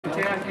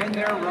Capitan in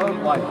their road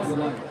lights.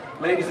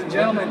 Ladies and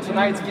gentlemen,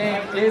 tonight's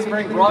game is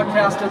being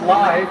broadcasted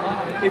live.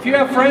 If you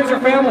have friends or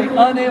family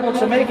unable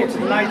to make it to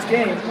tonight's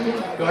game,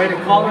 go ahead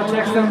and call or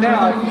text them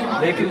now.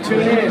 They can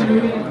tune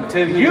in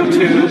to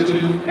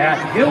YouTube at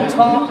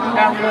Hilltop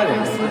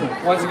Athletics.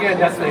 Once again,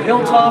 that's the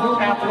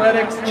Hilltop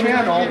Athletics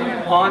channel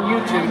on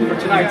YouTube for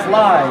tonight's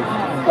live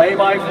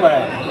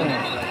play-by-play.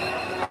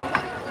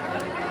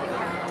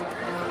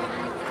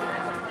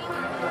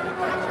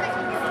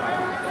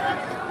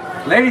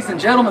 Ladies and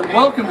gentlemen,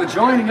 welcome to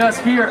joining us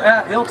here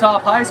at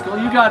Hilltop High School.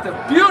 You got the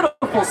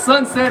beautiful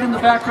sunset in the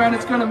background.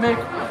 It's going to make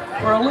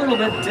for a little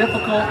bit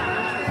difficult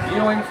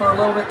viewing for a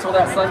little bit till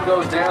that sun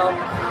goes down,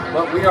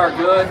 but we are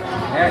good.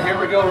 And here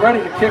we go,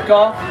 ready to kick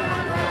off.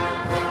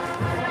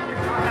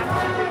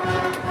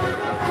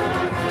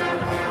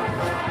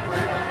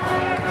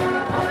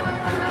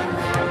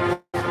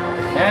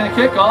 And a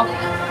kickoff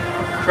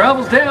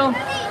travels down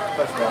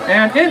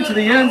and into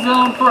the end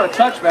zone for a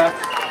touchback.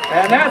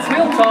 And that's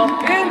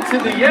Hilltop into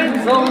the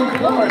end zone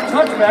for a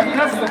touchback.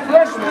 That's the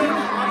freshman,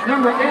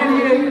 number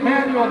 88,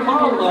 Manuel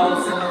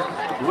Carlos,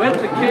 with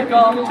the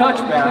kickoff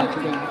touchback.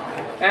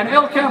 And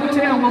El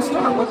Capitan will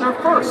start with their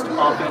first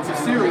offensive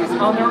series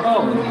on their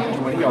own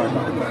 20-yard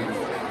line.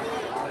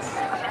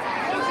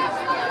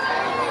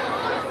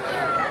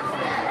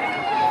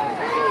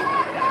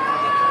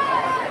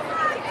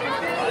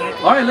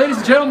 All right, ladies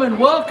and gentlemen,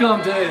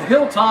 welcome to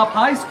Hilltop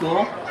High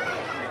School.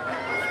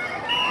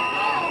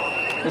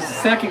 This is the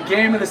second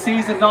game of the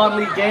season,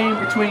 non-league game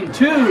between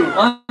two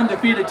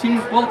undefeated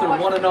teams. Both are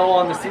 1-0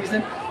 on the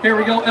season. Here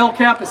we go. El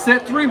Cap is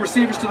set. 3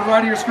 receivers to the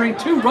right of your screen.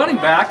 2 running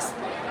backs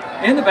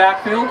in the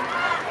backfield.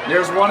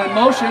 There's one in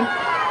motion.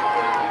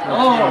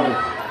 Oh.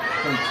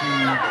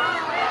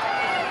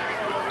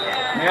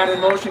 Man in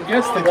motion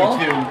gets the ball.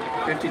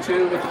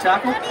 52 with the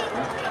tackle.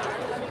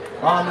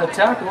 On the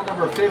tackle,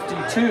 number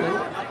 52.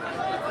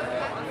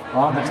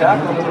 On the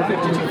tackle, number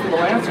 52 for the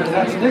Lancers.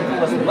 That's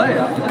Nicholas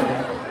Leia.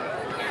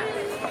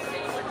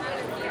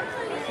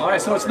 All right,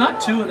 so it's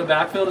not 2 in the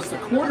backfield. It's the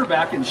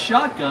quarterback in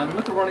shotgun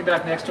with the running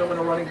back next to him and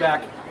a running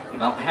back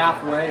about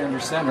halfway under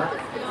center.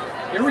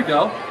 Here we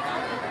go.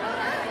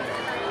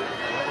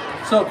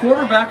 So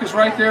quarterback is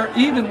right there,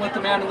 even with the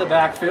man in the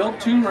backfield.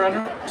 2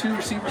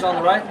 receivers on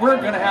the right. We're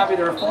going to have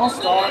either a false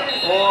start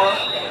or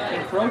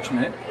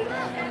encroachment.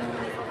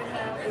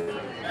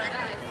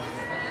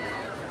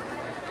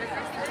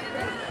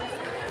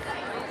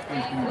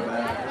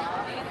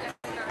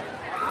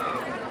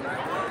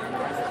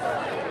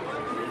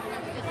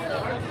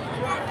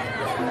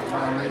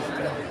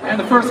 And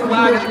the first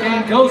flag of the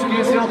game goes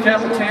against El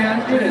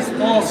Capitan. It is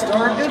false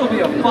start. It'll be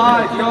a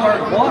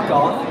 5-yard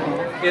walk-off.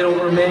 It'll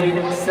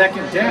remain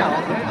second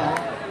down.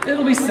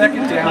 It'll be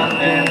second down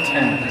and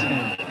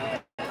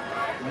 10.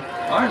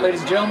 All right,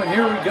 ladies and gentlemen,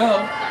 here we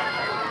go.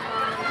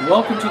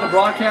 Welcome to the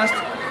broadcast.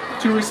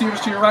 2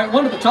 receivers to your right,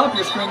 1 to the top of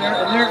your screen there,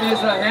 and there is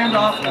a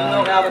handoff, and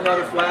they'll have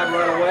another flag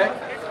right away.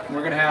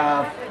 We're going to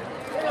have,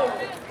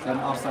 is that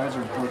an offsides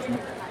or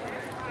encroachment?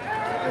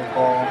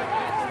 Ball,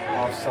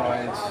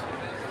 offsides.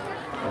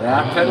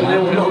 That penalty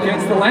will go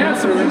against the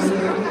Lancers.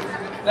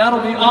 That'll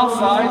be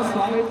offsides.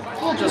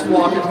 We'll just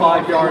walk it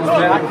 5 yards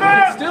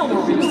back. Still,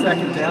 will be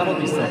second down.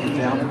 It'll be second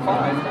down and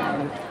 5.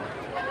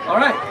 All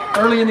right,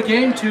 early in the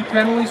game, 2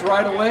 penalties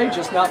right away.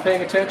 Just not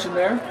paying attention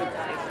there.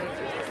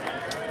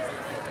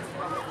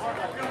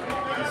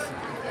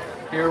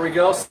 Here we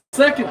go.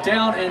 Second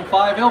down and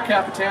 5. El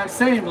Capitan,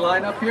 same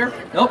lineup here.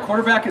 No,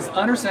 quarterback is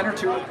under center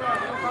to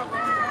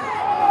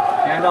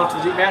hand off to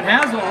the deep man.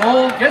 Has a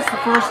hole, gets the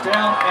first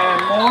down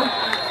and more.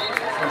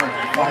 5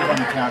 on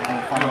the tackle,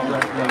 5 on the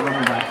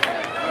running back.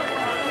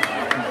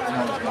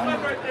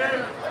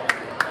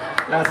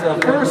 That's a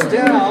first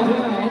down.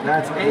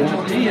 That's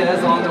Angel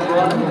Diaz on the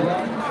run.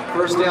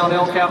 First down,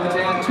 El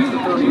Capitan to the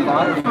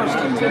 35. First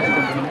and 10.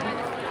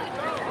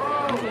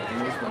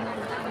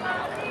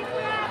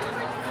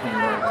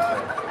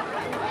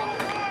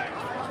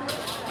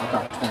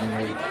 About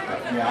 28.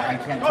 Yeah, I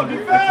can't tell you.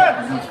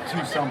 It's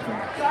 2 something.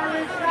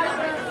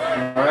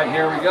 All right,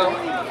 here we go.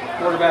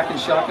 Quarterback in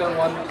shotgun,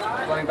 1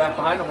 running back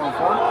behind him, 1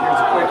 forward. Here's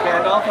a quick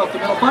handoff up the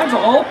middle, finds a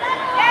hole.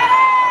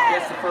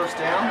 Gets the first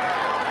down.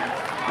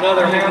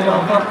 Another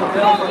handoff up the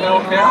middle from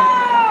El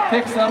Cap.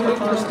 Picks up the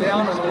first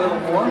down and a little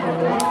more. Is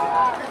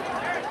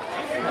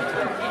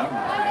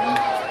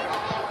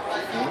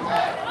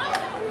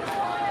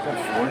that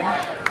 40?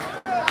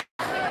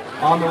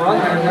 On the run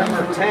there,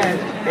 number 10,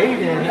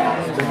 Aiden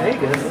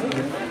Venegas.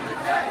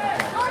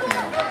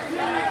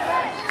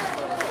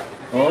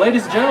 Well,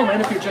 ladies and gentlemen,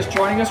 if you're just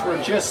joining us,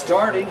 we're just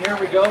starting. Here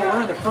we go.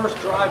 We're in the first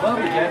drive up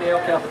again. El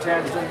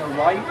Capitan is in the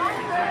right,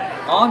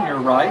 on your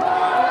right.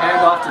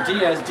 Hand off to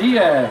Diaz.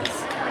 Diaz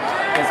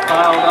is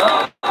piled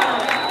up.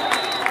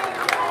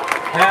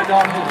 Hand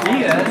off to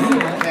Diaz.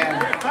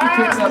 He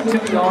picks up 2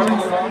 yards.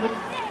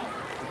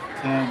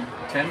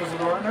 10 was the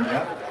runner?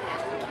 Yep.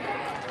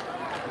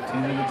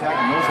 10 to the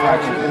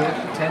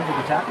tackle. 10 to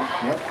the tackle?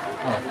 Yep.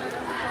 Oh.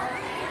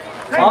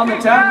 On the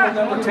tackle,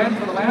 number 10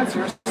 for the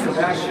Lancers,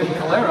 Sebastian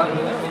Calera.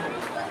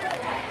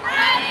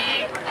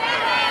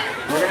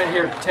 We're going to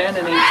hear 10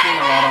 and 18 a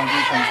lot on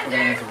defense for the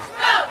Lancers.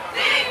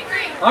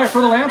 All right,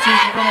 for the Lancers,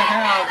 you're going to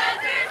have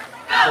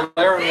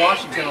Blair and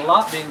Washington a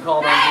lot being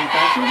called on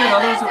defense. You'll get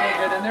others that will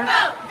get in there,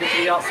 get to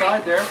the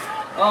outside there.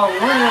 Oh, we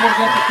weren't able to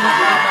get the feet.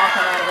 We did knock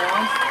one out of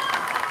bounds.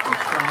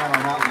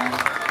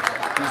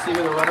 Do you see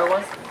who the runner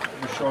was?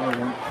 The shorter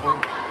one.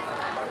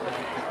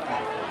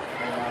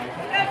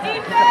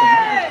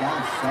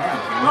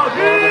 Well,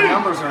 the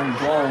numbers are in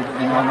gold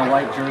and on the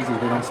white jersey,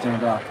 they don't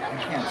stand up. I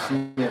can't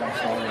see it, I'm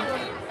sorry.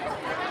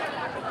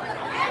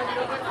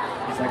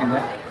 Second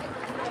down?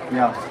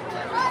 Yeah.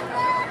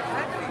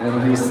 It'll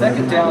be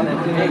second down and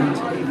 8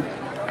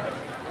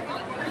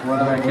 for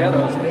the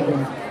Vaqueros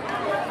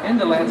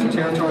into Lancer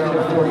territory on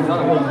the 49.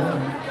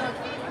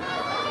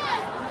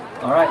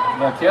 All right,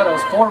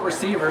 Vaqueros, 4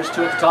 receivers,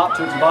 2 at the top,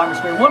 2 at the bottom of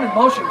the screen. 1 in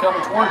motion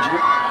coming towards you.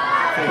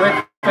 Quick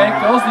fake,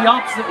 goes the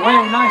opposite way.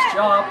 Nice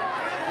job.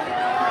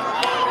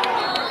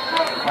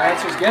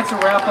 Lancers gets a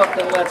wrap up,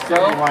 then let's go.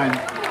 71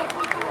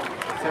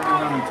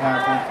 on the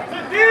tackle.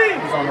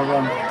 He's on the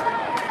run.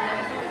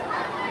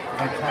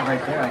 Right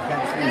there, I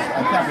can't see.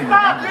 I can't read the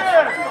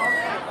numbers.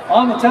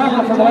 On the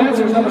tackle for the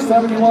Lancers, number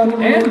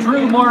 71,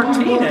 Andrew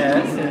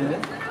Martinez.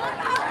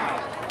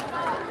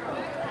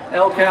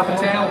 El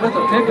Capitan with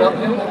a pickup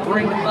and will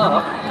bring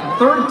up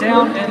third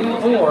down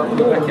and 4 for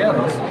the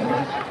Vaqueros.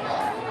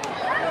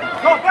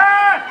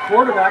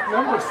 Quarterback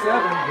number 7,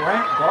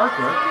 Grant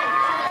Barker.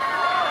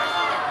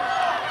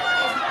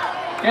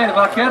 Okay, the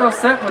Vaqueros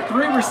set with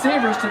 3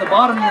 receivers to the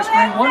bottom of your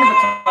screen, 1 to the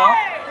top,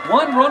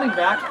 1 running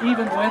back,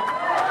 even with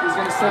he's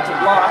going to set to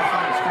block.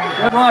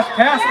 Good rush,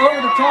 pass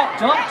over the top,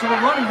 dump to the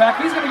running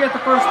back. He's going to get the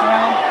first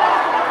down.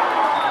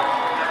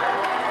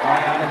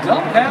 And a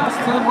dump pass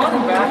to the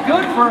running back.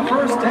 Good for a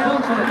first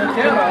down for the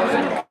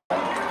Vaqueros.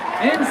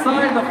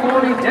 Inside the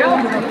 40,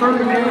 down to the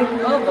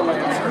 38 of the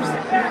Lancers.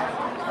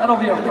 That'll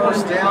be a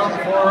first down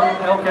for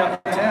El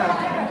Capitan.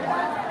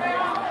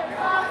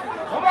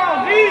 Come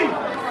on, Lee!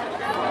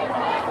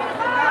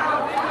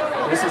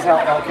 This is how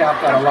El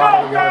Cap got a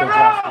lot of yardage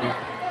last week.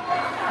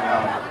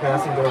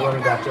 Passing to the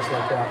running back just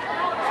like that.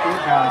 Screen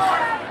pass.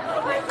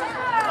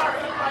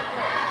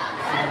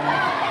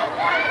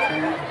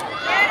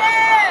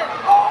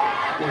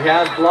 He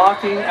has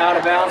blocking out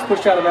of bounds,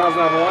 pushed out of bounds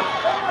number 1.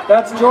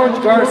 That's George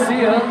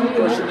Garcia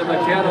pushing the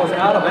Vaqueros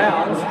out of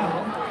bounds.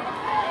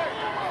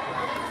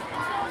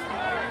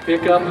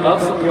 Pick up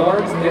of some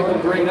yards, it will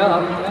bring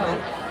up.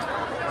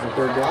 Is it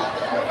third down?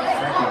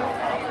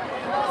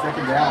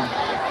 Second down.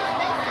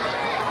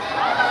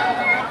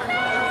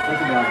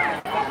 Second down.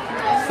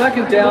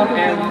 Second down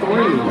and 3.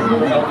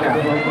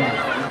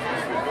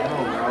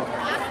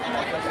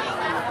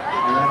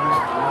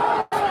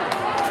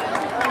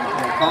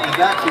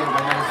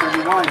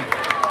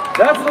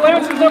 That's the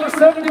Lancers number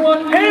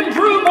 71,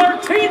 Andrew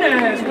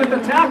Martinez with the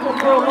tackle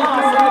for a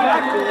loss in the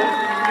backfield.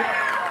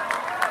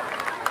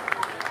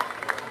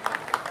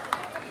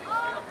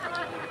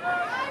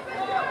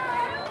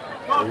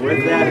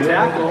 With that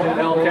tackle,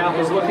 El Cap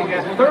is looking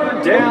at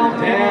third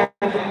down and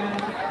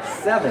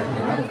 7.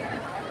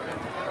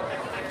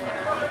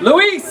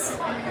 Luis!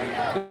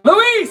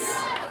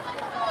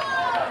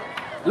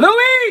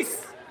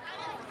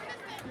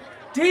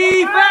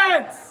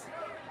 Defense!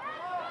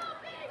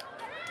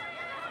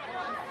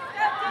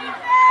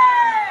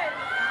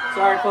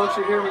 Sorry folks,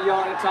 you hear me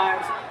yelling at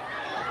times.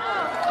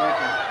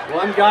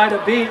 One guy to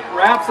beat,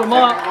 wraps him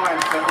up.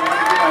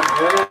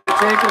 Ready to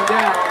take him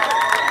down.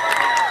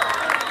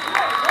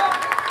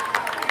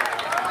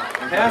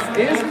 Pass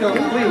is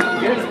complete,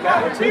 gets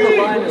back to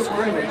the line of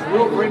scrimmage.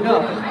 We'll bring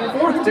up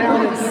fourth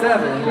down and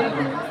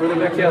 7 for the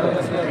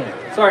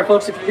Vaqueros. Sorry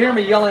folks, if you hear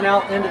me yelling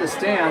out into the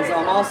stands,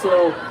 I'm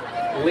also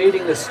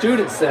leading the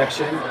student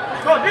section.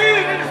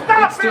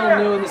 It's still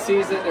new in the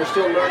season, they're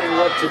still learning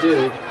what to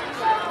do.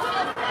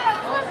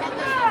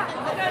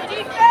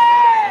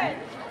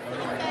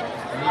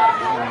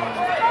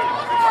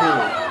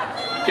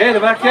 Okay, the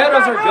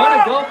Vaqueros are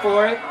gonna go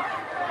for it.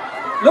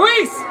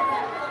 Luis!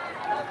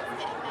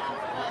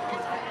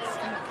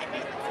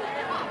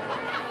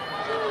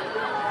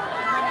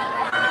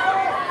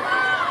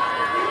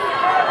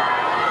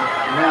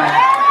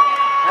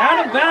 And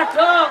him backed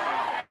up.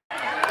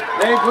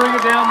 They bring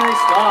it down, they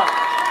stop.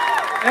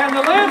 And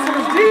the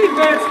Lancers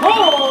defense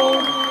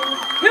hold.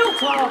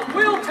 Hilltop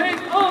will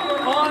take over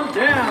on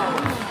down.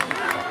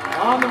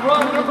 On the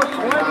run, number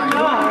 29.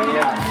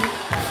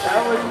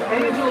 That was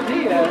Angel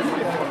Diaz.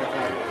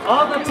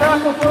 On the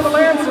tackle for the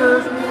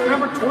Lancers,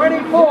 number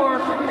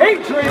 24,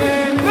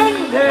 Adrian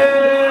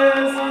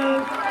Mendez.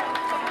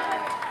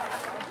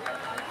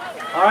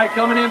 All right,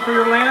 coming in for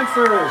your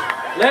Lancers,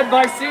 led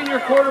by senior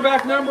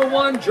quarterback number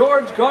 1,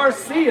 George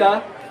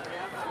Garcia.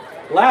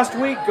 Last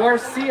week,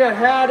 Garcia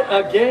had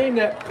a game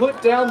that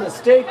put down the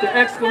stake, the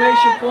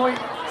exclamation point,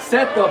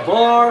 set the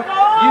bar,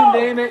 you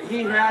name it,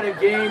 he had a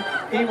game.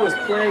 He was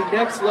playing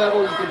next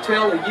level. You can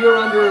tell a year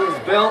under his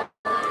belt,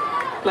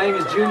 playing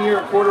his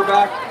junior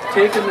quarterback,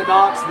 taking the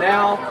knocks.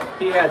 Now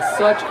he had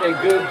such a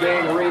good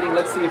game reading.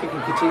 Let's see if he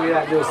can continue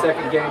that into a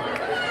second game.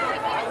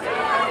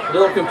 A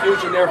little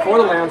confusion there for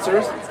the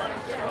Lancers.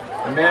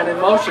 A man in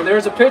motion.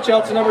 There's a pitch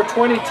out to number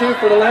 22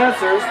 for the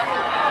Lancers.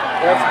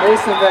 That's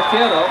Mason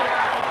Vaquero.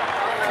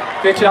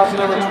 Pitch out to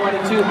number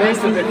 22,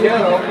 Mason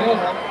Vaquero.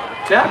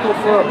 Tackle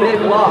for a big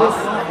loss.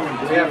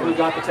 Do we have who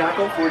got the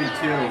tackle?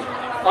 42.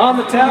 On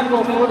the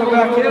tackle for the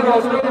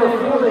Vaqueros, number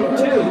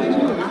 42.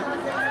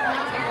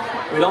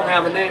 We don't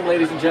have a name,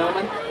 ladies and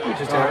gentlemen. We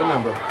just have a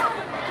number.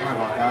 Sorry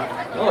about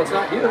that. No, it's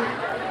not you.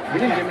 You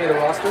didn't give me the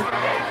roster.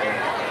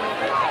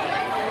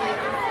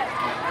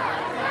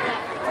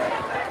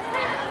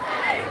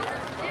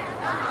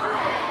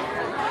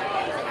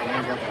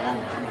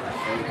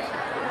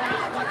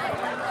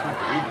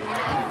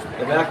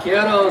 The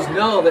Vaqueros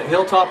know that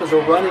Hilltop is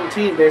a running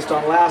team based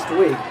on last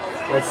week.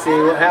 Let's see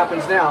what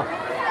happens now.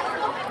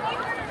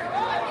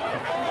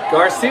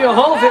 Garcia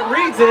holds it,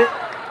 reads it.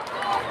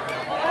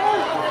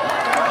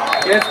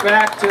 Gets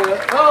back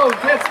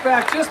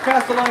just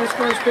past the line of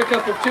scrimmage,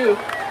 pickup of 2.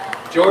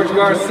 George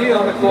Garcia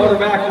on the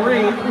quarterback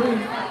read.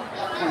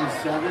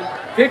 27.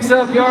 Picks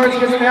up yards,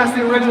 gets past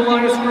the original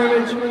line of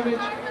scrimmage,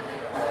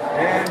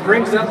 and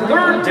brings up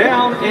 3rd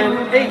down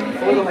and 8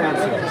 for the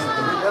Lancers.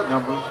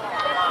 Number.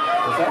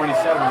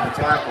 27 on the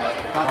tackle.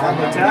 On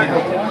the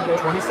tackle,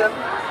 27?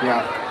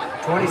 Yeah.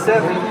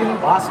 27,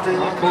 Austin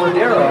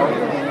Cordero.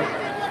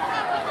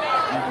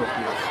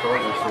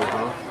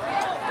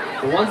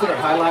 The ones that are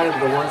highlighted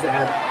are the ones that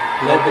had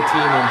led the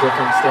team on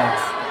different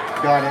steps.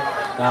 Got it.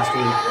 Last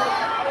week.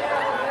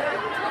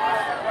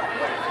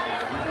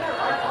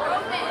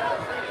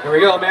 Here we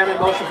go, man in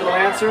motion for the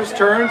Lancers,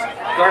 turns.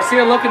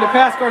 Garcia looking to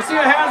pass.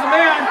 Garcia has a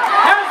man,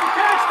 has the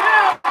catch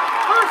down.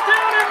 1st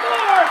down and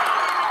more.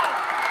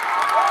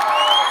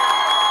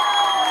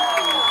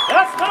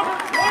 That's number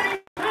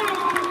 22.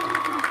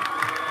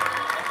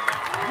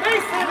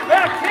 Mason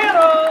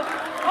Vaquero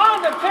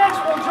on the catch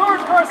from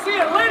George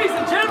Garcia. Ladies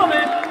and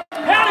gentlemen,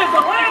 that is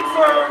the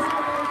Lancers'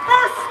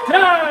 1st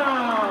down.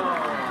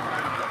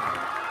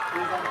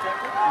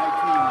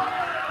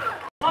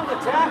 On the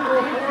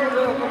tackle for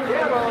the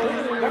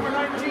Vaqueros, number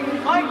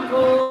 19,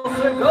 Michael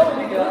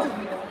Segovia.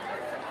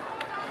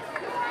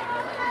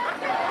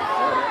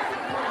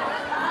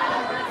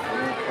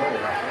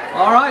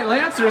 All right,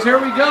 Lancers, here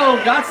we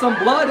go. Got some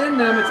blood in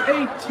them. It's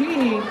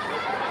 18.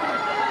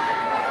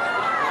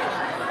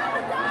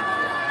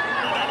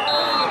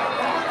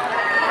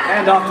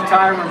 Hand off to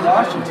Tyron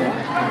Washington.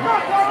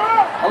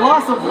 A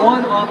loss of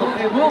 1 on the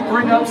play will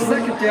bring up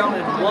 2nd down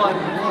and 1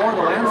 for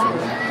the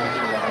Lancers.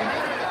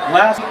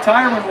 Last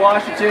Tyron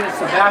Washington and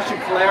Sebastian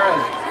Calera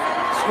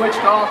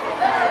switched off,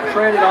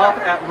 traded off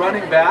at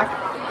running back.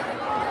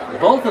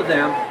 Both of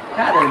them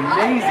had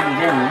amazing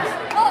games.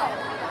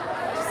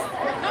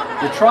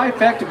 The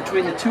trifecta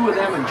between the 2 of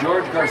them and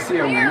George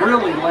Garcia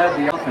really led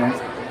the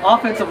offense.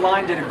 Offensive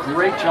line did a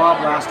great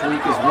job last week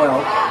as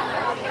well.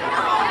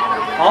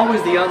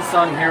 Always the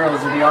unsung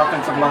heroes of the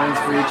offensive lines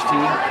for each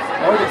team,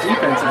 or the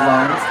defensive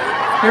lines.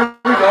 Here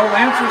we go,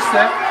 Lancers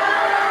set.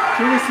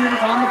 2 receivers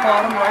on the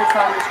bottom, right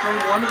side of the screen,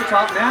 1 to the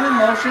top, man in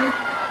motion,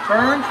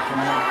 turn.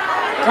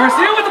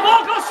 Garcia with the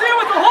ball, Garcia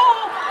with the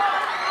hole!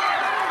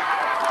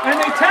 And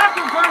they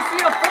tackle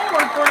Garcia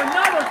forward for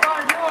another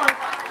 5 yards.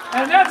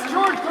 And that's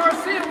George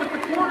Garcia with the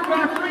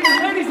quarterback read.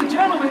 And ladies and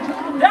gentlemen,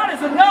 that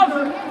is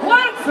another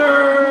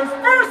Lancers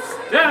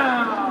 1st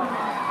down.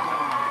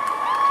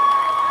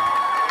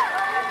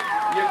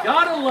 You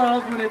gotta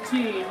love when a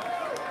team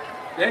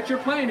that you're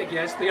playing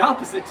against, the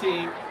opposite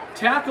team,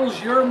 tackles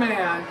your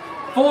man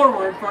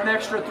forward for an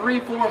extra 3,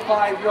 4,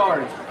 5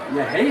 yards. You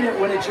hate it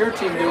when it's your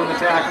team doing the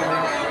tackling.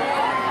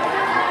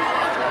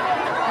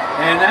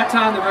 And that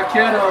time the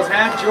Vaqueros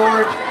had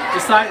George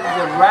decided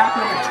to wrap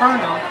him and turn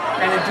him,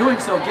 and in doing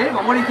so gave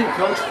him, what do you think,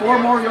 Coach, 4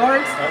 more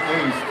yards? At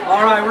least.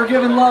 All right, we're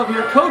giving love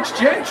here. Coach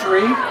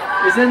Gentry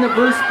is in the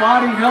booth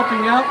spotting,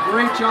 helping out.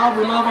 Great job.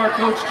 We love our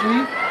Coach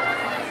G.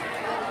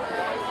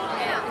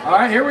 All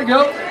right, here we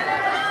go.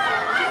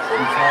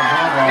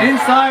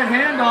 Inside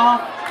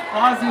handoff.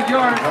 Positive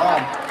yards.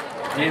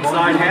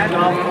 Inside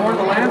handoff for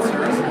the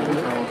Lancers.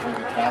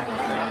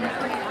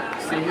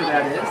 See who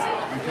that is?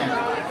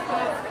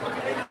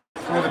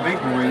 For the big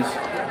boys.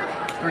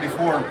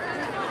 34.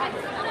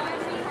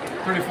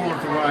 34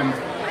 with the run.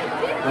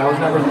 That was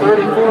number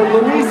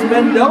 34, Luis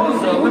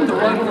Mendoza with the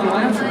run for the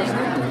Lancers.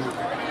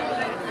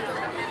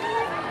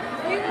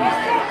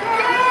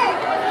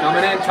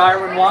 Coming in,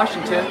 Tyron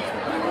Washington.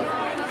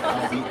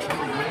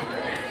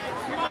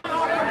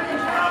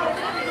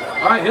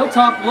 All right,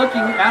 Hilltop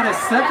looking at a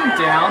 2nd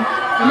down.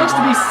 It looks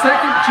to be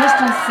 2nd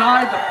just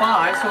inside the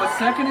 5, so it's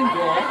 2nd and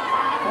goal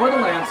for the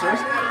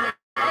Lancers.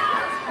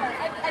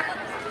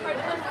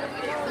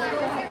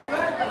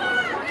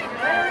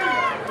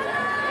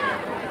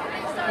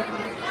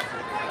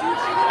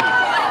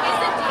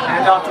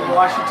 Hand off to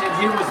Washington,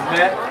 he was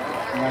met.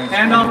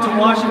 Hand off to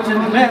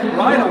Washington, met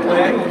right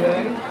away.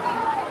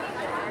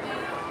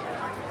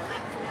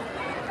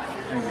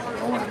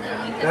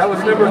 That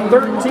was number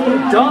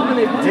 13,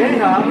 Dominic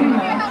Deja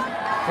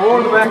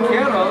for the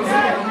Vaqueros.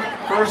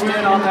 1st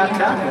in on that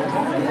tackle.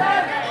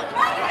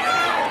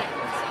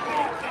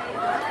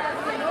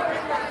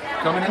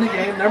 Coming in the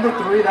game, number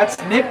 3, that's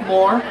Nick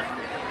Moore.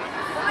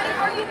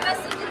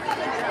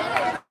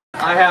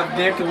 I have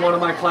Nick in one of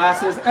my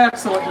classes.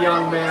 Excellent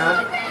young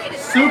man.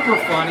 Super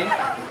funny.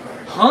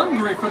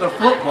 Hungry for the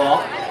football.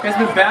 Has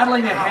been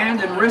battling a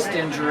hand and wrist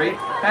injury.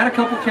 Had a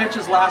couple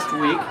catches last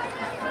week.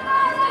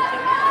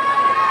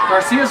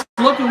 Garcia's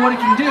looking what he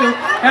can do.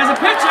 Has a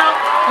pitch out.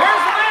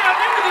 There's the man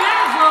into the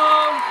end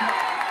zone.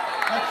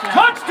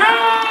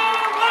 Touchdown,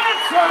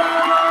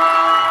 Lancers!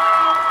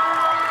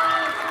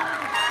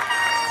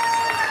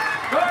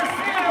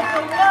 Garcia with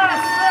the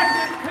last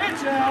second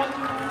pitch out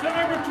to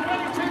number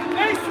 22,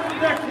 Mason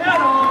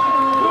Becchetto,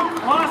 who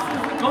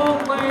crosses the goal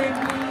lane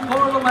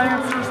for the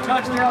Lancers.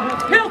 Touchdown.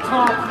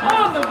 Hilltop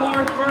on the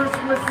board first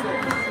with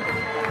 6.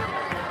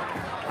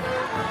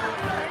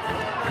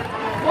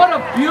 What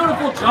a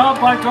beautiful job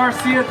by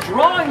Garcia,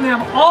 drawing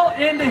them all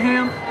into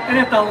him, and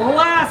at the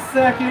last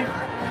second,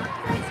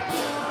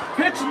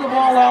 pitching the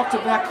ball out to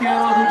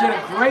Becchetto, who did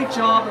a great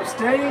job of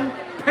staying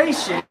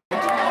patient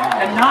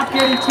and not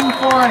getting too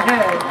far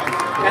ahead,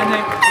 and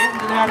then getting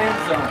to that end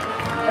zone.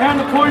 And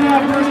the point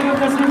out version of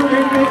this number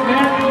 88,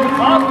 Manuel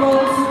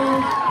Pablos.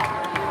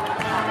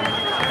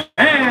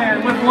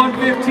 And with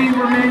 1:15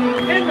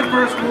 remaining in the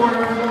first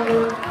quarter,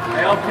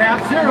 El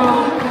Cap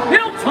 0,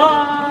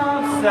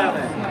 Hilltop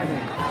 7.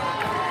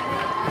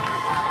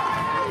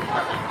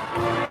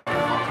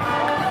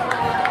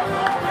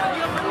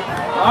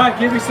 All right,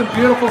 give you some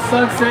beautiful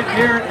sunset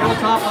here at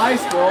Hilltop High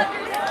School.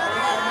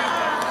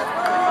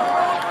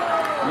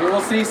 You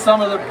will see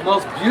some of the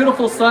most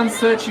beautiful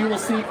sunsets you will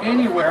see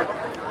anywhere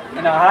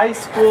in a high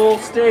school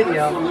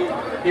stadium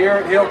here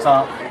at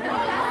Hilltop.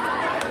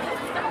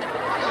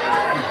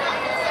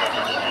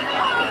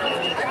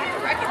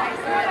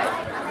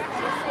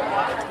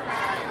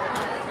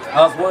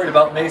 I was worried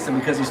about Mason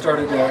because he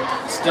started to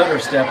stutter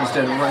step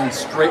instead of running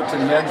straight to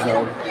the end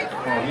zone.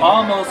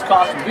 Almost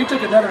cost him. If he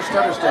took another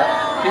stutter step,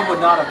 he would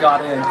not have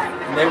got in,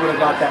 and they would have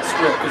got that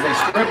strip because they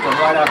stripped him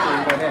right after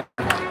he went in.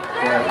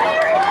 Right.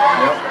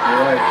 Yep, you're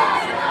right.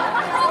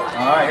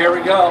 All right, here we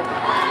go.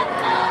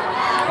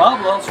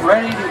 Pablo's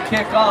ready to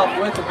kick off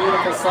with the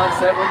beautiful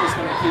sunset. We're just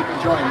going to keep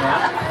enjoying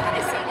that.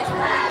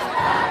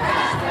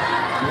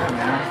 Yeah,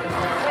 man.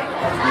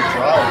 That's a good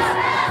drive.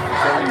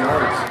 70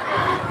 yards.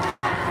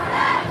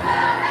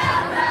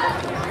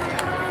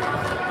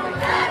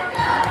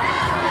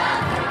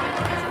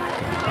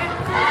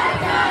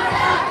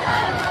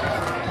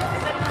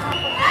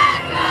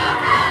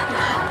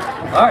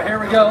 All right, here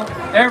we go.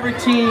 Every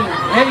team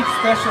hates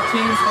special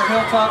teams for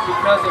Hilltop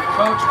because of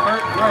Coach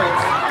Kurt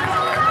Grace.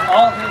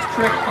 All his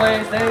trick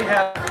plays, they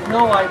have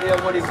no idea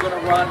what he's going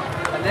to run,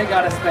 and they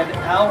got to spend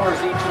hours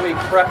each week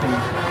prepping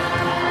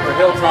for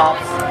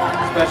Hilltop's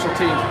special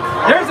teams.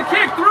 There's a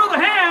kick through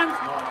the hands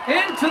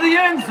into the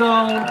end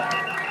zone.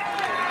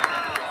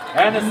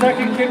 And the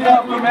second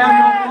kickoff for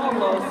Manuel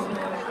Pablos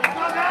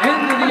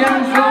into the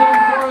end zone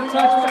for a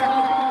touchdown.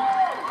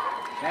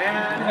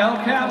 And El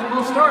Cap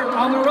will start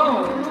on their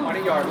own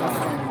 20-yard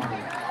line.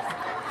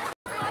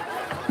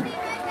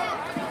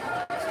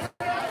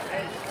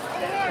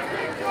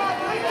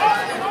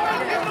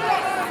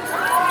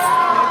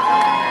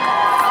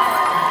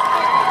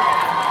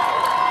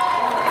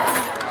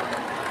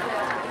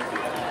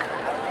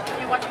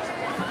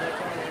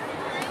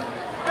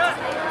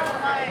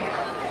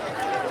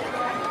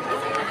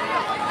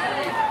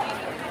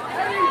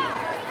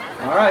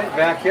 All right,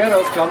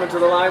 Becchetto's coming to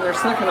the line, their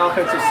second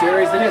offensive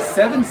series. It is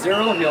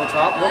 7-0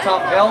 Hilltop.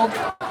 Hilltop held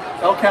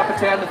El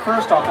Capitan the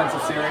first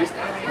offensive series.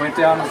 Went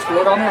down and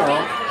scored on their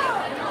own.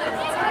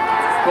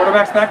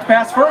 Quarterback's back to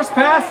pass. First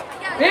pass,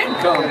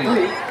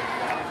 incomplete.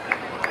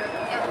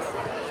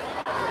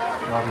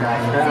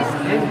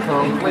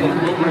 Incomplete.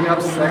 We'll bring up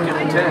 2nd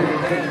and 10.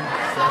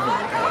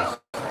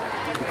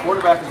 The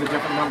quarterback is a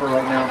different number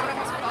right now.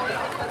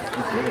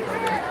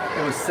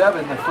 It was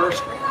 7 the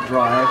first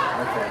drive.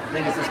 Okay. I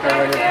think it's this guy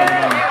right here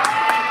coming on.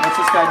 What's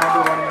this guy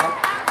number running on?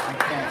 I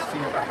can't see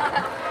it.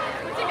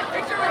 Take a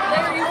picture right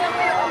there.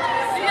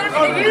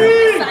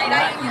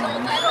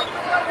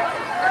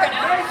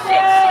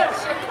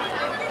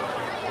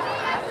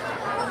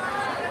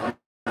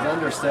 He's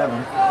under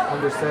 7.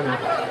 Under 7.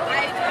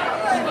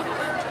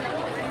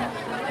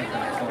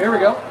 Here we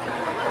go.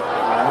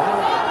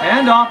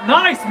 Handoff.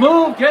 Nice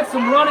move. Gets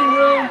some running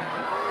room.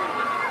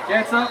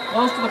 Gets up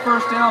close to the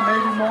first down,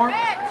 maybe more.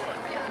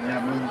 Yeah,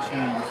 moving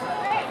chains.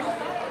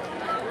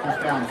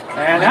 First down.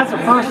 And that's a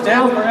first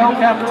down for El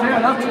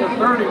Capitan up to the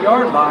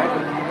 30-yard line.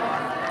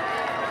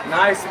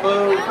 Nice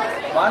move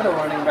by the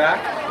running back.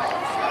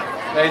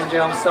 Ladies and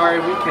gentlemen, sorry,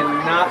 we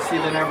cannot see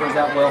the numbers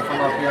that well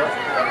from up here.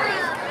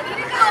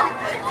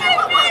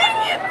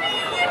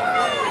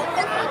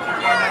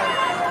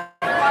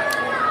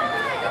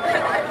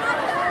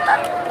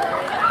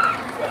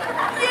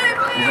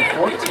 Is it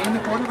 14 the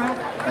quarterback?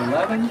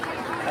 11?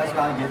 That's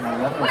not getting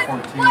 11 or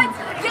 14.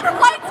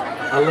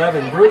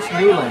 11, Bruce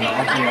Newland.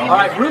 All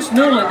right, Bruce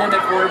Newland in the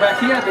quarterback.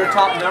 He had their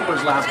top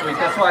numbers last week.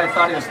 That's why I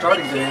thought he was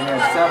starting today. He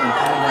had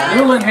 7.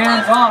 Newland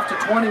hands off to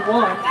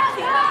 21.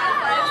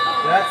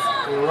 That's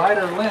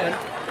Ryder Lynn.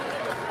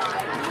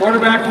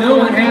 Quarterback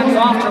Newland hands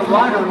off to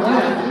Ryder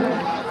Lynn.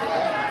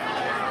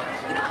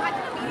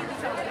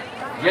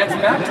 gets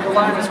back to the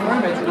line of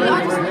scrimmage, will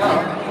bring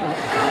up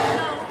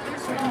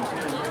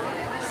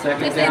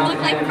second down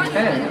and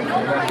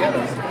 10.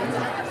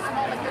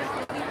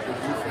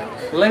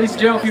 Ladies and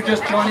gentlemen, if you're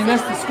just joining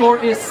us, the score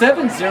is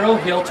 7-0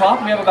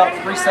 Hilltop. We have about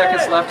 3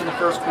 seconds left in the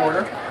first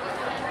quarter.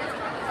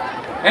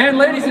 And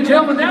ladies and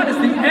gentlemen, that is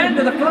the end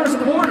of the first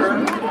quarter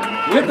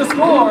with the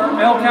score,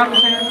 El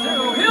Capitan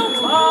 0,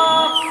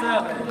 Hilltop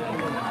 7.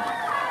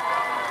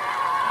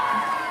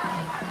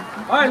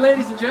 All right,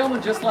 ladies and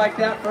gentlemen, just like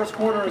that, first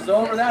quarter is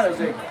over. That is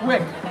a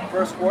quick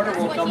first quarter.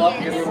 We'll come up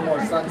and get a little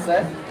more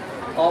sunset.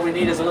 All we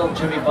need is a little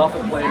Jimmy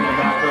Buffett playing in the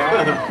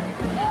background.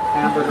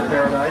 Hamburger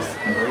Paradise.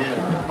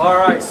 All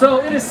right,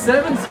 so it is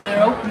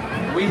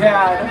 7-0. We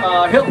had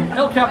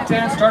El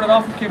Capitan started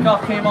off the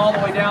kickoff, came all the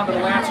way down to the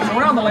Lancers,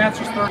 around the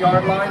Lancers'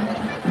 30-yard line.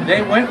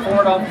 They went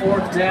for it on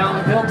 4th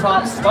down.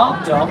 Hilltop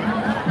stopped them,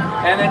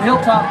 and then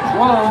Hilltop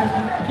drove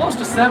close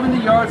to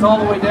 70 yards all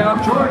the way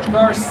down. George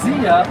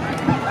Garcia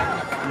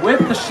with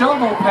the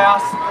shovel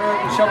pass,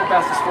 the shovel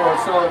pass is forward.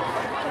 So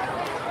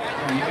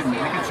yeah, you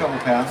can shovel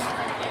pass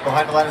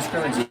behind the line of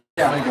scrimmage.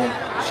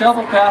 Yeah.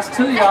 Shovel pass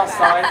to the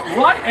outside.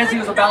 Right as he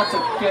was about to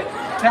get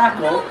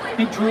tackled,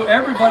 he drew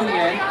everybody in,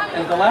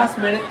 and at the last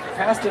minute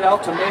passed it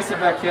out to Mesa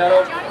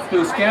Vaquero,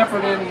 who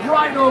scampered in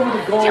right over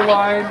the goal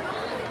line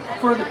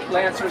for the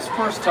Lancers'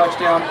 first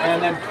touchdown,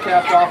 and then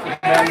capped off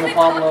with Daniel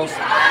Pablos,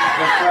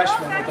 the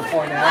freshman, with the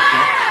point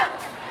after.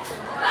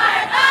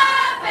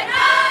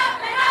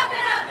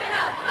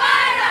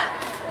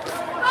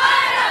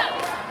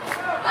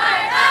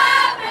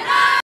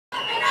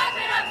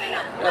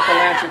 Got the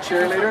Lancer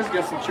cheerleaders.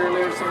 Give some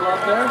cheerleaders some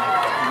love there.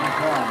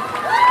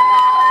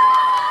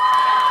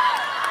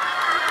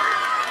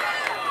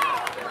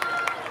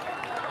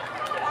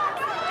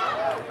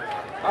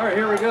 All right,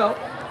 here we go.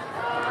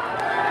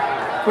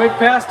 Quick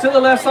pass to the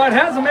left side.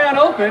 Has a man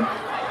open.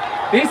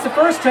 Beats the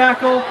first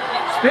tackle.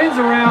 Spins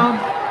around.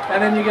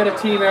 And then you get a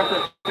team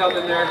effort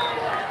coming there.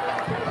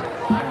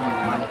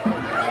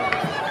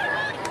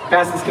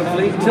 Pass is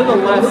complete to the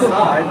left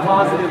side.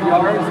 Positive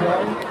yards.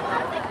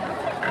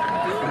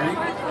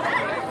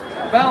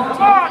 About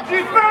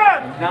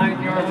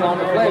 9 yards on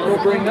the play.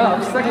 We'll bring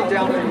up second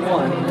down and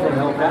 1 from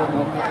Hilltop.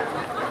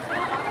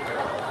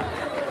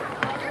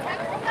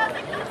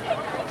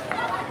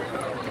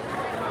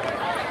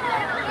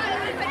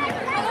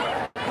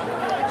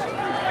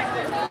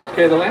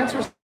 Okay, the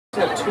Lancers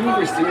have 2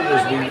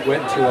 receivers we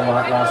went to a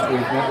lot last week.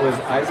 That was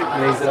Isaac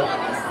Meza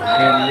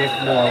and Nick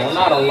Moore. Well,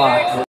 not a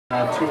lot,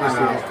 but 2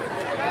 receivers.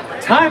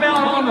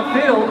 Timeout on the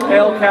field,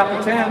 El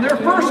Capitan. Their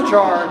first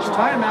charge,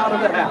 timeout of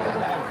the half.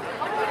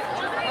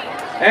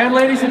 And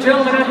ladies and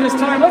gentlemen, at this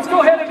time, let's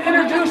go ahead and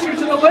introduce you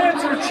to the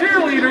Lancer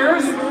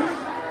cheerleaders.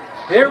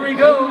 Here we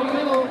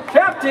go.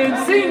 Captain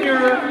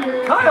Senior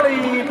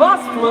Kylie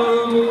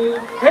Bosflu,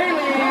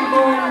 Haley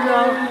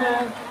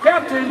Moon,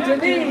 Captain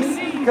Denise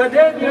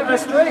Cadena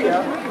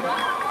Estrella,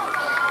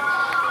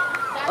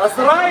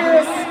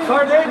 Azraias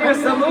Cardenia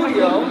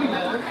Samudio,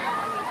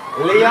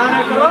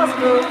 Liana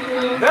Carrasco,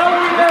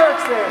 Valerie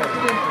Erickson,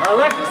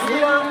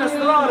 Alexia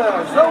Estrada,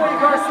 Zoe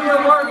Garcia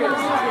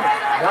Vargas,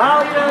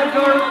 Dalia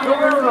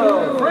Guerrero,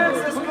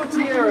 Francis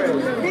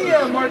Gutierrez,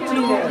 Mia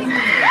Martinez,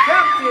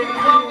 Captain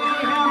Chloe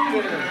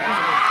Hampton,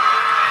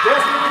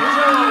 Destiny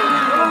Jones,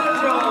 Luna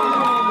Jones,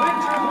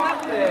 Richard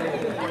Lente,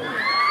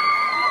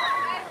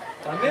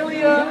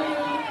 Amelia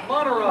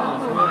Monaroff.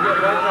 We'll get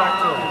right back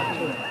to it.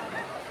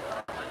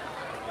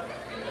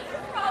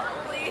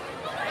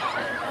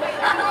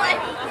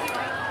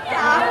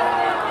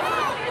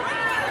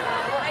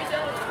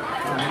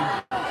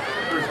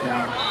 First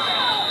down.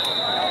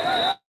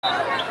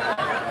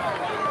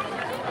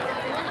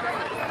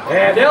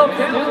 And El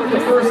Capitan with the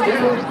first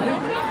down.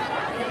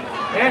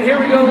 And here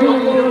we go for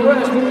the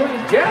rest.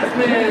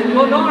 Jasmine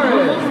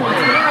Linares,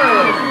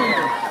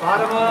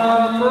 Fatima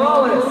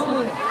Morales,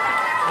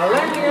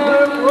 Alenia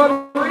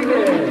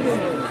Rodriguez,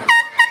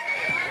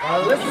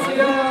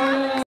 Alicia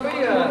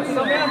Maria,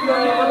 Samantha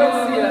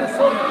Valencia,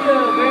 Sophia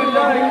Van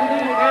Dyke,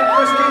 and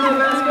Christina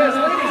Vasquez.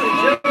 Ladies and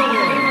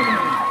gentlemen,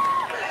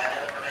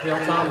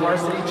 Hilltop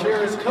varsity cheer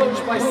is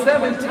coached by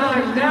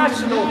 7-time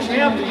national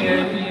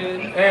champion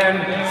and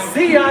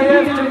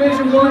CIF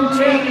Division I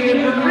champion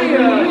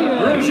Maria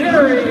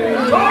Ruggieri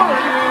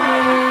Torres.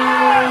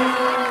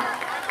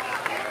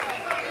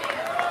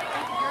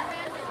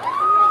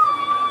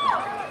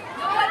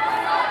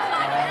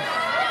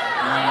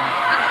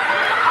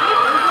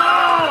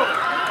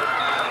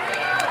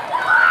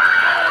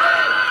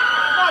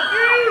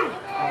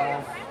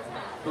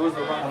 Who was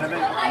the runner?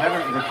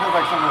 The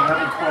quarterback's on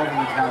 11-12 in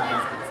the tackle.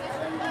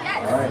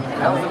 All right,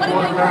 that was the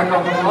quarterback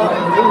on the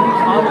line.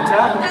 On the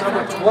tackle,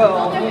 number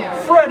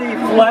 12, Freddie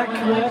Fleck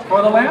for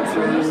the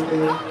Lancers.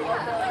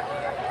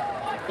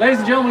 Ladies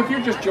and gentlemen, if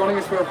you're just joining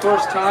us for the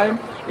first time,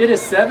 it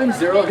is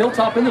 7-0,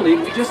 Hilltop in the lead.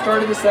 We just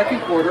started the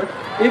second quarter.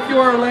 If you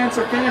are a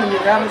Lancer fan and you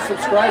haven't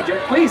subscribed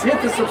yet, please hit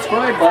the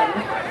subscribe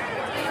button.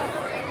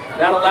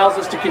 That allows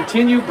us to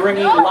continue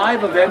bringing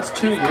live events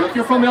to you. If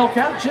you're from El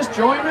Cap, just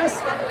join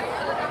us.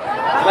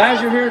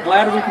 Glad you're here.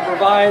 Glad we can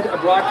provide a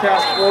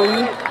broadcast for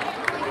you.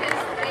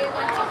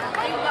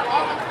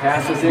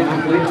 Pass is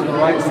incomplete to the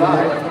right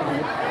side.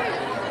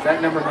 Is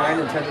that number 9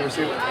 intended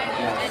receiver?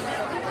 Yes.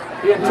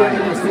 The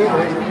intended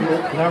receiver,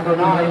 number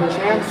 9,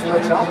 Chance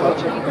Hilltop.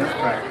 That's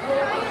correct.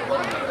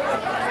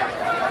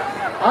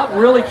 I'm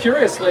really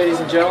curious, ladies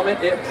and gentlemen.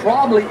 It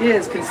probably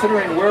is,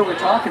 considering where we're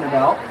talking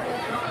about.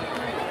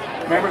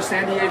 Remember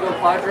San Diego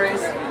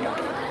Padres?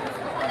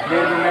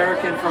 Native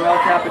American from El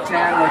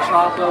Capitan, La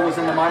Chapa, was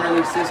in the minor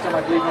league system.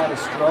 I believe had a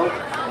stroke.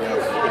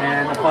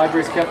 And the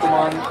Padres kept him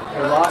on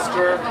their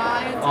roster.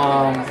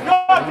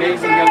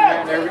 Amazing young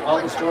man. All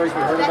the stories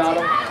we heard about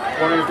him.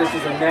 Wondering if this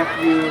is a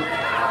nephew, a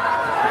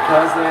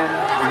cousin,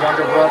 a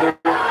younger brother.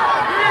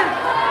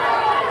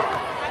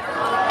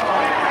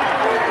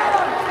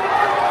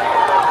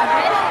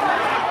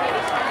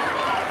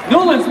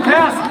 Newland's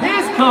pass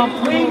is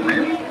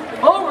complete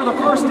over the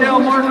first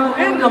down marker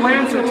into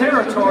Lancer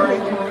territory.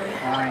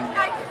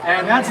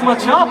 And that's La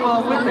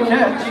Chapa with the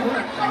catch.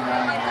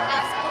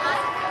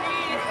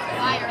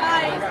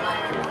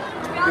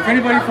 If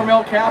anybody from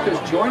El Cap is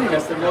joining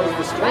us that knows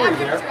the story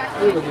there,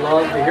 we would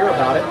love to hear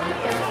about it.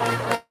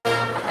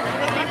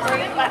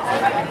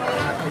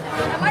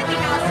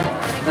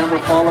 Remember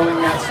following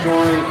that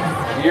story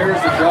years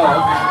ago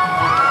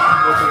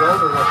with the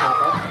older La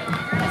Chapa.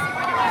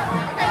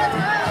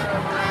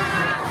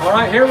 All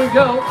right, here we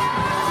go.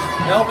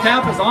 El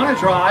Cap is on a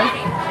drive.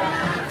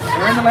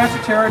 They're in the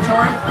Lancer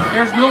territory.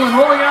 Here's Newland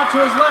rolling out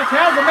to his left.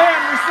 Has a man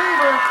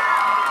receiver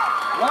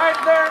right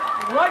there,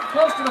 right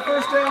close to the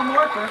first down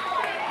marker.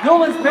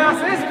 Newland's pass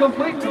is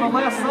complete to the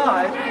left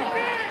side.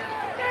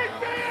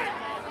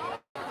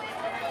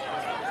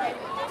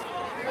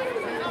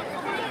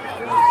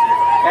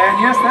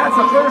 And yes, that's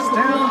a first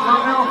down for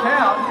El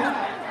Cap.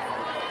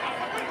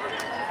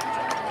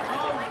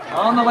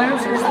 On the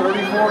Lancers'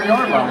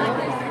 34-yard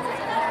line.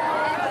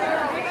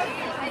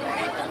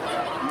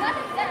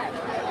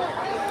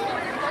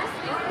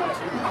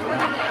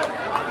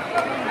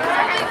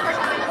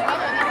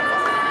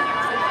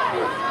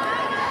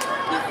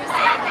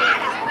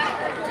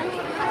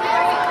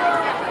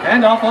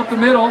 Handoff up the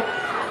middle.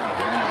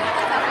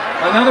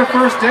 Another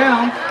first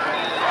down.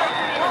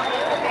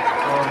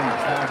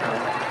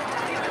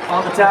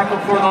 On the tackle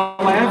for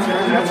the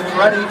Lancers, that's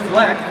Freddie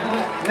Fleck.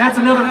 And that's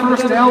another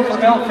first down for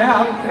El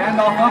Cap.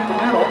 Handoff up the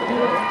middle.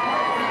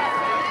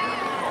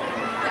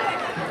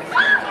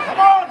 Come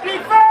on,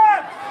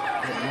 defense!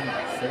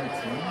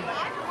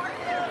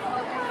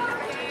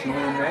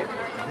 Julian May.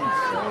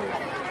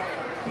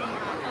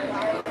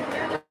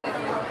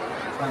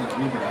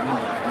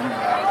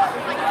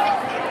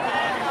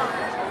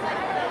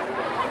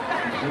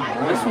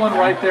 This one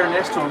right there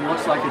next to him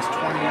looks like it's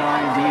 29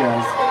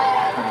 Diaz.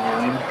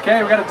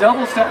 Okay, we got a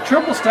double stack,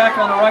 triple stack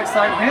on the right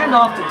side.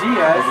 Handoff to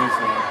Diaz.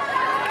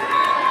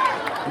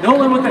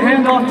 Newland with the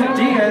handoff to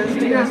Diaz.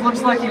 Diaz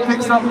looks like he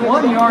picks up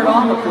 1 yard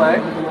on the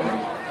play.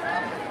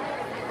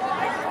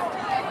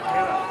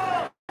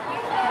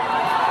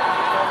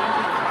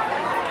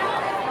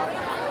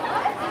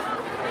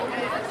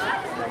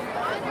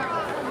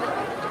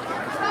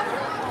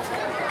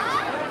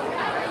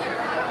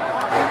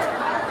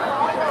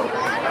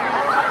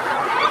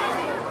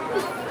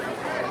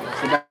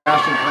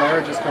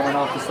 Just coming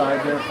off the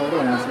side there for the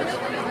Lancers.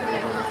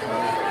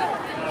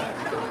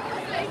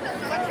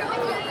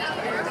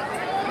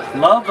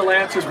 Love the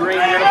Lancer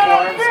green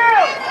uniforms.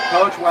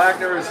 Coach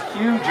Wagner is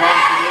huge on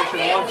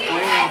tradition, wants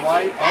green and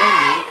white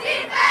only.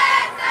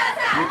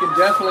 You can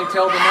definitely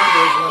tell the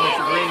numbers when it's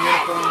a green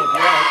uniform with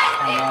white.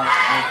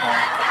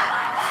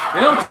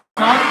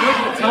 Hilltop with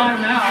the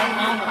timeout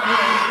on the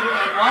field.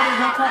 And why did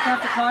Hilltop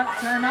have to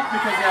timeout?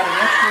 Because they had an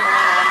extra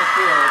man on the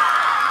field.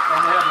 And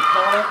they had to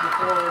call it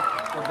before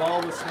the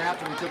ball was snapped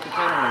and we took the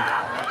penalty.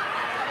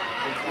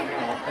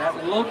 That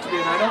looked to be,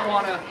 and I don't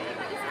want to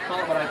call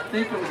it, but I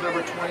think it was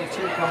number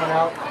 22 coming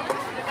out.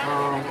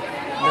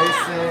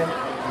 Mason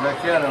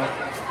Vecchietto.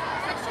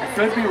 I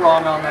could be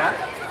wrong on that.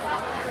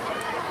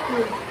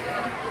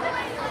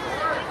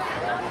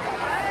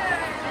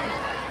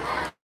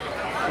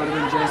 Could have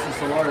been Jason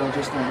Solorio,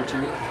 just number 2.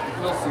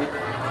 We'll see.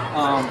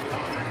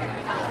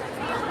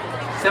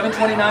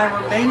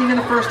 7:29 remaining in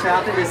the first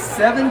half. It is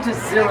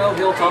 7-0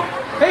 Hilltop.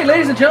 Hey,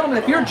 ladies and gentlemen,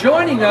 if you're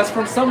joining us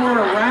from somewhere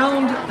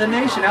around the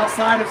nation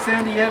outside of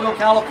San Diego,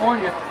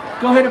 California,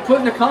 go ahead and put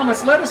in the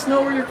comments. Let us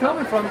know where you're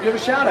coming from. Give a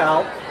shout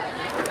out.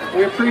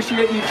 We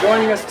appreciate you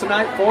joining us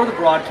tonight for the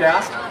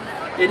broadcast.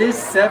 It is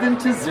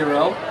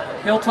 7-0.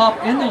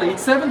 Hilltop in the lead.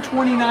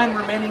 7:29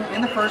 remaining in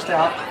the first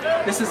half.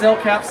 This is El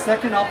Cap's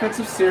second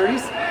offensive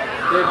series.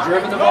 They've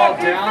driven the ball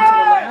down to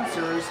the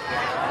Lancers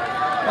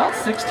about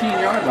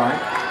 16-yard line.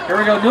 Here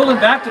we go,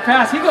 Newland back to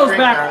pass. He goes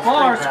back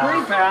far,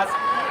 screen pass.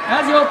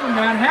 Has the open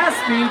man, has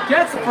speed,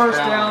 gets the first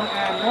down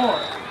and more.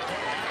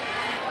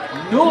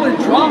 Newland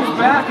drops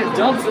back and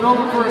dumps it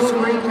over for a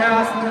screen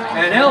pass,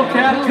 and El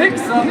Cap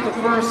picks up the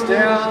first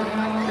down.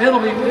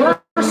 It'll be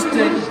first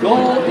and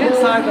goal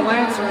inside the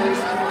Lancers'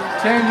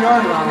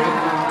 10-yard line.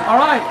 All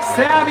right,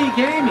 Savvy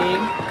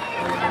Gaming.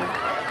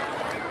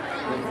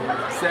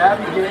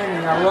 Savvy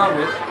Gaming, I love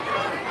it.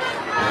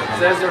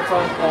 Says they're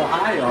from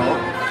Ohio.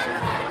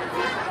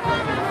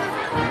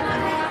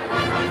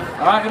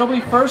 All right, it'll be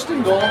first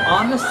and goal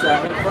on the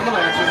 7 for the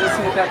Lancers. Let's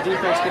see if that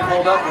defense can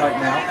hold up right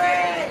now.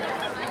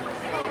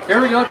 Here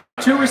we go.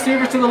 2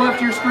 receivers to the left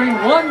of your screen,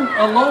 1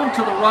 alone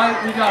to the right.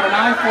 We got an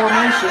I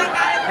formation.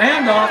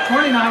 Handoff,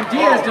 29,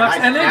 Diaz ducks,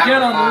 and they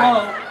get on the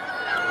low.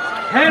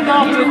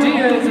 Handoff to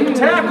Diaz and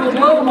tackled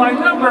low by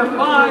number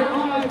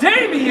 5,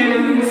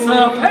 Damian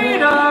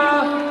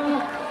Cepeda.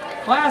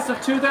 Class of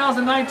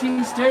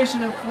 2019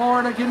 stationed in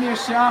Florida. Give me a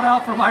shout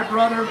out for my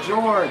brother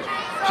George.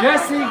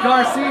 Jesse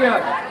Garcia.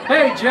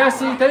 Hey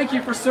Jesse, thank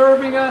you for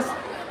serving us.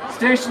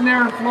 Stationed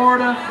there in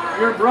Florida.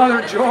 Your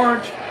brother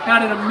George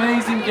had an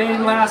amazing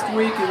game last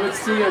week and would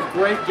see a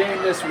great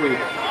game this week.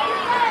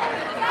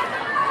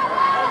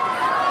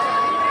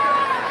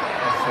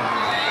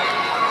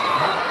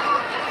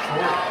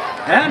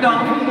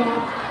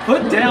 Handoff.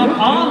 Put down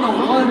on the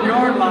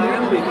 1-yard line.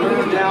 It'll be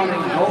 3rd down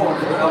and goal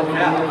for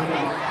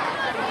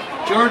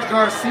Hilltop. George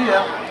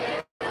Garcia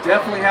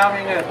definitely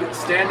having a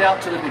standout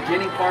to the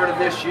beginning part of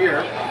this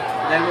year.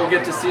 Then we'll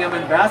get to see him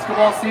in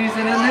basketball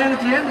season and then at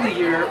the end of the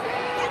year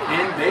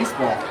in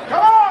baseball.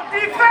 Come on,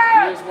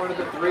 defense! He is one of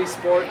the 3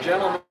 sport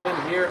gentlemen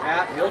here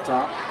at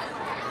Hilltop.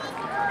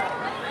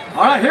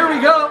 All right, here we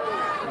go.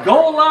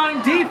 Goal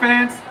line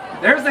defense.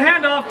 There's the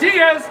handoff,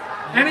 Diaz,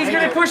 and he's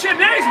going to push it.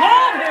 He's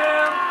hold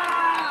him.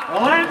 The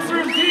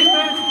Lancers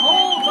defense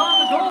holds on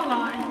the goal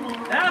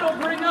line. That'll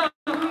bring up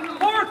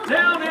 4th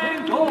down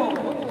and goal.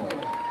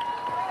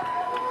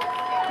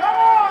 Come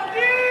on, D!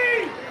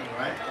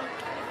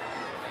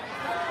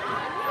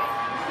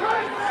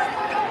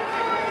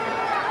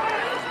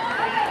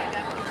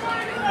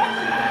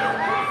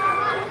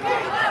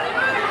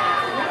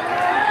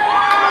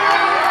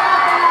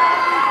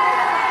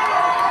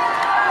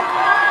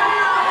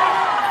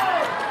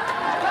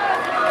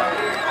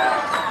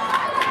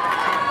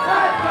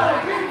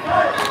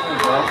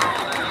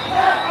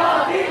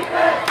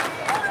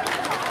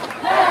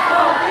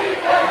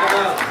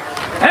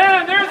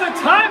 And there's a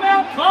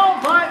timeout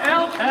called by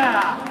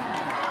Hilltop.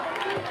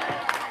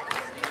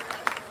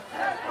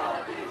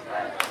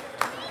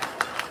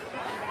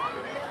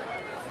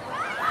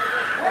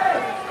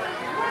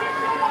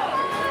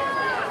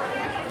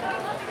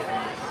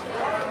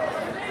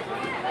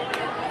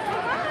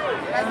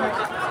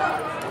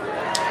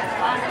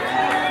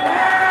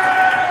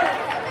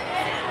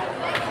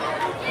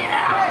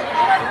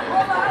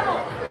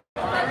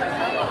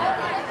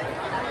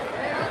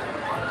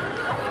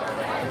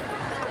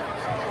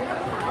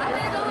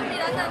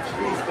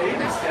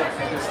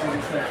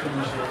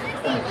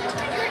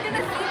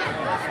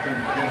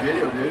 Good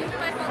video, dude.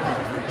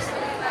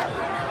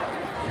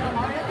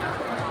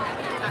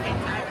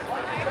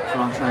 So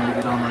I'm trying to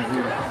get on right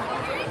here.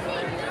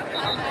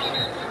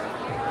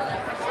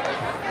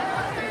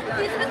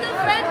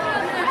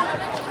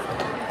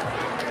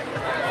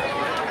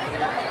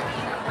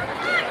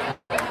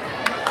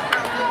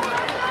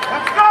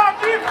 Let's go,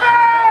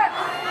 defense!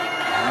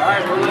 All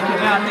right, we're looking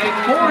at a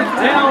 4th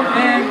down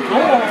and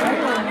goal.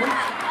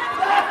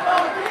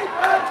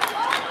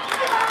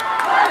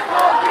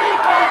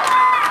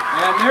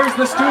 And there's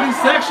the student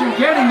section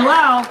getting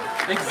loud.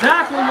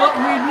 Exactly what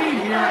we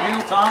need here at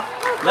Hilltop.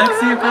 Let's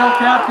see if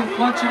Hilltop can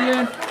punch it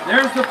in.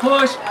 There's the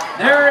push.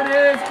 There it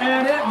is,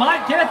 and it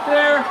might get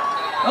there.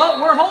 Oh,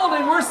 we're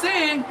holding. We're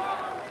seeing.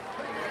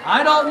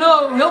 I don't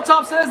know.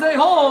 Hilltop says they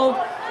hold.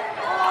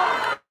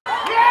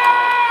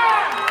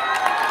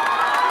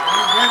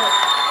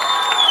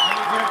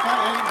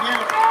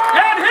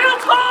 And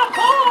Hilltop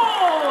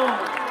holds!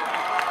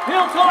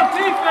 Hilltop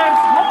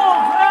defense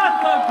holds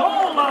at the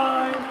goal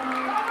line.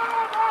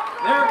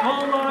 Their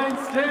goal line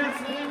stance,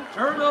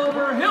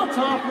 turnover,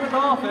 Hilltop with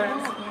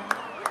offense.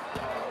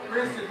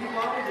 Chris, did he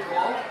bobble the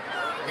ball?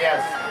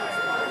 Yes.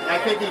 I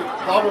think he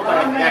bobbled the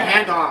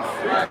handoff.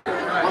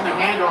 On the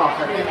handoff,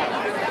 I think.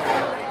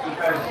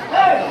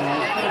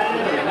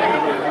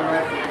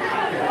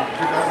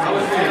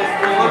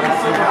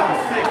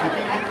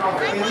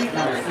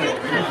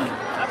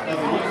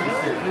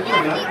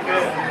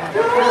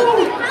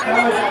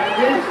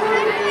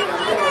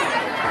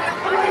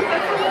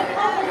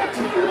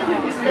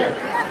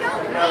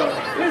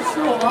 It's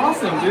so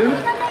awesome, dude.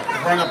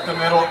 Run up the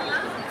middle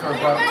for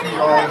about 2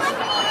 yards.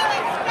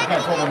 I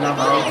can't pull the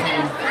number,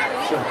 18.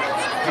 Sure.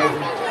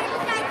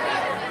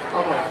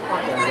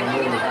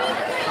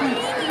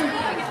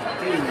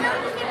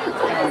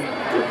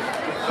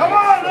 Come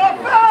on,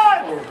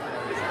 offense!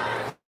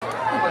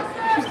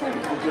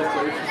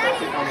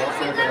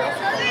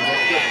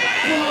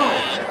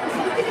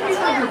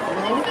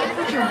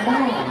 Your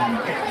mom.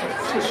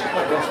 She's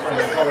my best friend,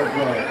 I call her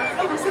Blood.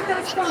 I said,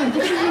 that's fine.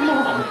 This is your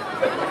mom.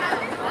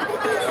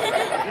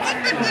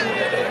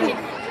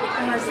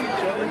 And I said,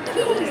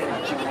 Joey,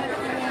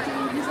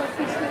 he's like,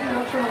 he's sitting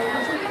up there. I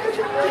was like, what's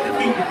your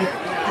name?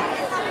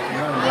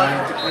 I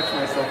have to catch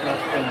myself not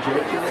from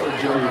Joey or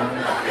Joey.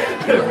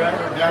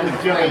 Down to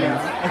Joey.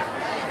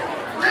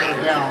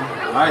 Down.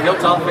 All right,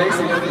 Hilltop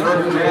facing it.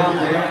 3rd down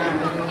and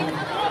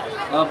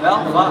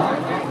about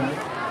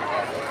 5.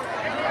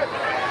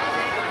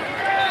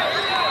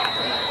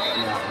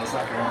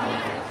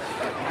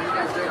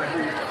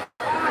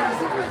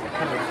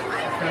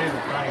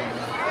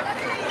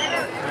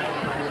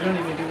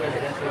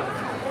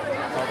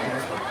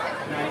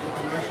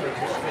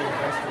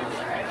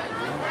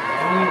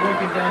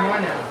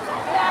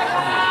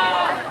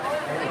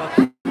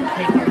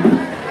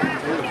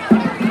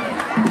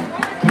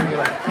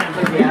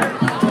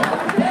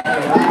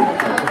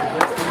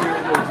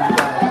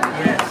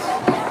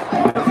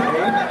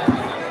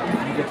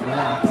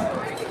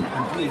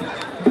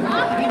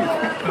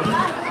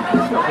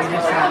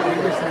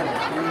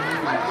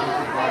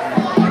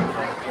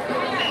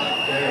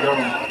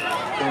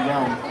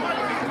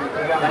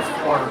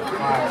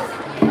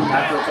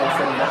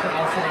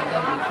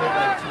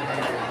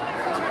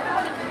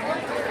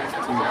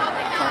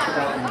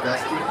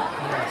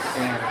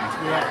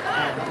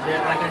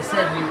 Like I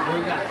said, we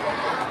got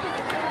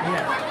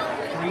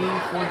 3,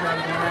 4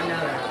 jobs going right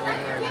now.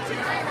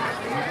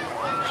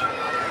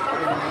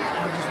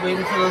 I'm just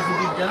waiting for those to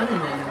be done,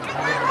 and then I'm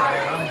going to buy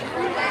it on.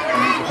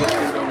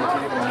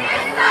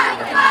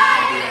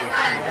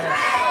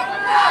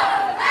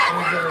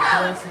 Those are a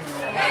blessing.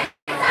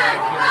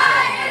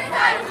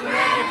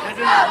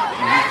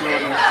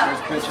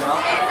 Nice pitch out.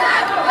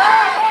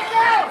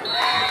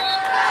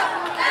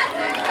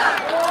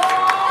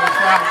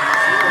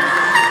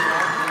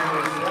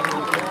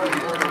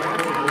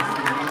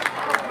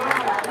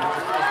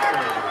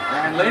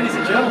 And ladies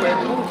and gentlemen,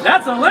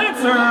 that's a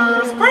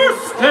Lancers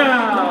first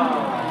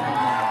down.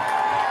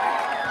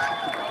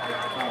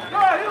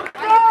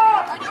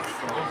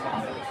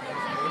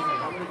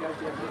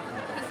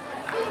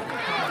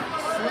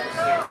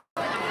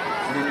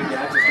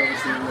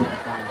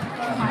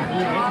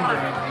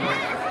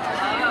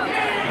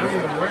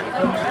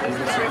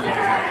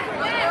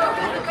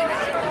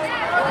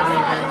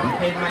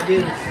 Paid my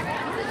dues. I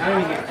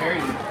don't even get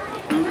paid.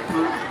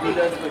 Who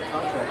does the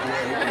contract?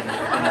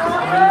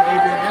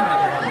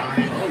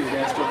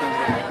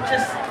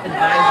 Just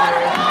advisor.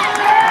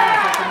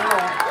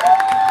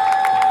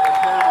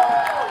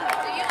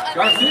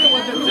 Garcia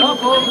with the jump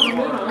over the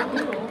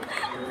middle.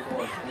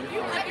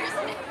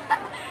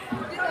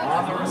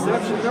 On the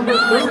reception, number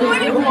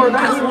 34,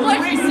 that's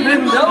Luis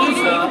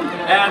Mendoza.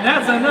 And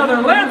that's another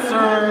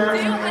Lancer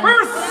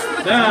first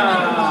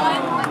down.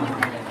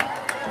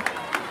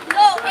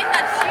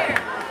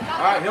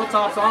 All right,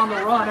 Hilltop's on the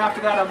run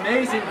after that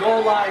amazing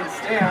goal line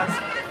stance.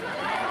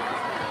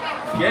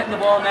 Getting the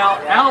ball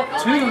now out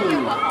to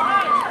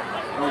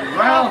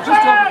around just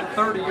over the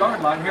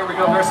 30-yard line. Here we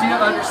go, Garcia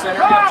under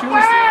center. We have two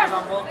receivers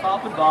on both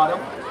top and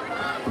bottom.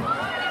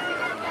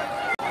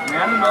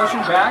 Man in motion,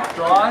 back,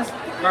 draws.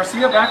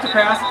 Garcia back to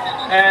pass,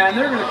 and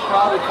they're going to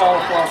probably call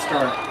a false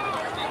start.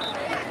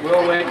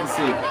 We'll wait and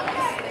see.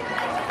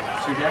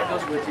 So that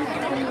goes with you in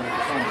the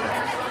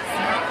contract.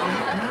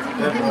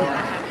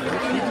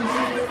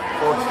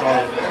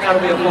 That'll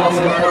be a false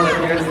start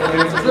against the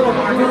Bears. A little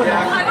market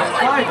back,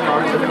 5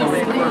 yards. They're going to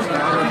lead first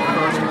down,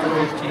 first and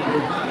 15.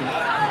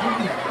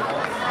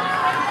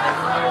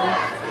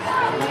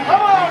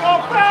 Come on,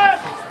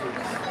 offense!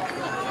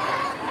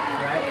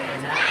 Right?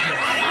 And that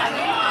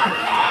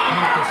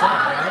hit this up,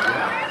 right?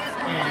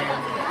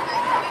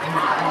 And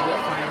I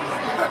will find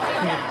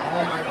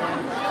all my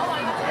friends.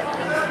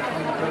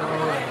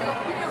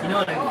 You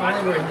know, like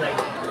finally where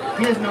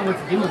he doesn't know what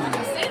to do with me.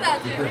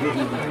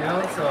 You know,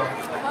 so.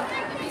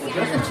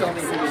 Justin told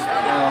me he was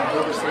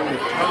overseeing the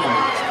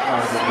termites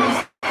part of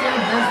this.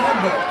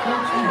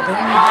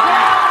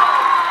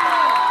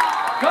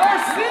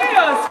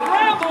 Garcia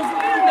scrambles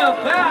in the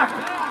back,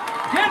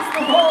 gets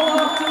the ball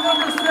up to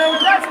number 7.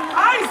 That's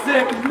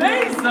Isaac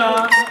Mesa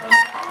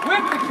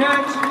with the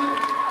catch,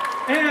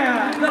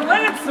 and the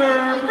Lancer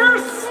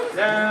first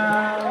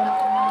down.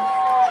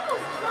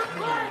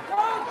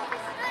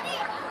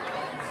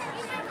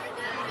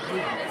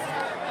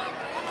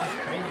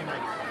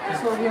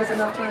 So he has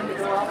enough time to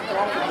go out and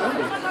off the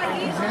building.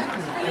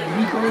 Exactly. And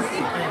he goes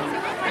and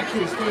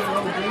actually stay a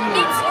little bit and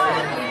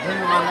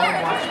then my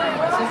mom watched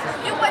my sister.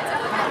 You went to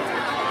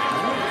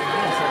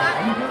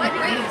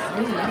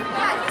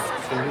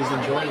So he's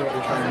enjoying what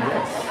we're trying to do.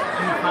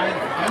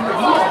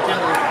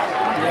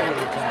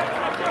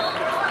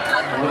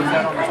 What is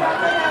that on the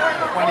top?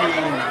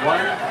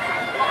 21.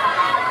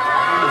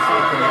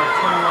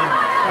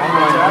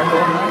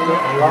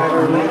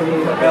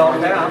 Bell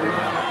down.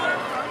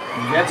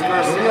 Gets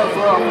Garcia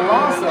for a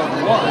loss of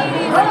 1.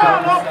 Come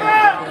on,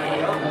 offense!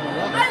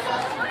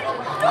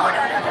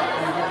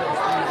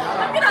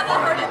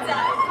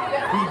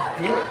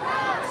 He did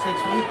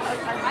 6 weeks.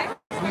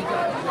 We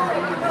got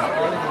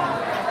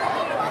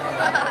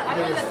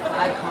there was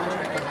 5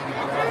 contractors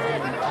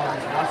and all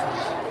these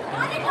losses.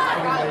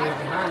 Everybody was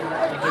behind.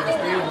 They gave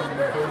us 3 of them and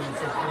we did in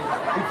 6 weeks.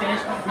 We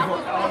finished before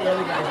all the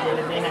other guys did,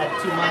 and they had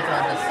 2 months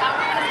on us.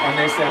 And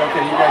they said,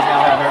 okay, you guys now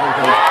have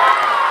everything.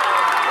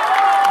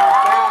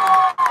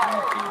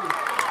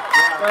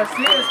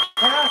 Garcia's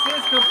pass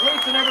is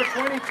complete to number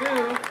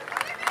 22.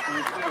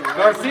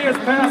 Garcia's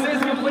pass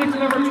is complete to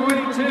number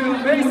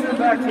 22. Mason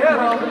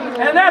Baquero.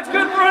 And that's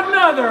good for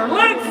another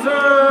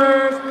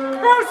Lancers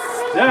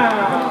first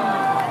down.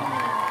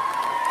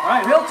 All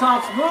right,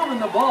 Hilltop's moving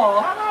the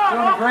ball.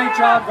 Doing a great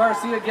job.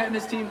 Garcia getting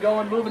his team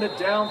going, moving it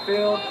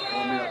downfield.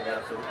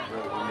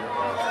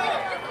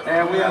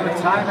 And we have a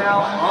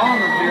timeout on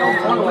the field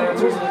for the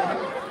Lancers.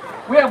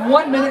 We have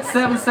 1 minute,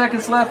 7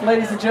 seconds left,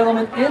 ladies and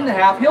gentlemen, in the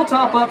half.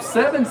 Hilltop up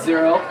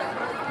 7-0.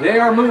 They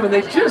are moving.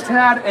 They just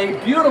had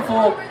a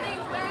beautiful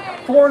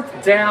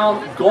 4th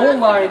down goal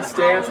line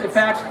stance. In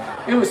fact,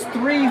 it was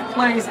 3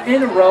 plays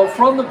in a row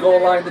from the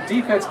goal line. The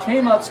defense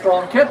came up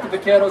strong, kept the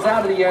Vaqueros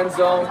out of the end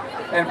zone,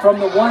 and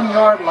from the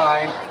 1-yard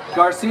line,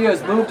 Garcia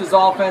has moved his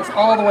offense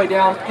all the way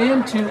down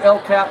into El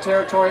Cap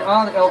territory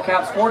on El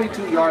Cap's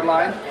 42-yard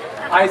line.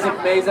 Isaac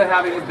Meza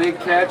having a big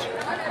catch.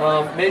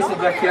 Mason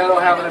Vaquero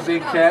having a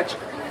big catch.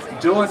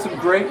 Doing some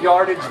great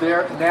yardage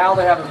there. Now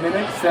they have 1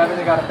 minute 7.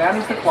 They got to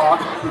manage the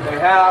clock. They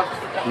have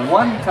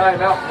 1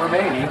 timeout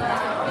remaining.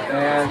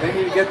 And they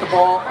need to get the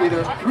ball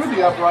either through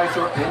the uprights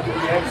or into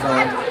the end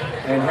zone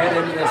and head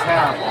into this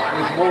half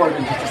with more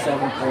than just a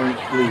 7-point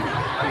lead.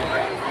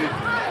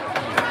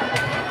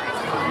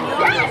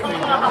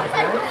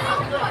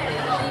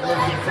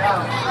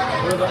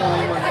 We're the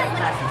only ones that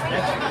pass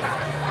inspection.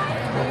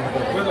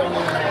 We're the only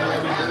ones that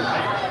really do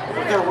that.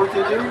 What kind of work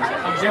they do?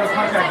 I'm general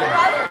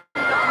contractor.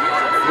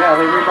 Yeah,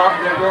 they're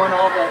going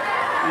all the,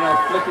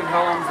 flipping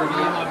homes and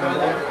Me and my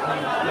brother,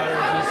 got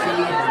our GC,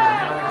 and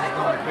now we're just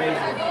going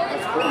crazy.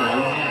 That's cool, man.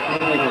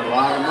 You're making a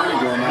lot of money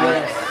doing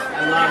that. Yes,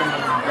 a lot of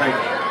money. Like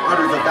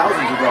hundreds of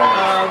thousands of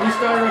dollars. We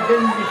started our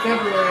business in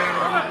February, and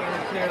we going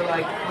to clear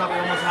like probably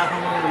almost half a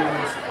million of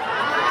this.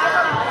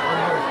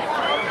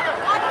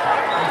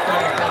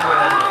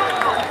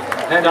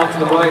 head off to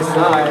the right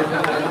side.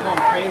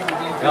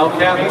 El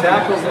Cap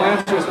tackles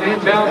Lancers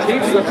inbound,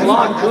 keeps the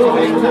clock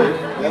moving.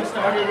 We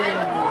started in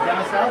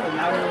down south, and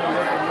now we're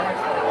working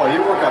north. Oh,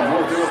 you work on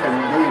north, you work on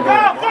million Go,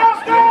 dollars.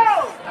 go,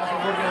 go! That's what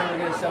we're doing. We're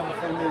going to sell for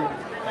 $4 million.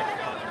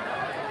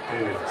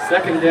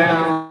 Second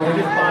down. We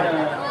just bought a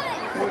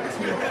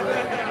 14-foot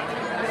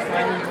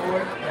sliding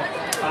board,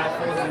 5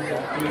 foot and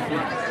 3 feet.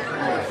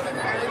 This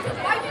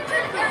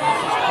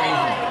is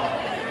crazy.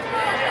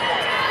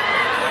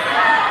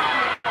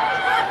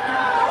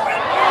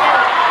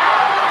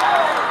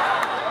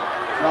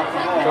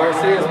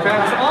 Garcia's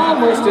pass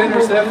almost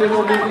intercepted,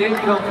 will be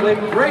incomplete.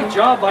 Great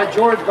job by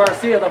George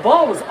Garcia. The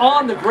ball was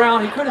on the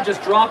ground. He could have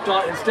just dropped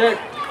on it. Instead,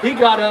 he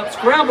got up,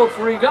 scrambled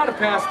free, got a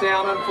pass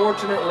down.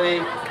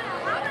 Unfortunately,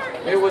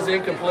 it was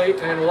incomplete,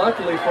 and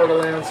luckily for the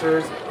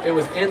Lancers, it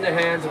was in the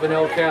hands of an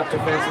El Cap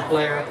defensive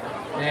player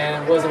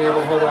and wasn't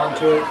able to hold on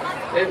to it.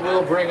 It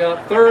will bring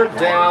up third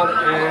down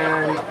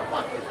and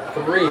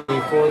 3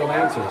 for the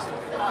Lancers.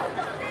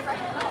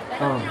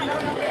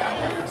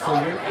 So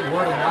your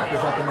word of mouth is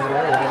up in that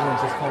area.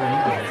 Everyone's just calling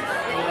you guys.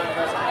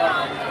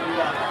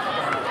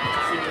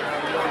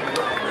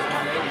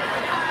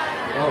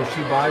 Oh,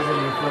 she buys it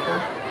and you flip her?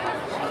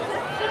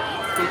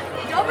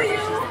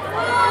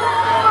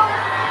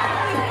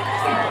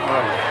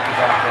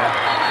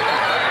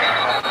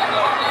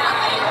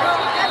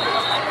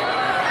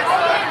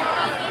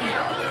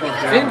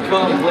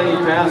 Incomplete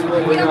pass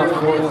will bring up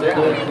fourth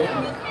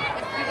down.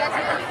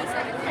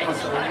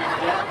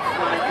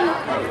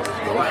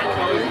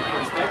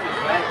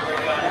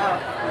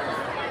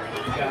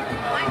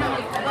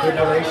 Good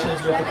relations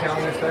with the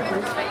county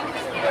inspectors?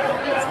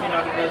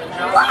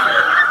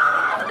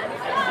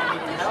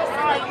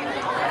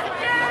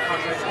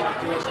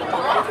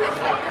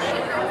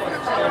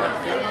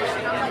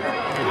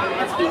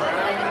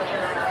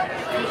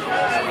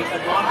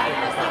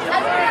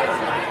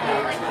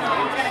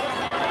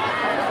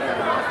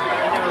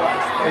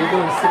 Are you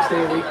doing 6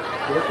 day a week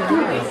working?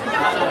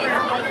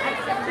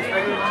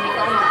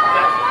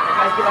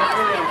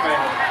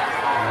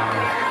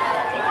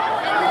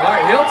 All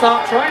right,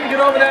 Hilltop trying to get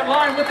over that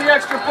line with the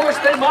extra push.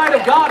 They might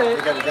have got it.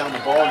 They got it down the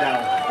ball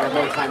now. They have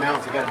no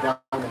timeouts. They got it down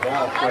the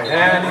ball.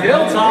 And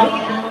Hilltop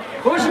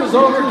pushes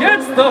over,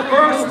 gets the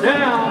first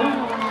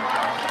down.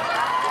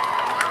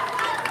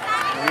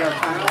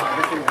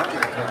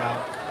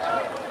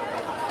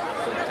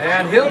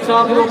 And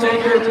Hilltop will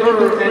take their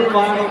third and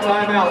final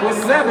timeout with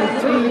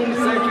 17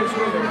 seconds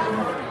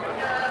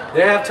remaining.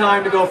 They have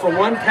time to go for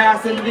one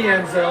pass into the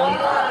end zone.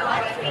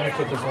 Let me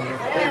put this on there.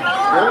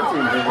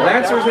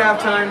 Lancers have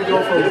time to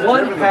go for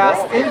one pass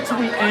into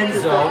the end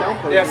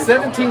zone. They have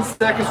 17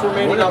 seconds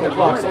remaining on the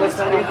clock, so let's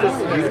read this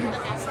together.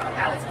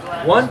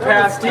 One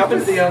pass deep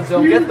into the end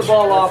zone, get the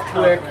ball off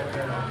quick.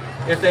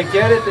 If they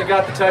get it, they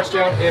got the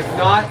touchdown. If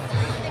not,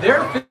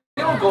 their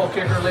field goal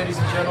kicker, ladies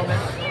and gentlemen,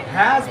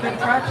 has been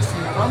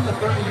practicing from the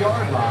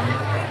 30-yard line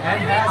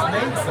and has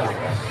made some.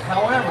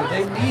 However,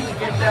 they need to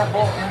get that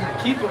ball and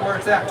keep it where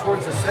it's at,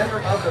 towards the center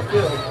of the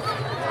field.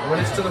 When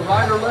it's to the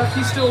right or left,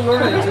 he's still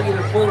learning to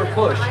either pull or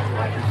push.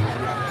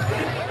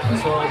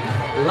 So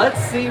let's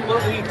see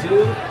what we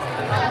do.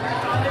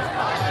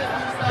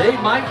 They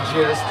might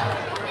just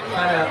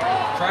kind of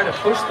try to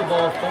push the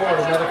ball forward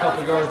another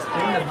couple yards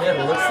in the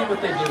middle. Let's see what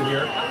they do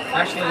here.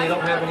 Actually, they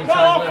don't have any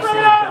time left, so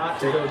they've got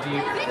to go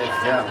deep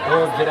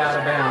or get out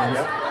of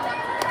bounds.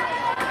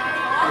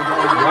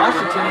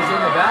 Washington is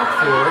in the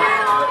backfield.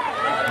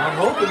 I'm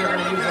hoping they're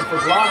going to use him for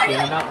blocking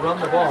and not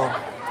run the ball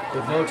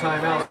with no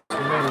timeouts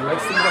remaining.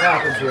 Let's see what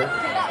happens here.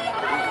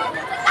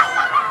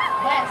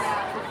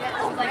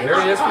 There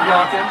he is for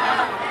blocking.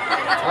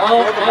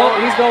 Oh,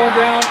 he's going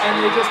down, and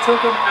they just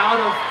took him out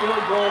of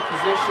field goal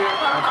position.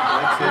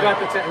 Who got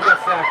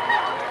sacked?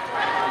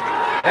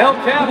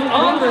 Hilltop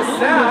on the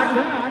sack.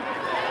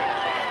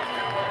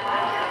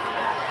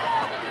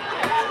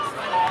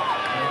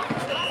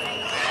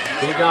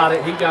 He got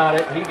it.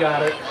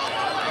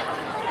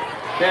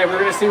 Okay, we're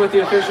going to see what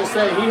the officials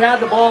say. He had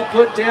the ball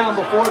put down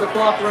before the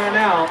clock ran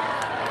out.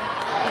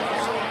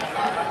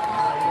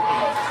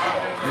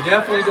 You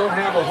definitely don't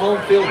have a home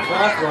field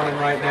clock running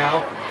right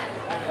now.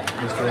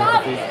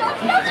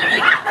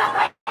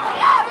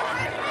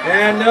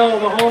 And no,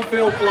 the home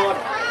field clock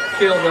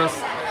killed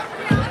us.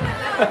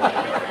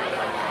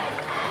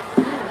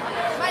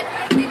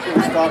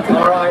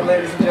 All right,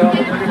 ladies and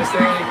gentlemen, we're going to say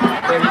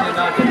that he did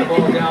not get the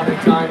ball down in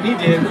time. He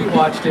did. We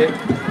watched it.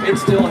 It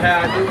still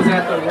had. It was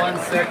at the 1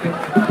 second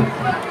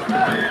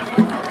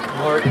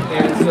mark.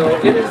 And so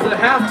it is the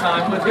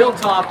halftime with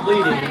Hilltop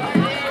leading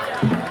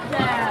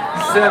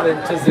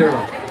 7-0.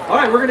 All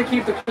right, we're going to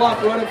keep the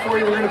clock running for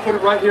you. We're going to put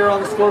it right here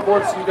on the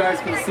scoreboard so you guys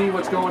can see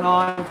what's going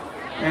on.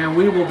 And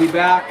we will be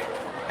back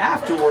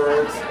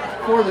afterwards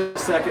for the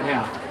second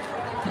half.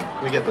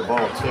 We get the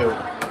ball too.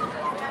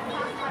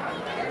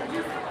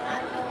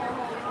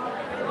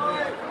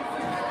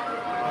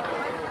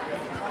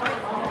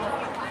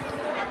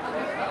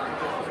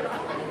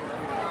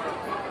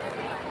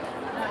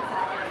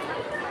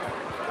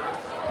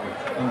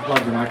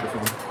 Unplug the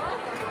microphone.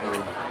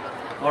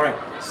 All right,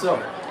 so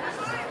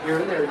you're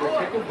in there, you're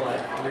kicking butt,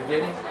 you're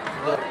getting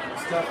the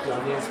stuff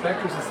done. The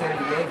inspectors in San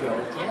Diego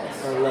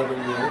are loving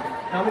you.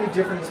 How many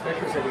different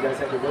inspectors have you guys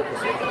had to work with?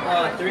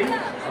 3.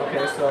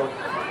 Okay, so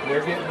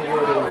they're getting the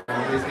word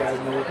around. These guys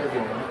know what they're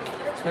doing,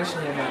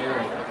 especially in that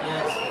area.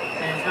 Yes,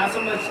 and it's not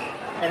so much,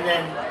 and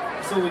then,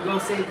 so we go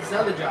save this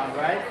other job,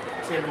 right?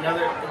 Save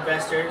another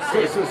investor.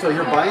 So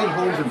you're buying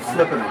homes and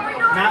flipping them.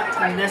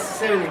 Not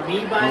necessarily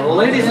me buying. Well,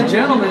 ladies and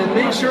gentlemen,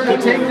 make sure to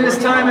take this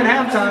time at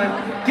halftime.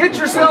 Get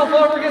yourself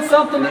over, get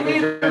something to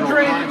eat and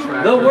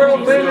drink. The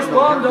world famous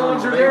bomb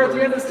dogs are there at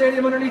the end of the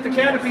stadium underneath the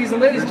canopies. And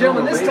ladies and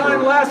gentlemen, this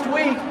time last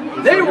week,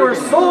 they were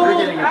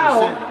sold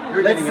out.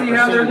 Let's see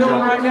how they're doing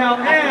right now.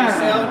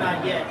 And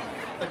Not yet.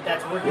 But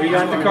that's working. we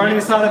got the carne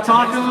asada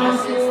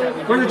tacos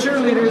for the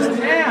cheerleaders,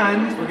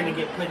 and we're going to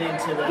get put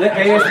into the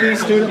ASB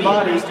student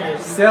body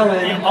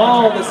selling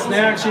all the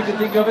snacks you can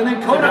think of, and then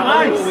Kona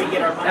Ice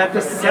at the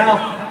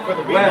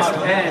southwest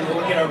end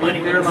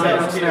with their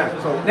line of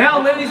snacks.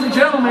 Now, ladies and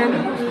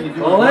gentlemen,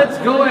 let's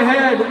go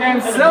ahead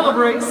and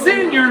celebrate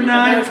senior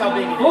night for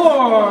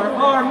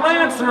our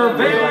Lancer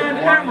Band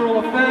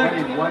Emerald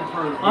Effect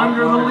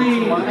under the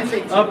lead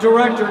of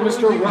director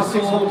Mr.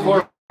 Russell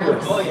Corpus.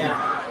 Oh,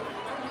 yeah.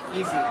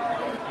 Easy.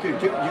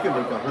 Dude, you can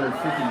make 150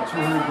 to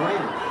 200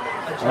 grand.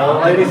 Well,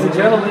 ladies and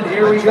gentlemen,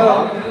 here we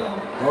go.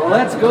 Well,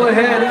 let's go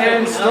ahead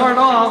and start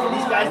off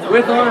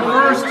with our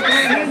first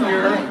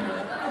senior,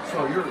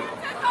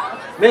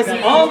 Miss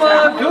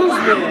Alma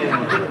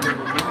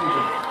Guzman.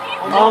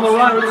 On the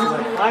right,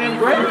 I am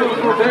grateful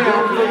for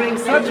them for being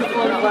such a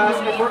fun class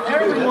and for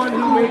everyone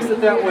who makes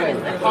it that way.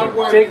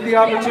 Take the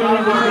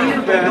opportunity to be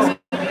your best.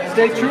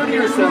 Stay true to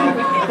yourself.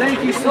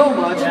 Thank you so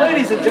much.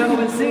 Ladies and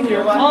gentlemen,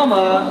 senior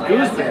Alma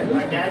Guzman.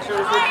 My dad showed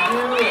us what to do,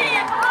 and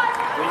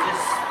we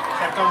just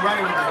kept on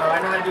running with it, so I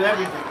know how to do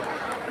everything.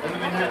 We've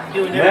been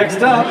doing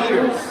Next up,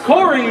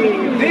 Corey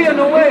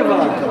Villanueva.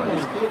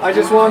 I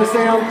just want to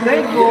say I'm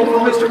thankful for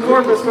Mr.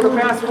 Corpus for the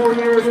past 4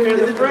 years and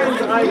the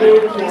friends I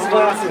made in these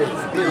classes.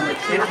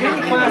 In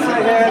any class I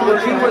had where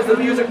he was the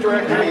music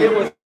director, it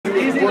was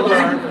easy to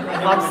learn.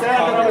 I'm sad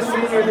that I'm a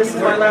senior. This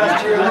is my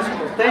last year.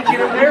 Thank you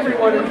to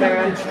everyone in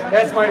band.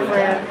 That's my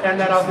friend and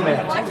that I've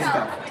met.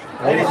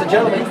 Ladies and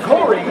gentlemen,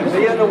 Corey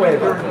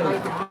Villanueva.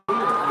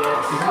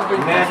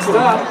 Next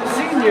up,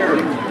 senior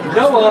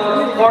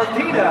Noah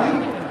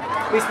Martina.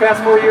 These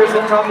past 4 years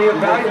have taught me a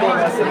valuable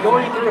lesson.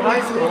 Going through high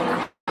school,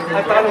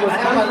 I thought it was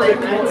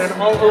unpredictable and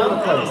all over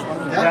the place.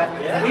 That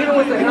even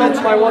with the help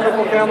of my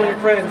wonderful family and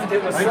friends,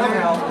 it was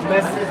somehow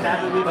messy.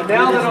 But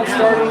now that I'm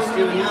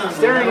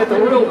staring at the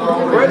real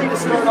world, ready to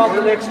start off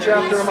the next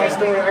chapter of my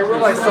story, I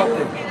realize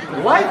something.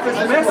 Life is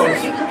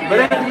messy, but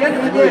at the end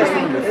of the day,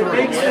 it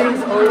makes things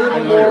a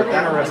little more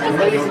interesting.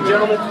 Ladies and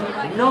gentlemen,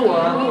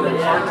 Noah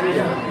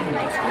Martina.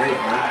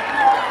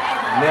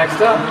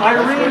 Next up,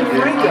 Irene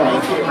Franco.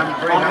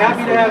 I'm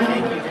happy to have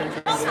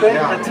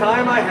spent the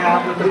time I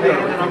have with the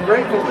band, and I'm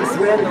grateful to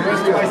spend the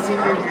rest of my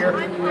senior year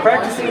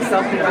practicing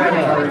something I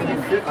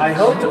love. I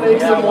hope to make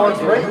some more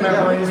great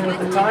memories with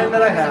the time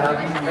that I have.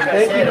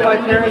 Thank you to my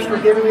parents for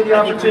giving me the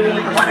opportunity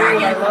to pursue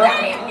what I love.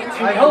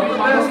 I hope the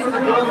best for the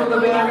growth of the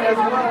band as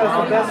well as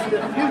the best for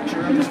the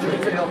future of the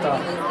streets of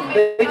Hilltop.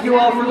 Thank you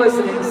all for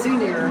listening.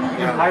 Senior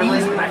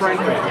Irene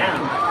Franco.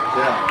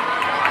 Yeah.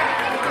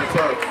 What's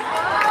up?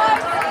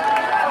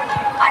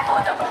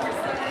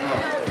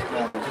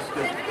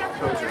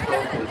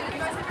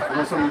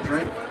 Want something to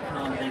drink?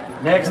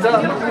 Next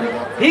up,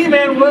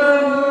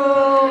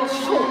 Emmanuel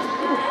Schultz.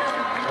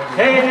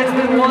 Hey, it's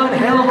been one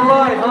hell of a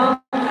ride, huh?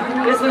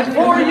 It's been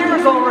 4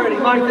 years already.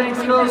 My thanks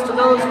goes to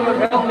those who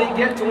have helped me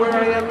get to where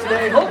I am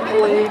today.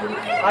 Hopefully,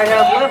 I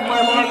have left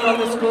my mark on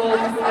the school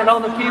and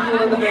on the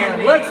people in the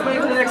band. Let's make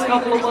the next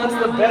couple of months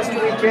the best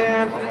we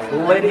can.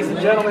 Ladies and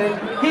gentlemen,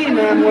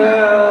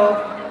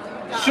 Emmanuel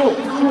Schultz.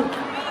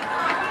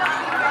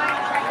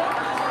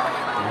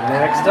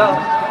 Next up,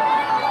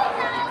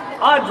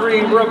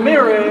 Audrey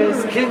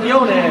Ramirez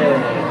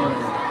Quinones.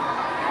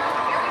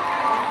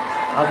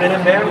 I've been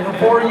in band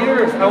for 4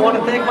 years. I want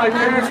to thank my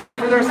parents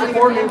for their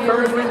support and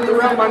encouragement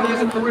throughout my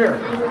music career.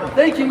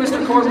 Thank you,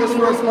 Mr. Corpus,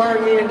 for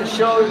inspiring me and to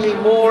showing me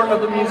more of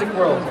the music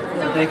world.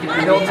 Thank you to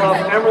Hilltop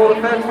and Emerald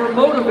Effect for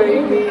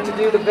motivating me to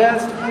do the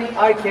best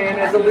I can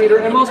as a leader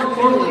and most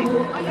importantly,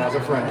 as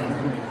a friend.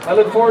 I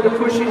look forward to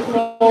pushing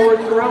forward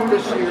throughout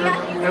this year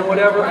and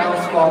whatever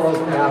else follows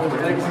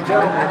after. Ladies and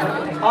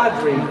gentlemen,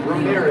 Audrey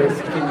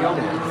Ramirez Quinones.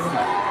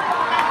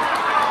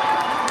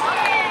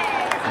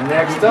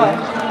 Next up,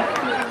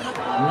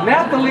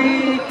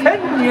 Nathalie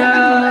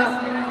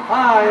Pena.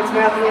 Hi, it's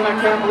Nathalie, and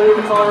I can't believe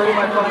it's already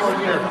my final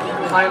year.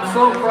 I am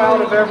so proud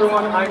of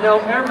everyone. I know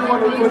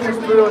everyone who pushes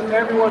through and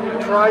everyone who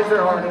tries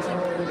their hardest.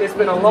 It's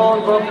been a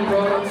long, bumpy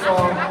road, so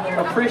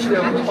I'm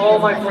appreciative of all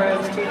my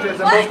friends, teachers,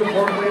 and most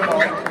importantly of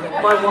all,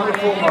 my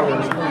wonderful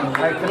mothers.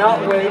 I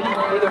cannot wait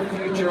for the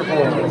future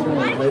holds.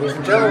 Ladies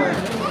and gentlemen,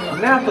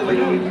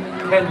 Nathalie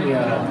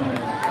Pena.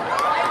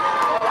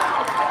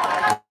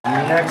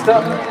 Next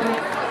up,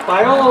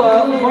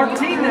 Viola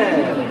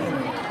Martinez.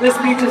 This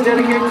speech is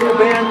dedicated to the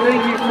band.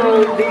 Thank you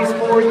for these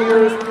 4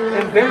 years.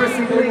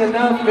 Embarrassingly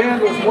enough,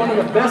 band was one of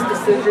the best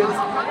decisions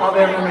I've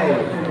ever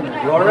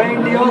made.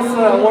 Lorraine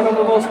Diosa, one of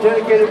the most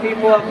dedicated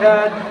people I've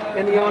had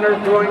in the honor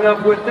of growing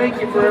up with.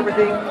 Thank you for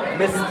everything,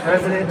 Mrs.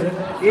 President.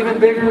 Even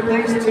bigger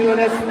thanks to an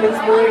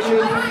inspiration,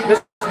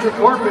 Mr.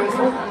 Corpus,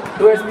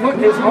 who has put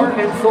his heart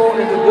and soul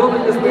into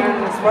building this band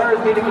and inspires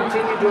me to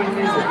continue doing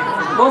music.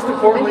 Most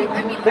importantly,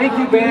 thank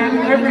you, band,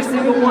 every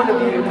single one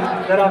of you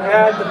that I've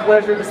had the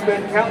pleasure to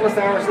spend countless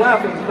hours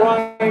laughing,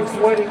 crying,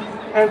 sweating,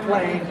 and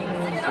playing.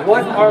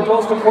 What our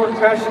most important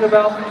passion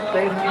about?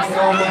 Thank you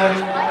so much,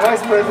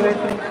 Vice President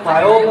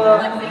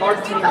Viola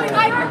Martinez.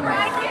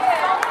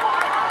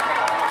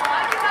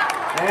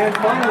 And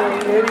finally,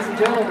 ladies and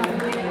gentlemen,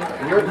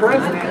 your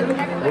president,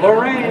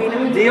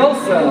 Lorraine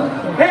Diosa.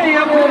 Hey,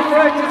 everyone,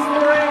 practice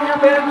Lorraine, your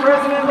band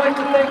president. I'd like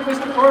to thank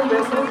Mr.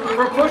 Corpus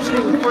for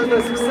pushing for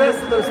the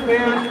success of this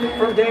band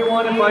from day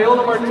one, and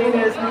Viola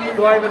Martinez,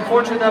 who I've been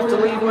fortunate enough to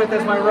lead with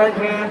as my right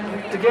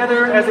hand,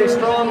 together as a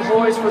strong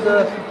voice for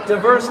the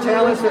diverse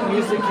talents that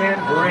music can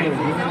bring.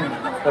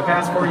 The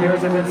past 4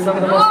 years have been some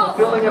of the most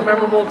fulfilling and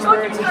memorable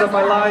experiences of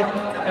my life,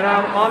 and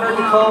I'm honored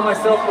to call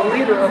myself the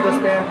leader of this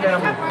band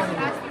family.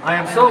 I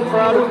am so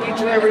proud of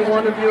each and every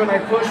one of you, and I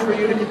push for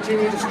you to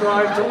continue to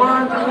strive, to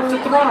learn, to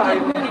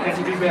thrive, and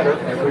to be better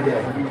every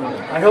day.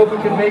 I hope we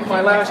can make my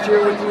last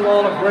year with you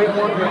all a great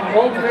one, with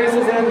old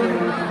faces and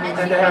new,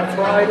 and to have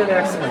pride and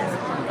excellence.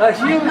 A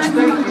huge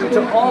thank you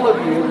to all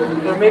of you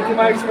for making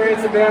my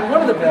experience of band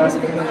one of the best,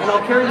 and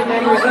I'll carry the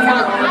memories in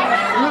my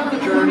heart through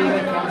the journey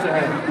that comes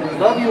ahead.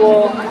 Love you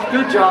all.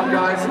 Good job,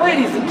 guys.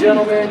 Ladies and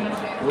gentlemen,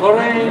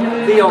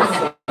 Lorraine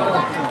Diosa.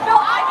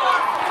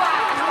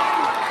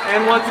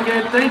 And once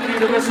again, thank you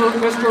to Mr.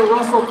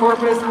 Russell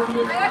Corpus,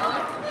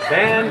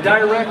 band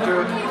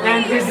director,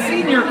 and his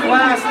senior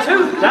class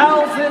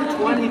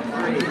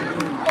 2023.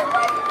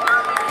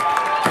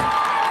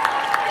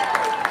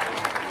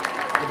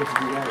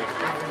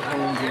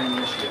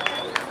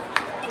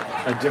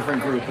 A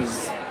different group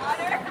is.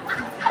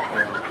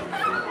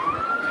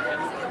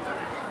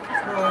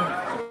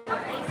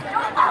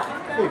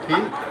 Hey,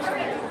 Pete.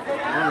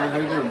 How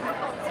you doing?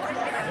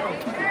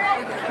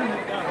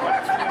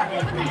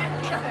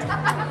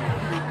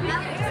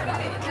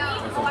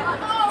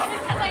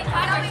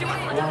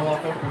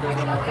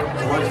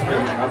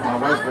 My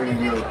wife's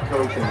bringing you a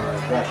Coke and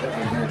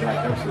a Jack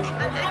Pepsi.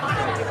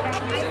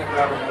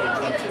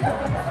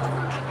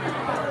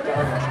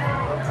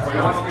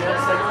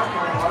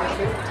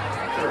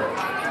 Sure.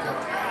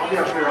 I'll be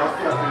up here. I'll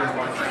be up here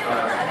once.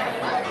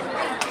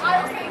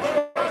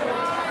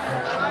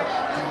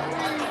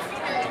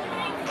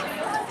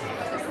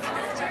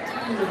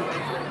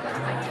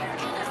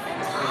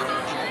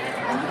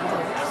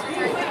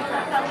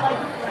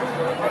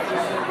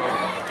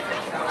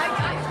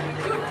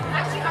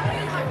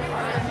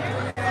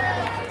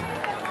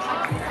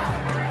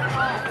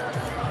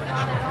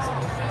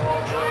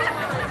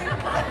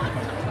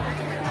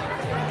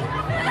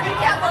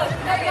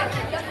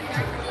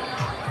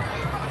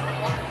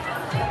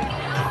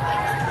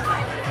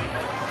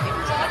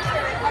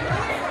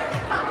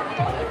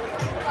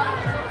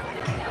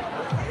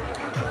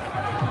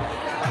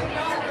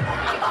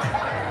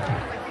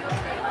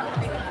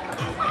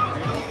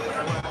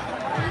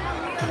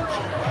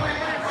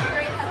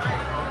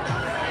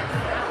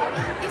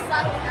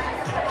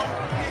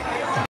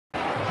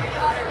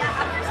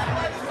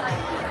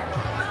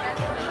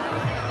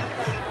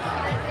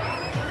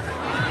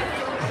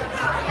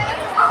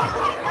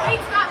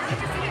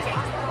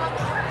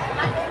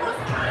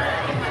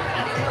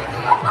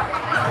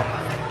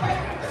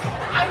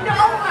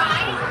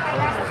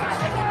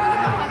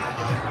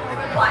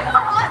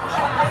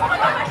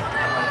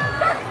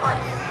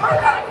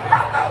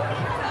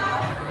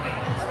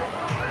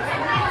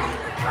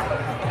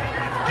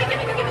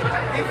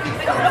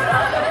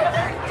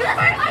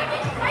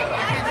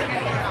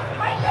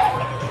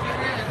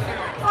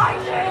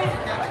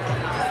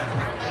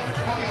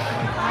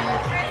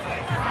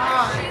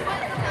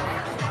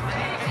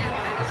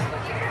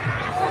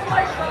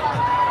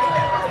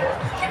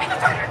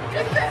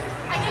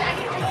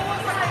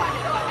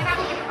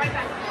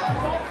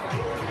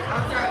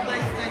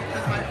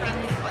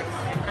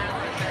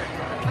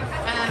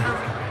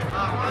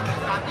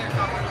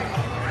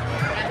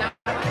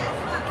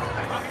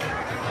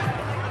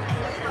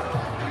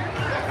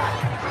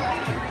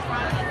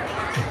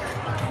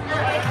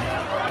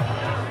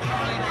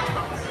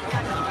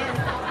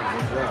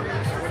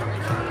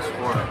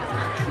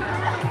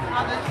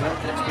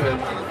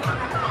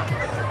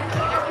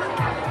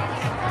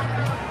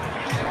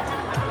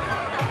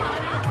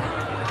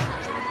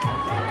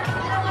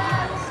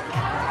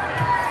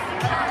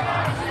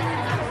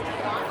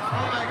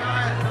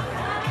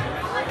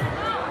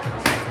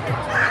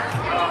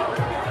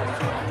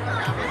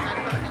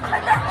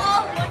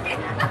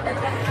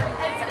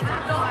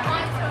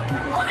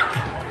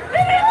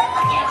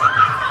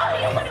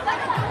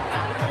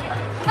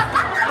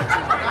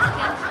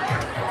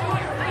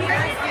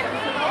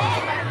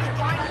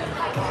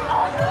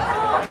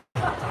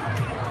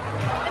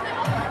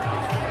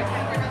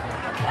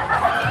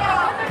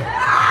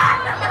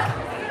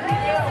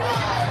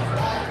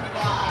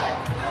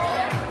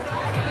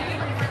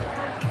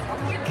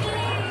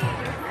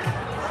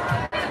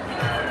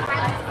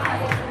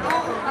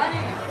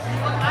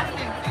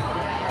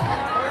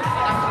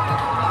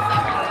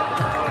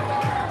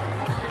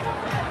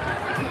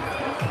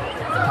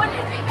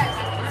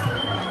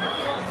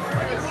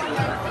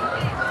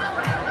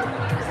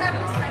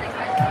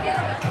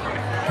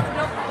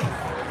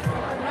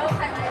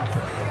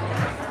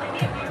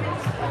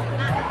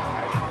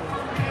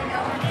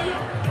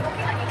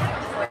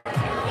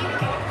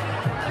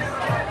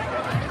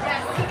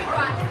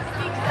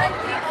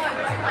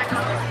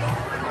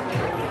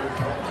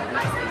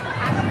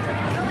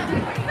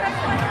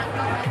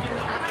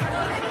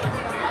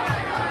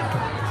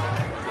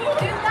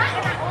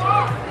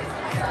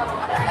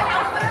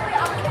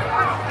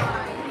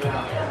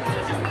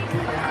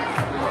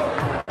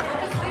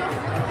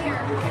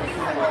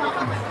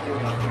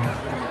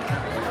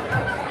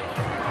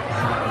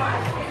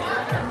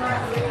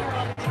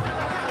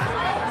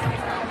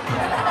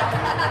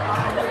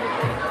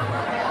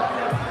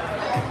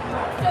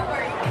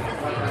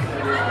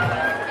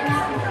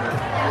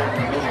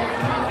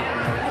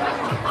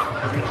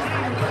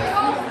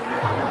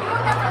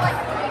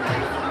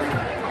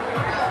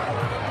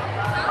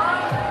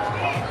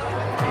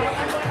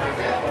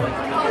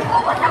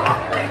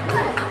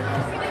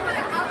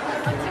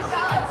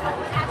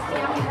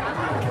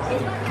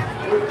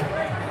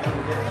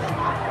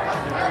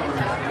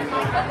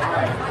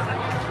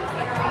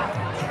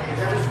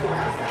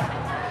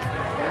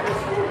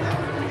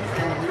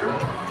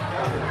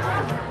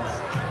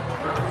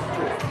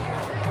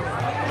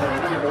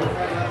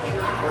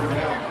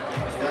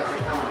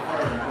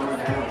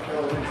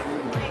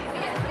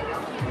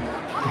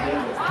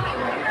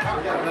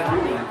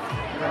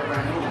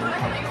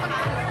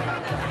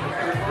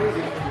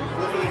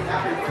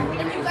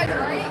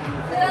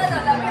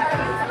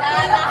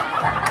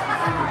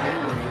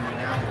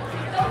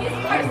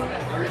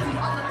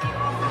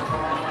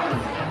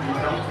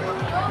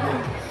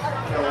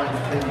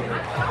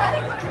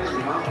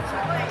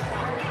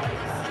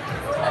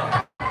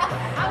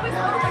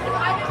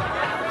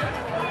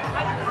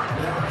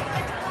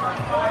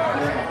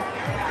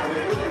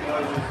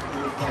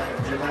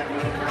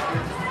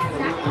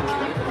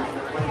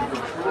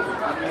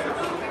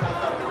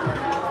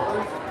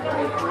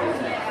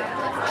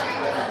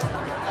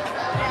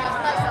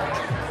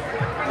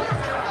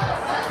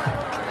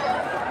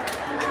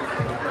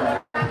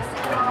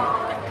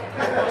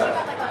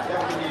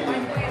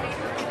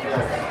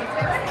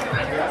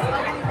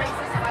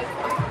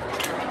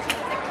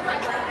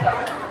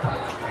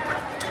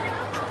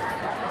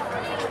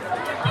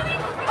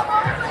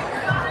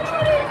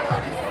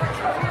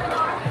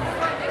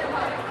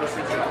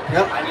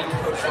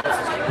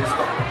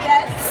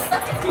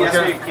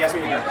 He asked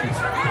me to get a piece.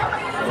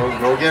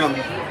 Go get him.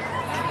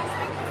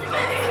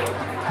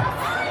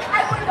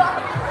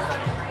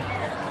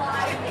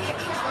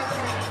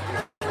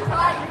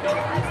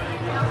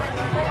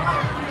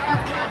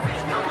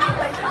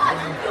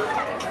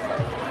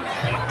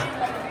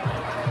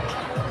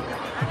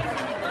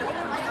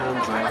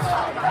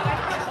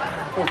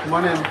 Oh, come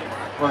on in.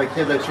 Well, the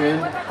kid let you in?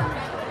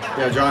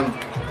 Yeah,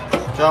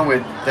 John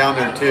went down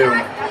there too,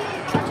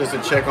 just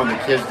to check on the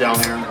kids down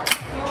there.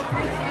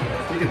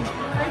 You can,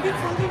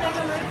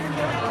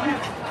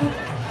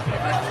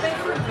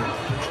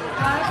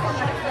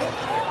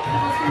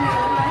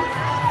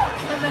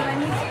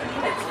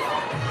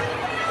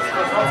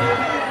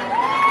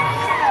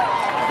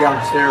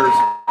 downstairs.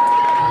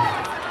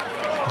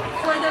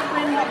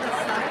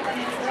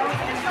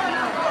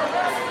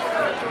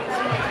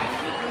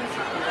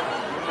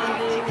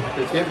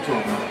 They gave it to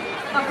him.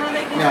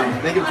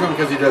 Yeah, they give it to him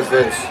because he does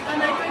this.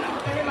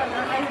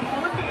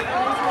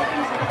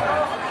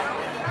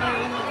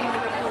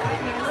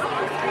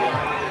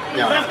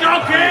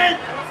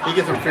 He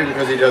gets them free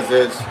because he does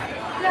this. I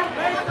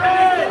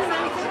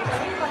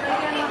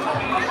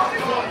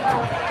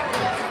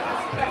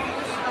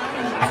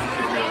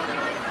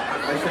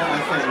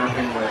can't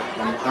remember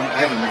what I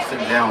haven't been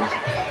sitting down.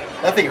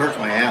 That thing hurts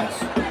my ass.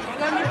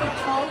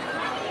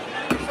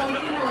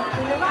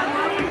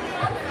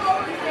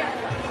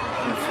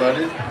 Is it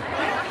flooded?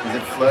 Is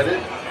it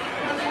flooded?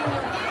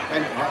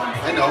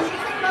 I know.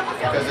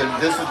 Because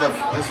this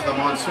is the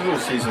monsoon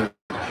season.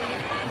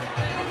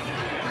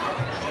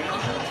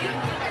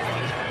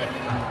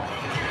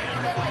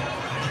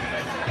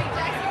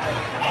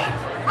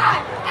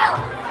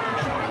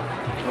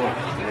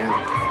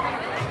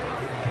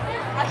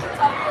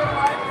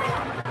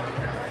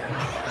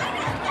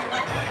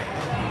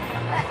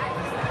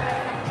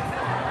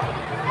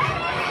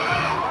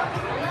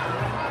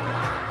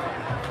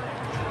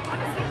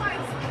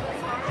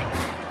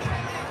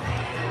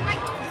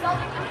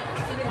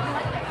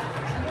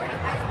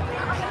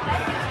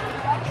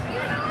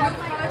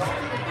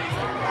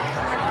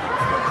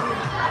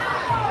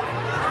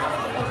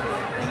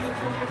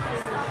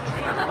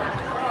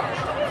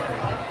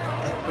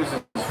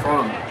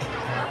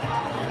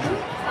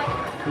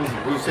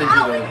 Who sent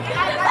you the...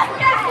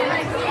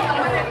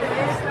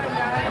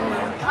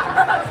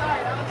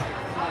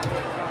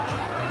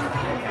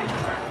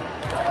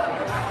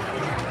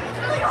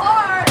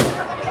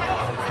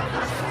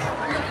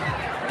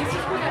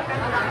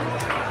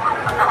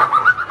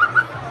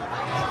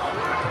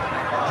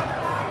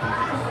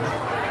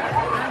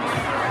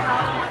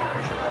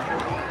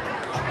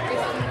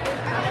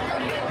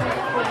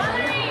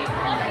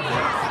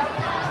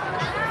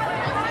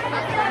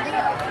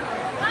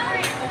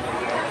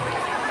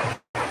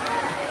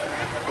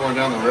 Going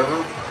down the river?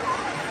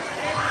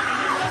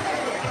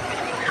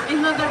 It's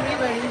not the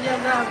river, it's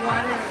just the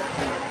water.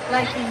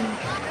 Like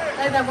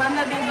the one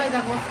that is by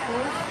the golf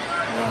course.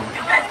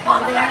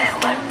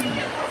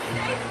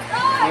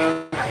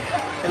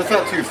 It's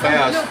not too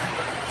fast.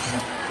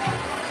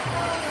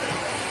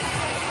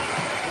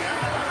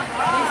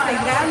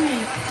 Dice, grab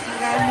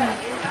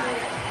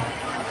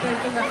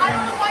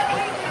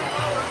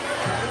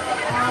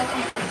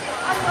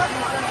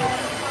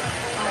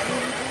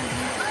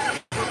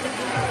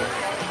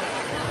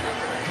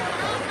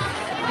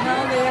Now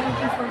they are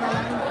looking for the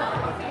line.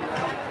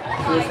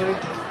 Seriously?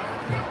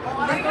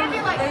 They're going to be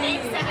like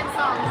 8-7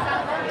 songs.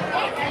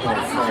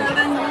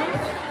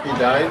 He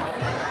died?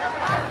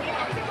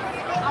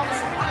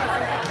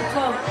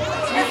 So,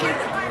 this is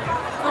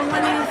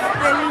someone is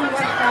telling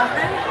what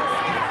happened.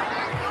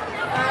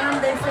 And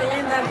they're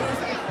saying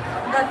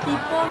that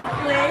people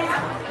play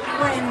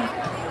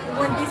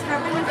when this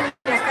happened in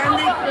Capitan,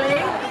 they play,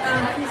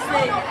 and he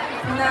said,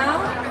 now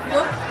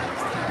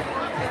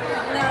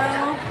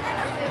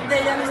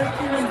they are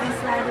looking in this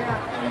area,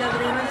 in the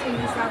drainage in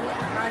this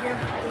area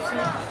to see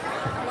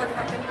what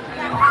happened to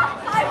them.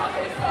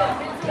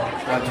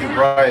 Not too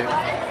bright.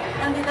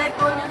 And did I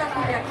told you that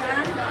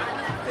Capitan,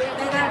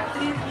 there are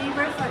 3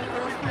 rivers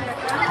across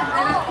Capitan.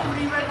 There are 2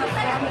 rivers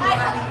that come to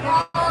the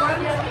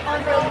biggest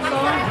one. So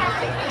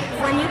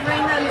when it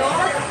rains a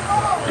lot,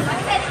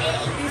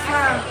 it's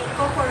a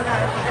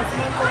crocodile, a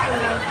small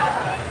crocodile.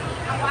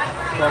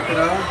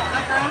 Crocodile?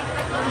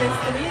 On the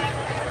street.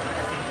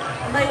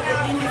 Like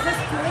in this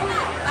school,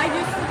 I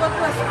used to go to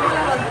a school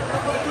about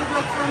 2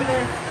 blocks from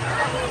there.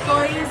 So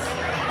it's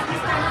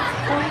kind of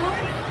cool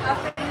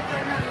after you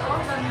turn a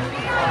lot and maybe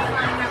you can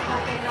find a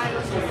crocodile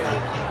or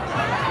something.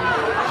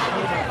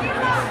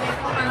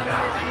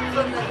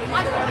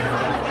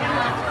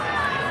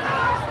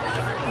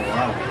 Oh,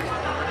 wow.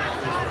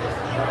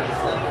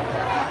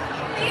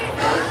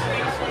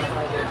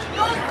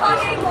 Don't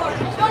talk anymore.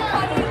 Don't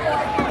talk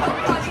anymore. Don't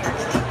talk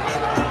anymore.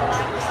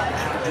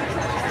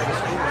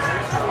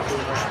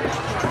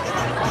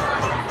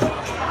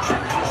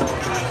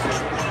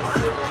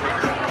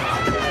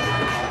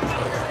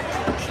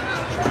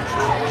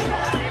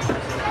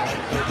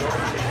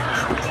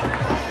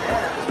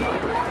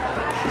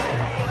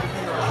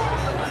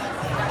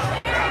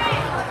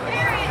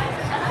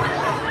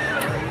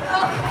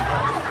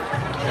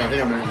 I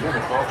think I'm going to get a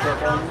golf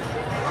truck on.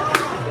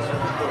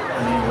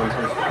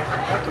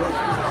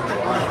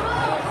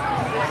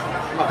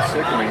 I'm not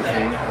sick or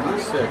anything. I'm not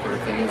sick or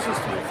anything. It's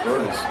just my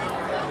throat is. I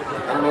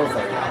don't know if I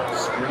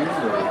screamed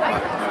or my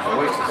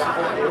voice is.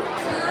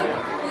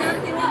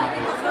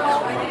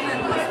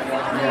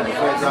 Yeah, the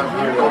voice out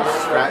here is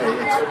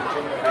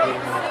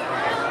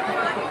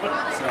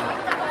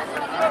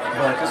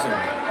but listen,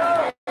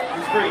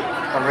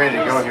 I'm ready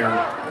to go here.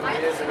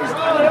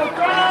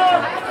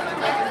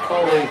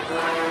 Totally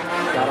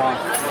got off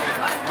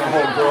the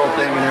whole girl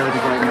thing and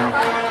everything right now.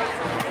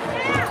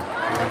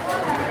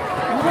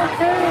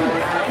 Okay,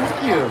 thank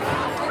you.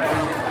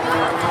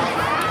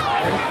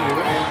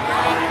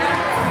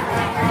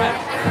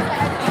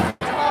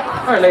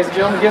 All right, ladies and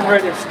gentlemen, getting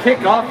ready to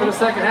kick off for the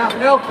second half.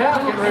 And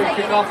Cap getting ready to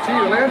kick off to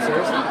you,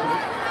 Lancers.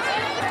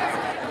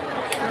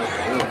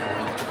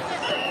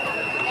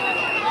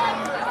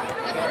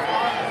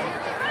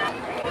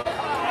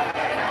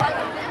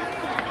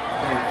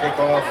 Kick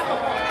off.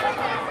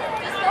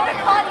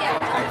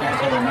 I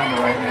can't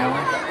remember right now.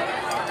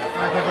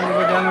 Alright, we're gonna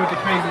go down there with the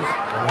crazies.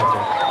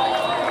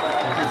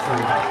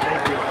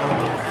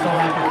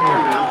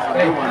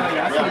 Hey,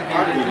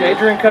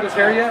 Adrian cut his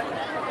hair yet?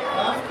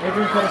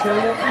 Adrian cut his hair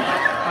yet?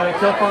 Alright,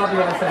 tell Bobby I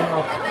said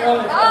hello.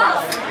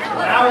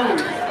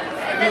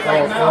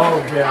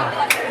 Oh,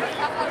 yeah.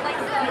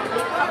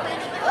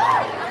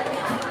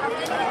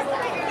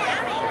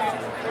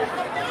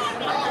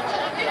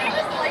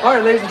 All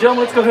right, ladies and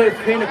gentlemen, let's go ahead and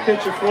paint a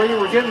picture for you.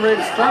 We're getting ready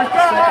to start the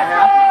second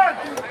half.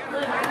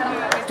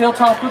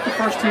 Hilltop with the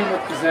first team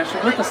with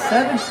possession with a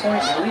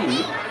 7-point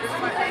lead.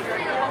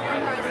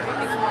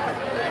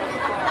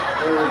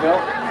 There we go.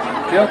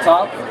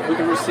 Hilltop with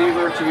the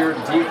receiver to your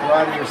deep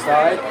right of your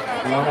side.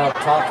 One up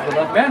top to the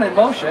left. Man in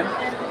motion.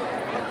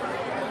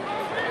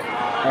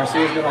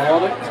 Garcia's going to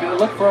hold it. He's going to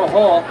look for a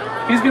hole.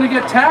 He's going to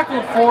get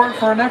tackled for it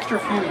for an extra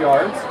few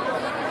yards.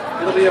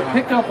 It'll be a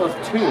pickup of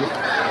 2.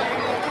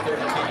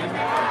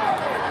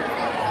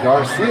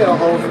 Garcia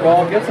holds the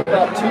ball, gets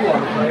about 2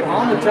 on the play.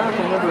 On the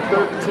tackle, number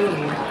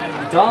 13,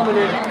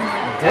 Dominic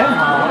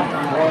Denha,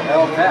 or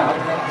El Cap.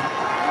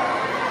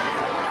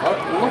 Well, it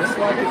looks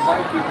like it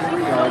might be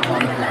 3 yards on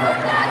the pickup.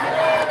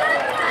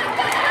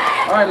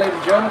 All right, ladies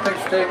and gentlemen,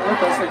 thanks for staying with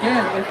us.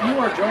 Again, if you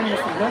are joining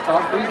us from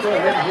Hilltop, please go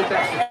ahead and hit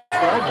that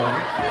subscribe button.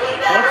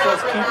 Helps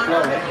us keep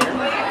going.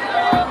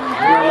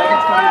 We're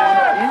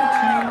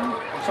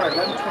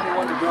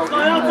 11:21 to go.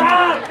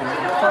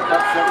 Hilltop up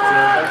 7-0.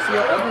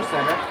 Garcia under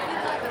center.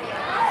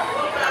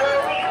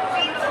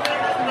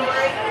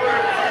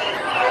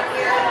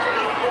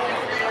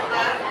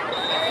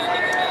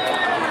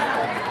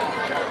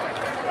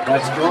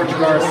 That's George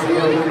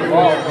Garcia with the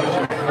ball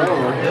pushing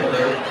forward.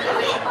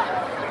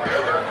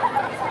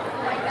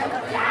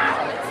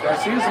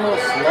 Garcia's a little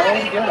slow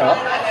to get up.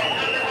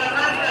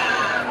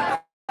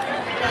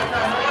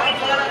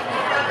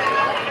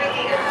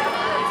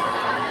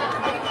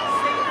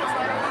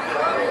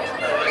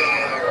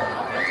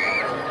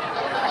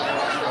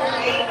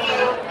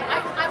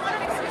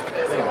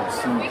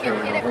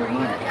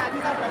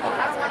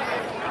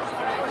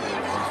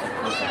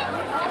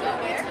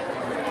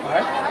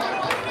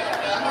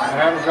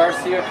 Having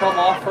Garcia come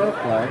off for a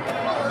play.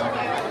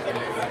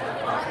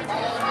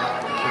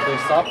 If they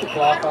stop the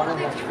clock on him,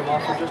 he has to come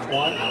off for just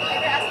 1.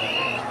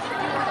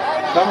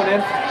 Coming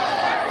in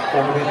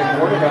the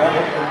quarterback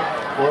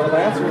for the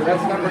Lancers.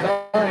 That's number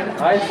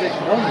 9, Isaac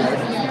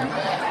Nunez.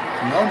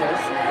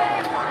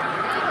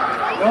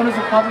 Nunez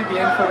will probably be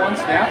in for 1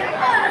 snap.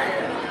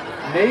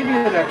 Maybe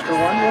an extra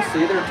one. We'll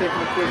see. They're taking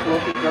a quick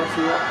look at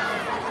Garcia.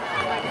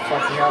 Looks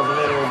like he has a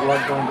little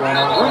blood going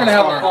on. We're going to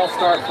have a false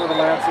start for the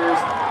Lancers.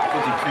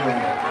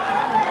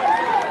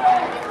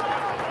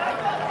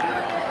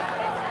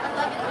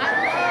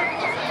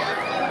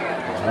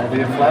 That'll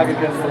be a flag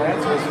against the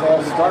Lancers.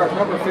 False start.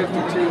 Number 52,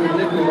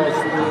 Nicholas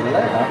Lea.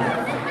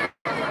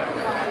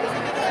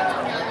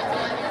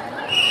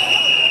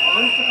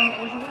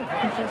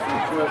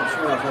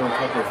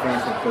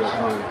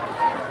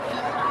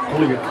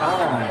 Holy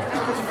cow.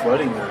 It's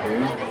flooding there,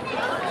 dude.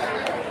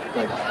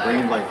 Like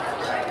rained like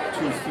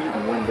 2 feet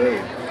in one day.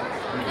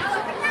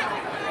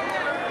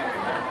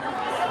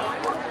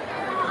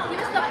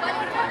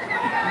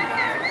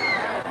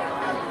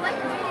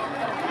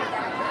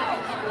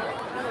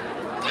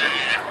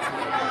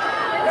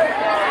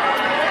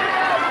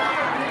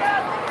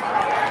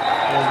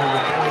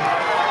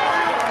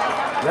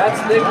 That's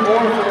Nick Moore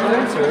for the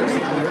Lancers.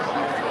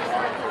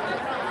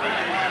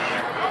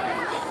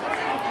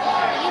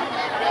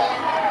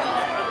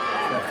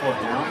 That 4th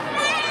down?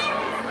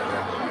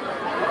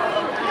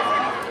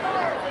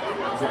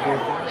 Is it 4th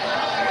down?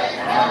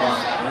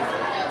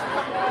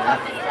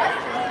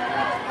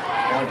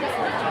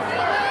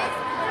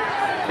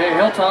 Okay,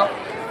 Hilltop.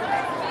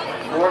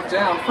 4th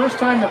down. First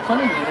time the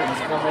punting unit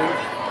has come in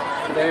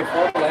today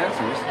for the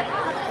Lancers.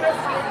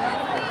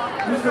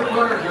 Who's the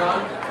punter,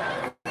 John?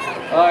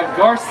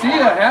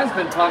 Garcia has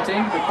been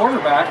punting, the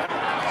quarterback.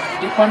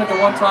 He punted the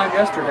 1 time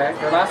yesterday,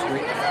 or last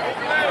week.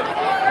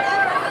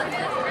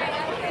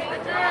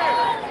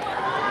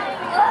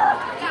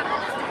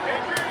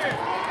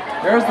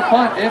 There's the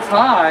punt. It's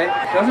high.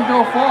 Doesn't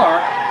go far.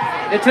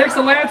 It takes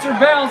a Lancer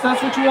bounce.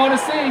 That's what you want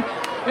to see.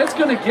 It's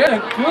going to get a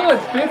good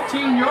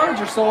 15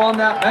 yards or so on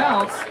that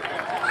bounce.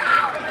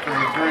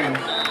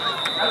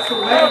 That's the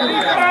Lancer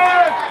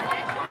bounce.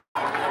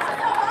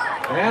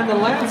 And the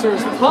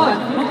Lancers punt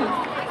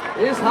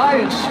is high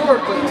and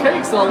short, but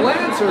takes a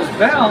Lancers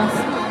bounce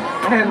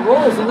and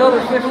rolls another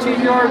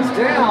 15 yards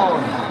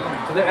down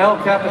to the El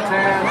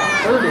Capitan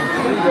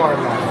 33-yard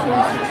line.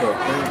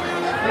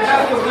 They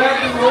have to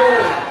back and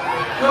roll.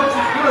 Coach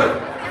is good.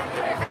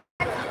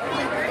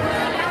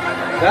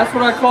 That's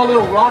what I call a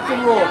little rock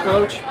and roll,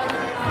 Coach.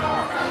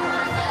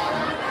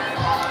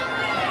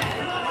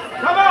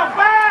 Come on,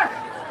 back!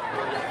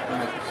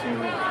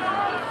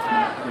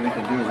 What they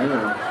can do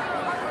here.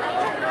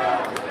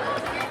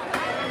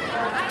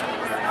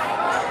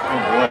 Oh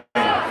boy.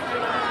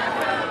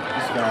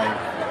 This guy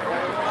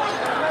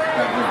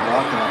got a good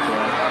blocking up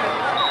there.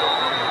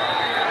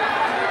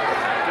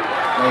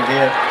 They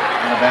hit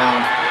out of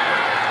bounds.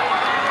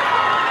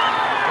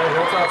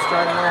 Hilltop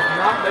starting off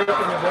not making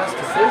the best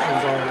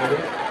decisions already.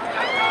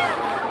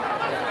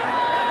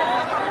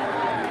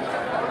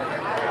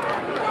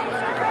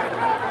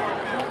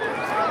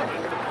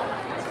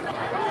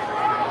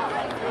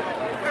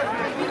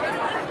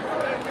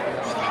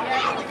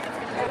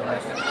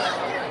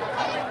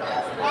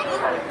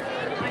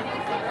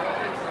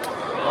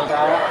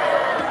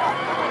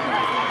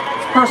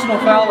 Personal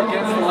foul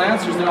against the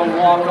Lancers. They'll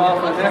walk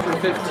off an extra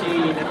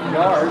 15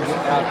 yards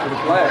after the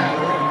play.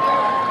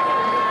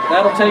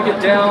 That'll take it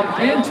down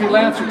into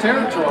Lancer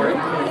territory.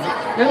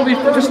 It'll be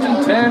 1st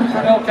and 10 for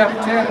El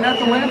Capitan at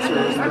the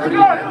Lancers.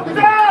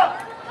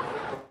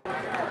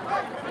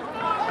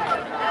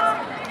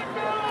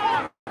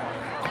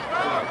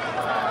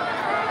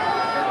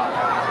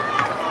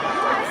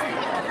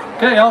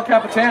 Okay, El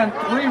Capitan,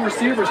 3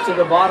 receivers to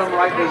the bottom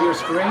right of your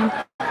screen,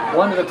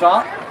 1 to the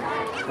top.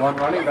 One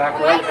running back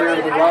right there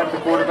to the right of the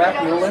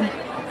quarterback, Newland.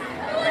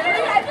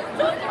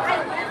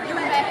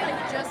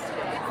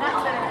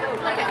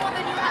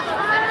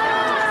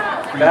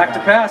 Back to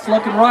pass,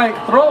 looking right,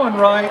 throwing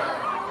right.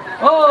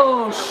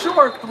 Oh,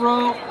 short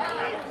throw.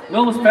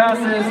 Nolan's pass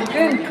is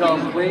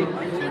incomplete.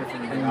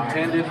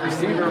 Intended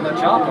receiver,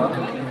 Lachapa.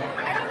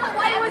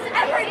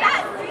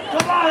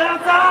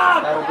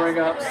 That'll bring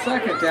up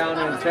 2nd down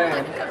and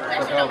 10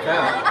 for El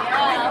Cap.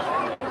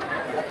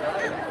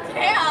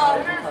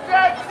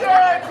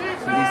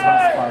 So these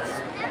hot spots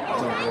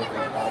don't work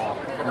at all.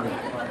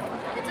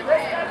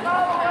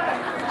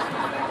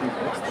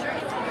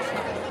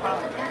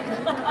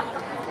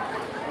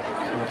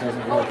 It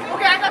doesn't work.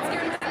 Okay, I got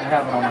scared. I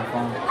have it on my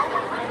phone.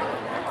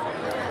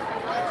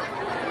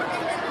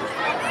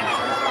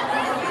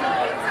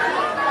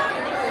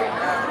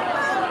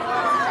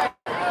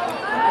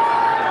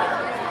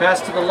 Pass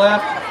to the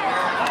left,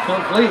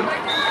 complete.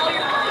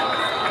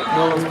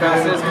 Nolan's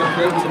pass is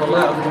complete to the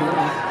left.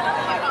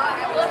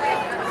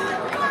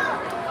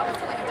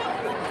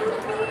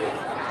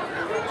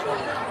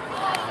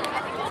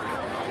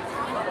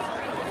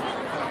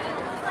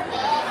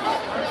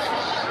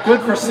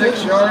 Good for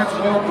 6 yards.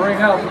 Will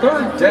bring up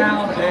 3rd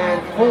down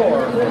and 4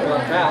 for the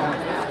count.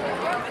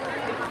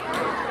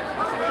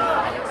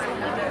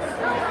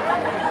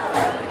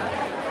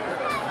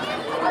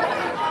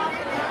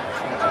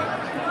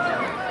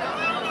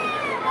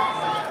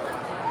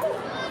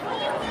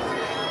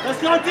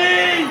 Let's go,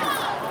 team!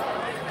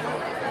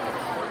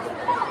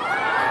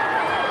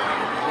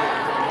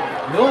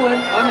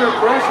 Newland under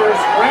pressure,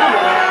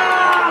 scrambling,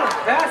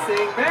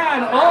 passing,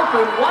 man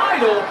open,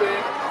 wide open.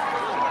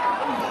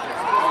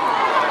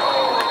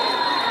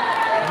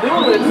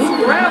 Newland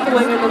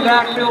scrambling in the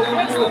backfield,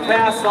 gets the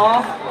pass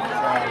off.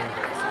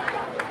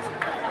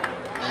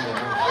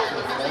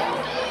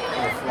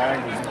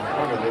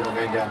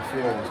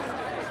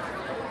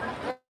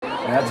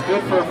 That's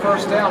good for a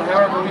 1st down.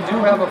 However, we do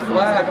have a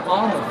flag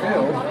on the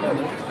field. I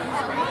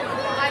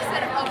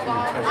said a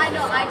ball. I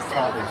know, I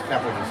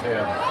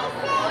said.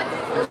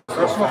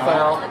 Personal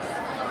foul.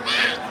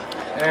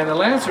 And the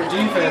Lancer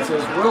defense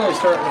is really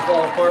starting to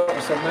fall apart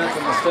with some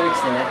mental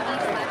mistakes there.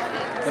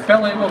 The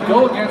penalty will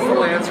go against the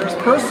Lancers.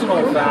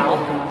 Personal foul.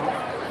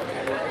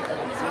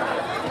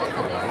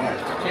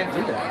 Can't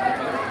do that.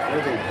 What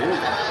do they do?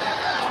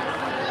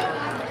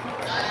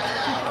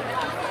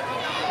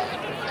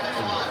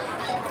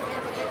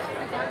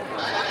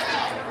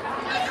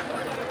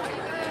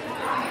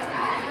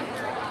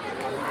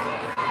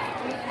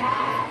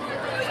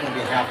 It's going to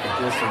be half the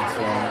distance,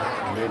 so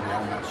maybe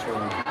I'm not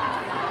sure.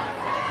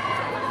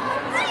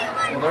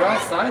 Well, they're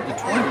outside the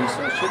 20, so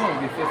it should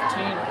only be 15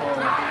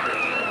 or...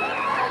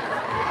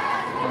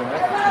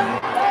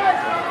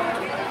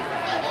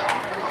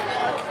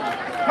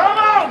 Come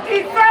on,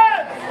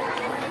 defense!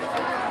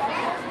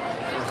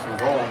 First and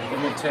goal. Give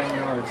me 10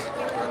 yards.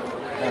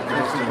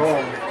 First and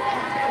goal.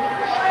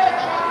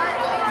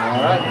 All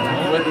right,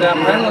 with that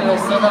penalty,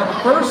 he'll set up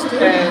 1st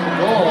and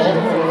goal.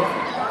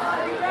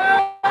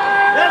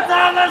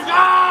 Let's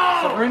go!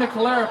 Sabrina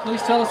Calera,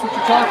 please tell us what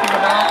you're talking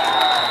about.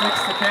 Fix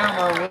the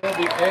camera, and we'll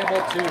be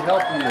able to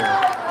help you.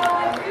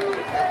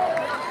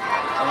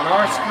 On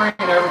our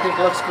screen, everything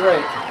looks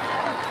great.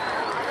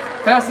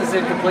 Pass is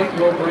incomplete.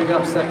 We'll bring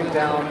up 2nd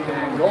down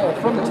and goal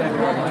from the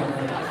 10-yard line.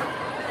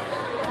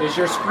 Is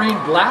your screen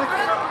black?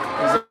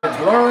 Is it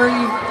blurry?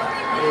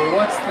 Or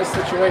what's the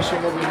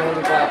situation? We'll be more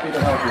than happy to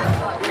help you.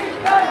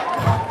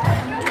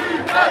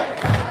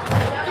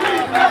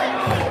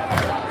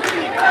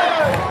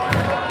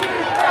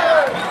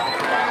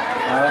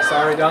 Alex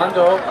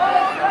Arredondo,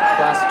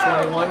 class of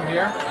 21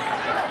 here.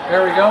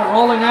 There we go,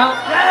 rolling out.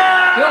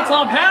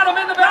 Hilltop had him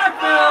in the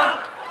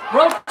backfield.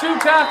 Broke 2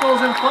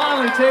 tackles and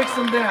finally takes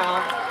him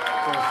down.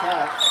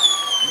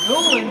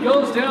 Newland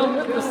goes down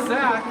with the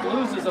sack,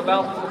 loses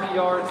about 3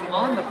 yards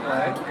on the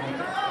play,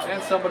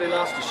 and somebody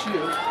lost a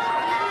shoe.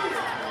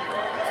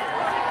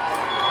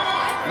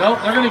 Nope,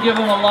 they're going to give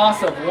him a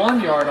loss of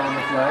 1 yard on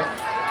the play.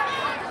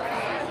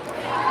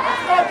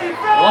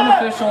 One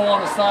official on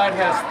the side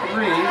has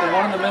 3, the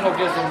one in the middle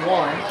gives him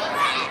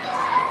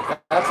 1.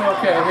 That's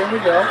okay, here we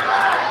go.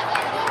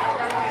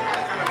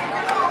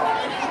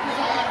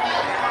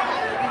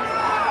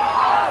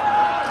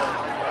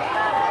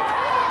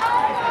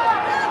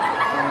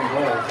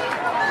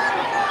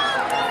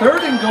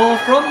 3rd and goal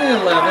from the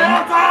 11.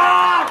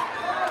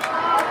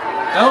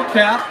 El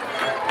Cap,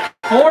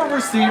 4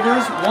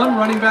 receivers, 1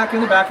 running back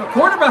in the back. The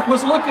quarterback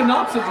was looking in the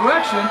opposite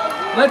direction.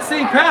 Let's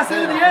see, pass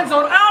into the end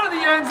zone, out of the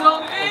end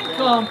zone,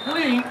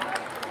 incomplete.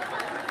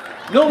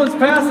 Nolan's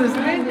pass is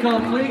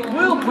incomplete.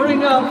 We'll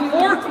bring up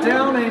 4th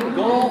down and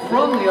goal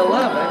from the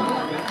 11.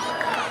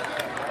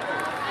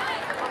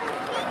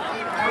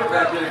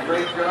 Quarterback did a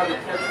great job to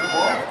catch the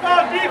ball.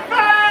 Go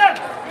defense!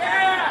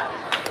 Yeah!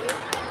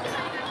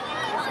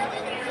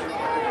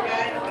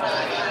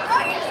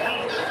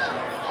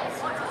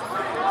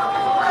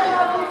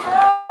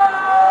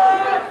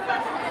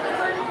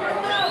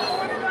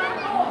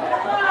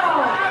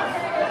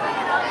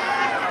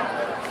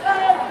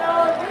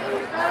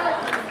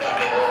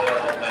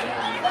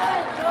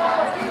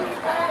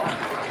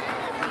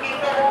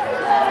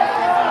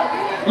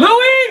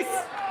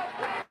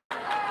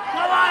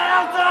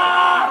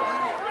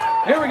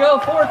 Here we go,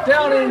 4th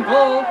down and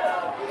goal.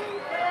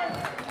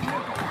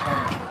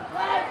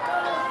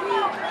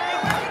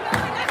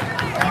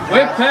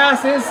 Quick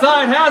pass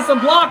inside, has some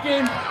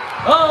blocking.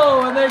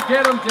 Oh, and they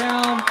get him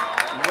down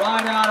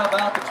right out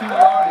about the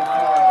 2-yard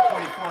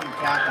line.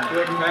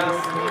 Quick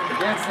pass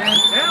gets him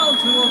down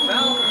to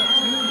about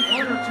the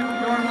 1 or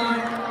 2-yard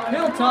line.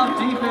 Hilltop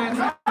defense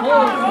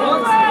holds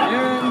once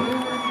again.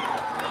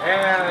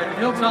 And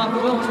Hilltop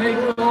will take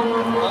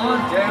over on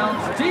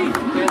downs deep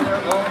in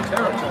their own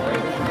territory.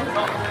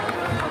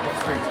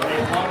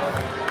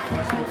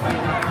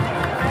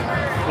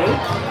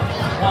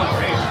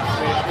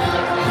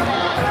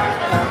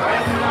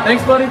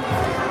 Thanks, buddy.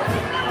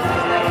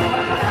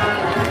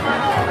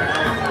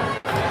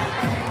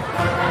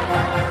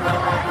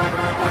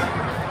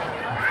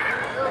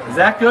 Is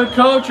that good,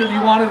 Coach, or do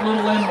you want it a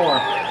little in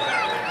more?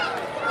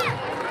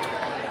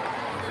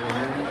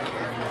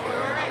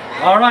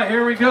 All right,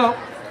 here we go.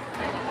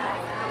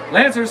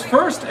 Lancers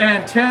 1st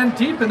and 10,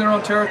 deep in their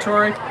own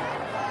territory.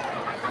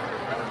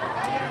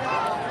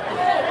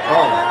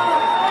 Oh,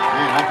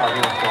 man, I thought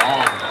he was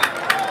gone.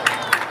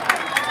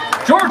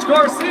 George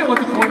Garcia with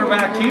the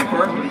quarterback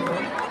keeper.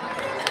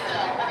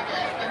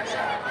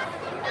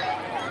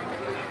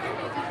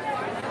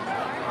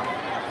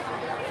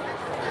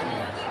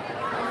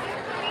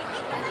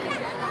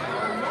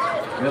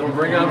 It'll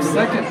bring up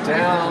 2nd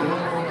down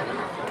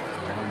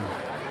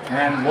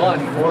and 1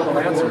 for the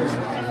Lancers.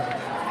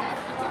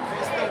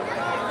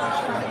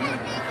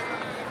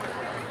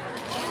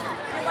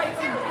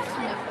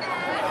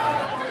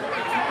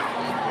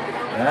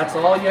 That's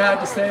all you had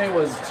to say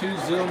was too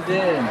zoomed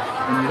in.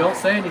 And you don't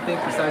say anything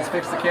besides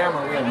fix the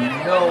camera. We have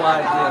no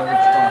idea what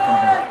you're talking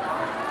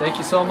about. Thank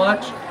you so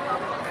much.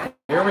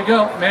 Here we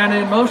go. Man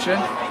in motion.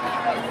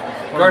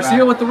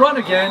 Garcia with the run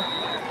again.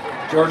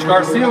 George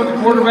Garcia with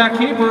the quarterback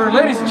keeper.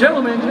 Ladies and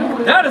gentlemen,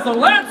 that is the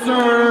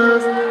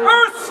Lancers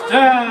first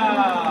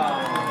down.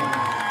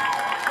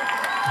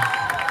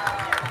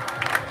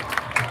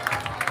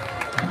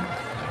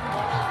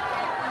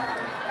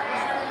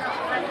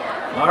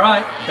 All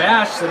right,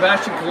 Bash,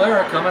 Sebastian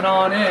Calera coming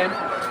on in.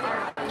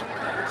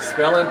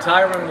 Spelling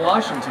Tyron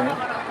Washington.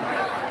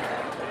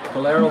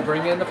 Calera will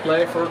bring in the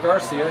play for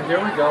Garcia. Here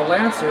we go,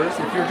 Lancers.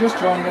 If you're just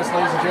joining us,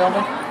 ladies and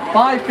gentlemen,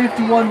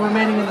 5:51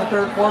 remaining in the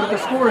 3rd quarter. The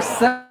score is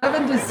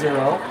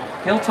 7-0.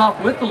 Hilltop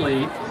with the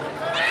lead.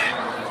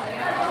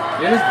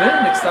 It has been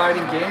an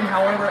exciting game,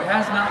 however, it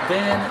has not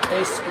been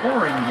a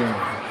scoring game.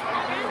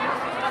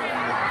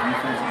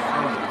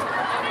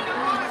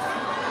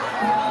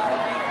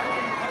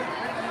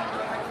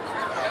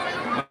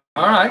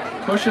 All right,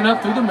 pushing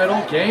up through the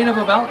middle, gain of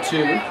about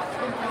 2.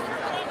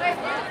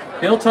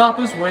 Hilltop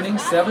is winning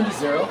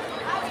 7-0.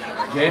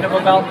 Gain of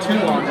about 2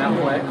 on that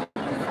play.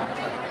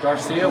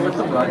 Garcia with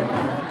the run.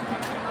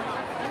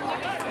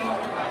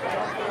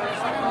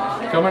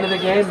 Coming to the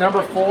game,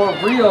 number 4,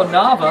 Rio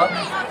Nava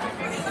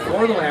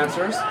for the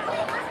Lancers.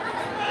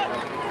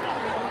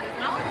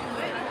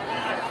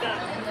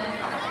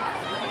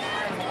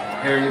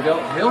 Here you go,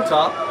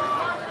 Hilltop.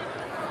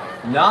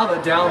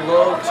 Nava down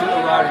low to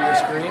the right of your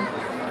screen.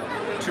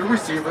 2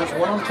 receivers,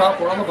 1 on top,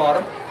 1 on the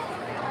bottom.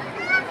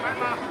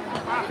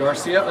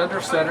 Garcia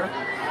under center.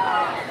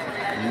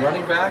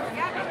 Running back,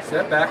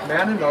 set back,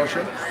 man in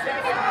motion.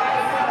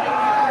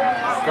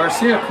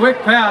 Garcia, quick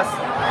pass.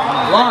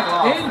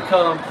 Blocked,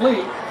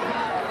 incomplete.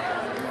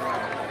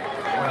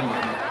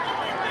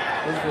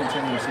 Who's been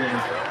 10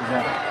 receivers? Is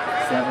that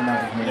 7?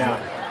 That was me. Yeah.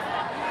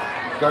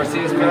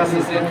 Garcia's pass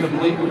is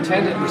incomplete.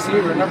 Intended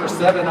receiver, number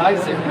 7,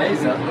 Isaac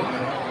Meza.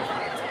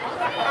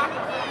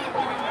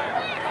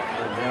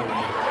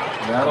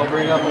 That'll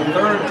bring up a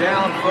 3rd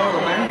down for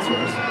the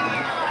Lancers.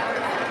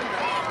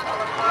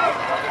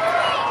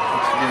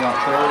 We got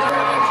 3rd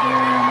down and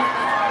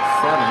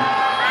 7 for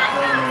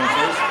the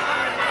Lancers.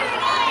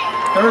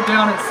 3rd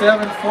down and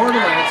 7 for the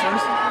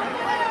Lancers.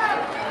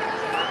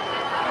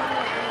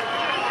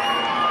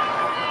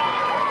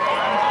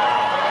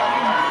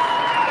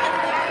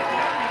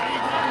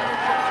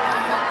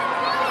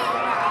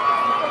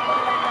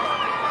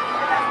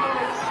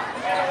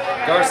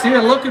 Garcia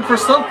looking for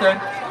something.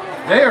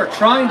 They are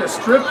trying to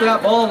strip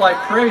that ball like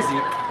crazy.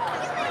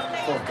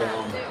 Fourth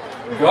down.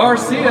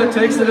 Garcia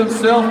takes it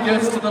himself,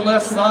 gets to the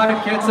left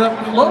side, gets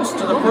up close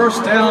to the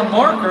first down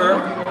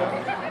marker.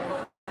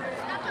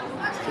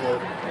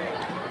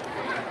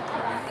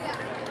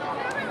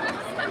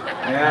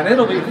 And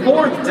it'll be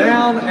fourth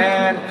down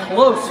and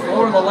close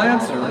for the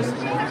Lancers.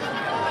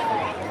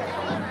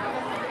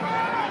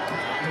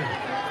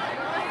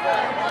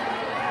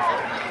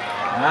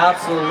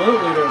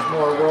 Absolutely, there's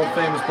more world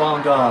famous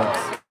bomb dogs.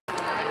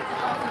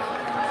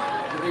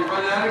 Did we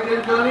run out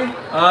again, Johnny?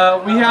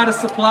 We had a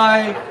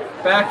supply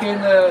back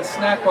in the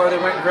snack bar. They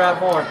went and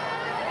grabbed more.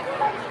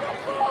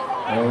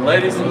 Well,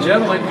 ladies and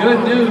gentlemen,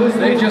 good news.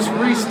 They just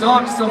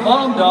restocked some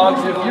bomb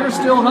dogs. If you're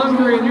still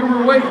hungry and you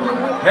were waiting,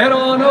 head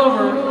on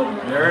over.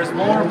 There's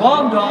more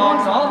bomb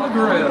dogs on the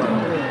grill.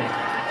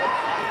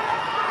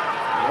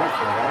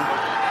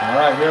 All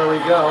right, here we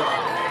go.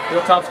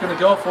 Hilltop's going to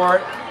go for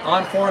it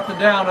on fourth and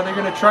down, and they're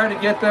going to try to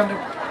get them to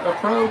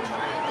approach.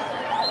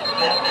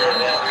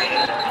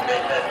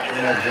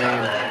 Yeah,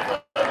 game.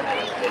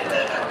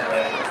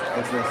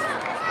 What's this?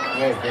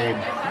 Yeah, game.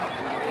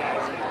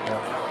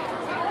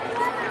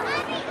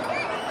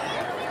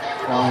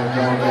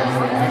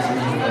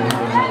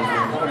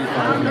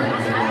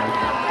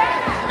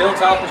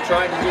 Hilltop was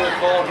trying to do a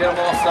call, get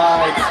them off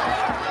sides.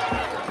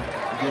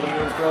 Getting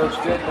the approach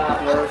did not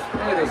work.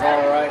 It is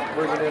all right.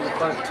 Bring it in the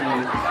front to you.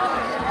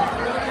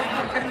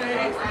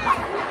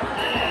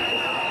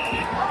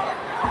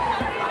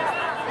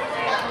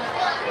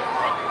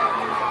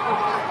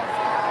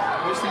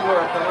 You see where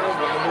our phone is,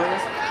 what number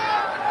is?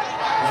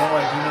 No,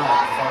 I do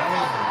not.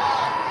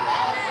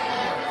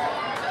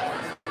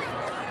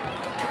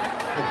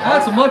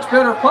 That's a much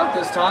better punt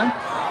this time.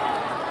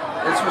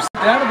 It's received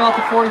at about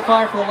the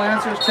 45 for the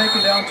Lancers,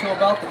 taken down to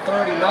about the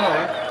 39.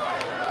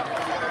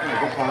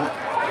 Good punt.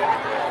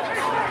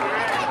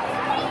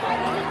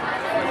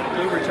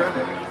 He returned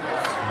it.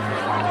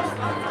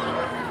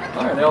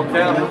 All right, El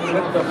Capitan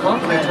with the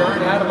punt return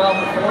at about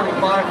the 45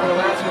 for the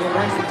Lancers, and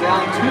brings it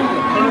down to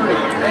the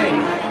 38.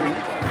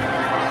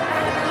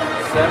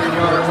 7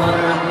 yards on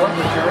that punt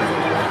return.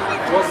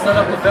 We'll set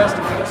up the best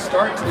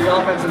start to the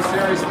offensive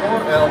series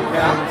for El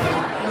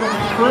Capitan. It'll be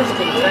first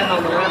and 10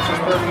 on the Lancers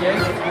 38.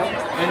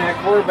 And at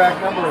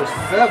quarterback number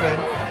 7,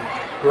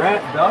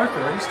 Grant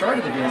Darker. He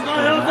started the game.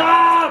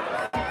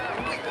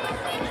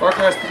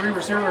 Darker has 3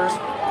 receivers.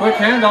 Quick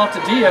handoff to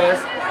Diaz.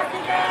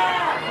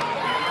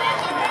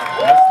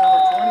 That's number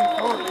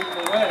 24 leading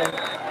the way.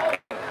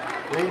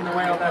 Leading the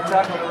way on that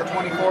tackle, number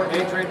 24,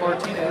 Adrian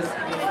Martinez.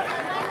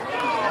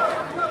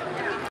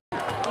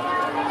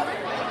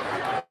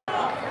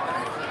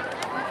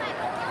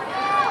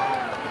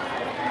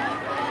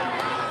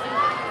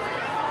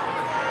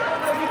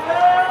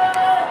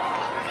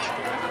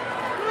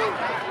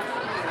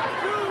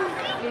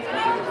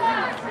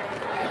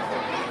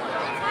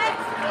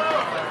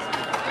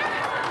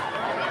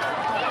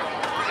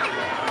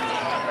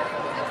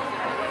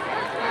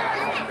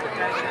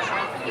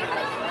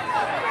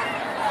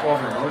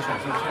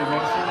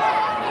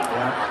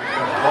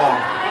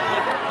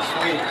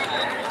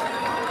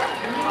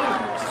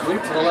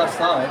 Sweep to the left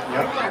side.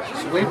 Yep.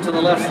 Sweep to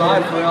the left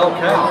side for El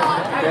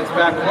Capitan. Gets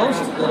back close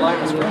to the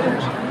line of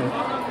scrimmage.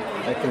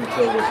 I can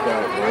tell which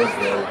guy it was,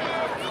 though. I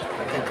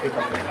can't pick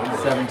up the number.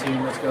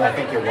 17, let's go. I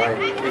think you're right.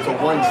 It's a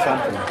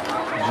 1-something.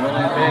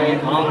 Julian May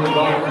on the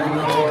ball for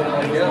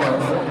the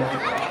Yellows.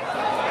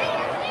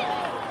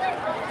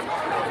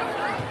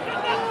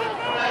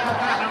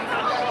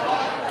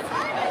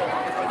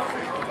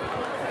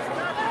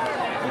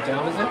 What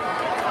down is it?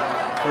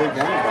 Third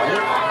down,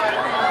 right?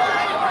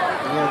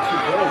 You have 2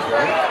 plays,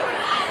 right?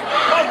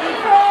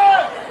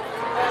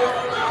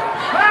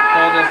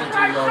 Ball doesn't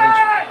do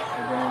yardage.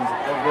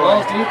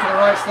 Ball's deep to the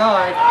right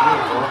side.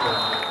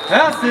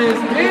 Pass is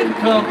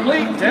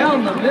incomplete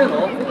down the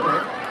middle.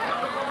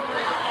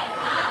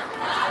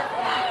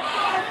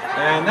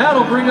 And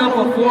that'll bring up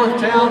a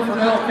 4th down for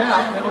El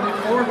Cap. It'll be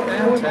 4th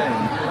and 10.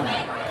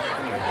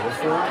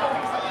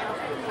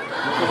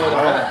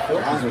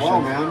 Look at the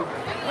Well, man.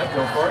 I'd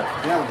go for it.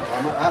 Yeah,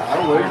 I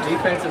don't know. Your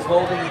defense is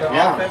holding the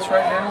offense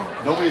right now.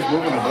 Nobody's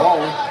moving the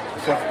ball,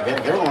 except they're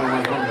the only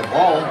ones moving the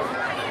ball.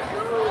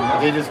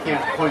 They just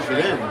can't punch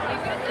it in.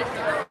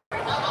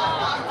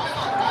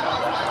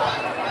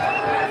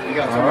 You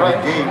got some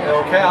right deep.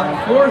 El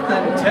Cap, 4th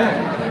and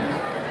 10.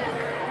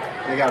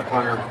 They got a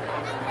punter.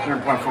 They're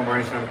in punt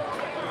formation.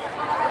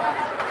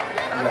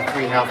 They got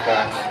 3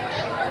 halfbacks.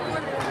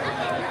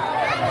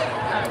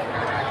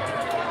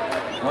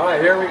 All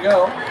right, here we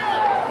go.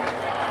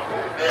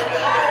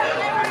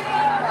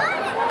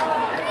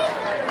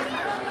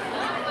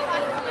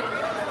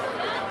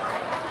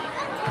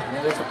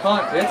 And it's a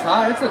punt. It's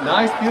high. It's a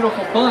nice,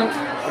 beautiful punt.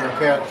 Fair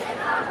catch.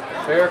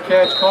 Fair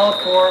catch called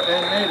for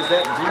and made. Is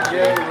that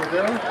DJ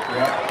Rivera?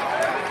 Yeah.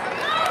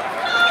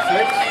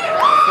 6.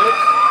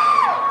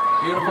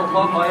 Beautiful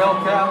punt by El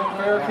Cap.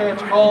 Fair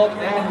catch called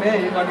and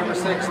made by number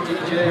 6,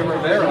 DJ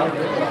Rivera.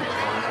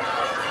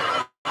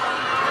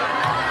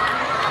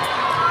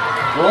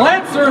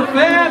 Lancer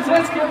fans,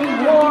 let's give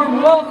a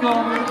warm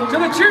welcome to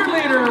the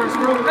cheerleaders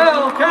from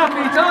El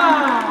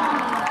Capitan.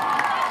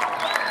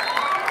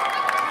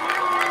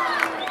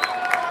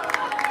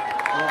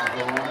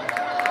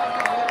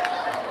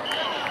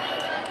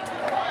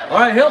 All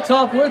right,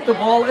 Hilltop with the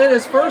ball. It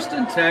is 1st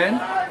and 10.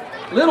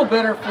 Little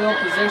better field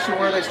position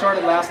where they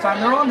started last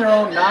time. They're on their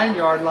own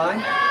 9-yard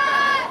line.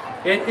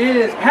 It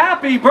is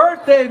happy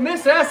birthday,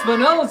 Miss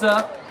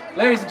Espinoza.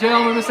 Ladies and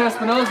gentlemen, Miss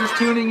Espinoza is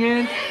tuning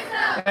in.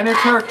 And it's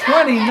her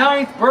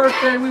 29th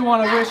birthday. We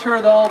want to wish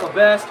her all the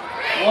best.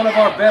 One of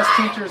our best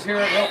teachers here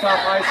at Hilltop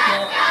High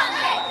School.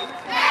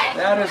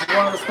 That is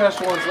one of the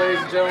special ones,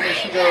 ladies and gentlemen.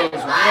 She goes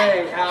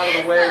way out of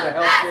the way to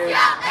help kids.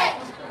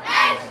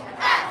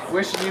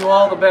 Wishing you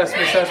all the best,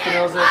 Miss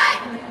Espinoza.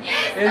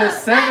 It is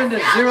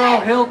 7-0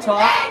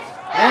 Hilltop.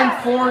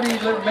 1:40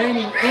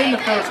 remaining in the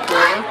first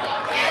quarter.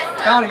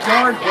 About a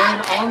yard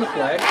gain on the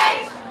play.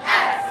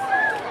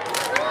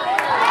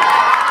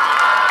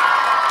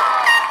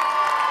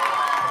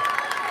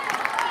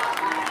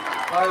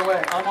 By the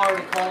way, I'm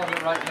already calling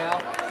it right now.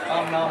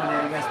 I'm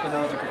nominating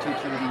Espinoza for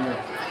Teacher of the Year.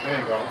 There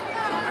you go.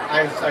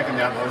 I second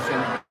that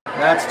motion.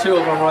 That's 2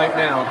 of them right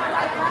now.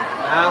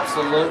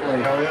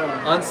 Absolutely. Oh,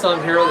 yeah.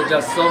 Unsung hero that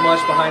does so much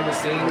behind the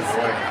scenes.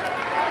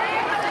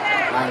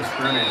 Line of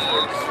scrimmage,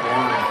 they're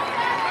swarming.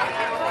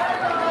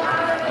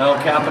 Oh,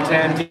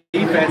 Capitan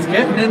defense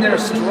getting in there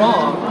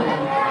strong.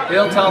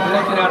 Hilltop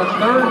looking at a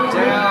 3rd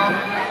down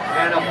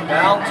and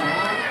about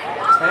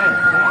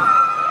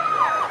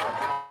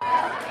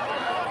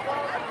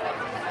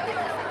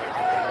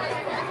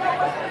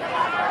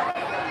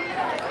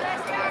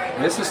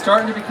 10. This is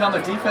starting to become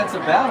a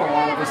defensive battle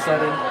all of a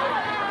sudden.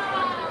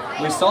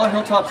 We saw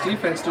Hilltop's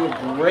defense do a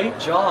great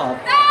job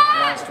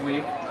last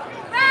week.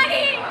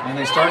 And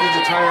they started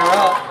to tire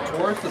out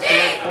towards the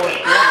 3rd, 4th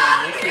quarter.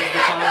 And this is the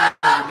time that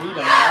we need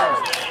them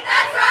most.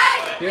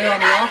 Here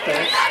on the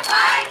offense,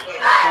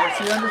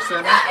 Darcy under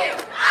center.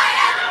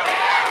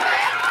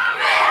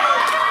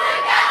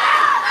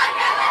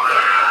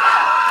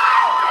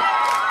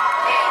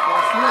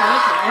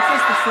 It's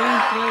just the same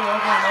play over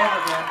and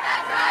over again.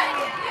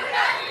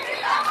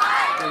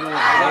 They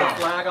got a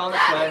flag on the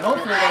play.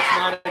 Hopefully that's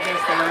not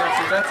against the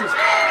Lancers. That's just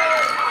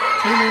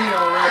too many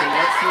already.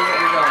 Let's see what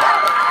we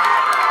got.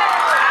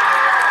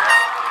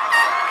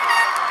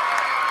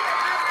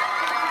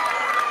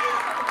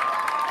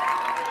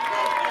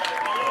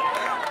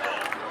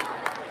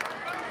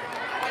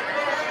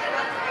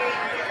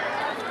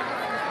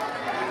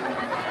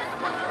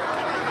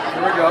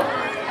 Here we go.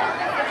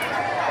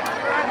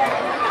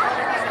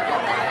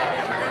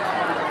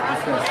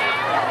 What's this?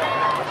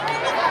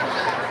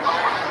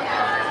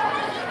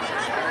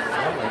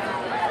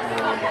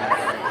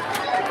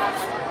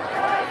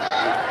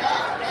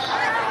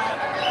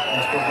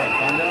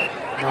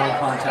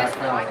 Non-contact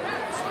foul.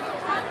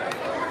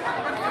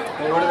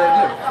 Hey, what did they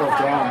do? 4th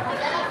down.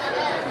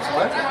 It's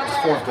what? It's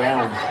 4th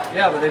down.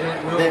 Yeah, but they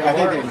didn't move. I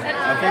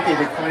think they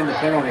declined the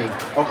penalty.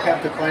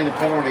 OCAP declined the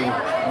penalty,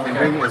 and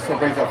it still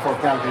brings up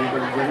 4th down. They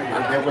would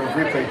have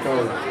replayed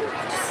code.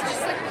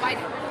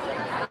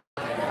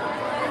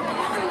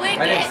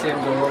 I didn't see him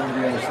go over to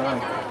the other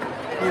side.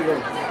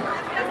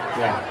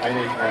 Yeah, I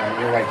did.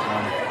 You're right,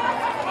 Tom.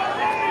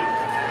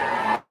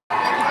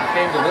 He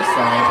came to this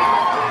side.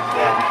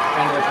 Yeah.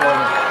 And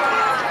recorded.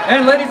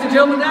 And ladies and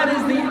gentlemen, that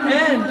is the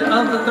end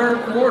of the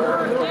 3rd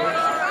quarter.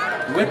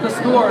 With the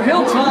score,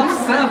 Hilltop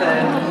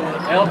 7,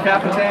 El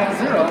Capitan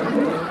 0.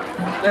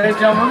 Ladies and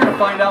gentlemen, we're going to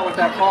find out what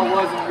that call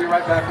was and we'll be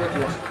right back with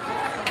you.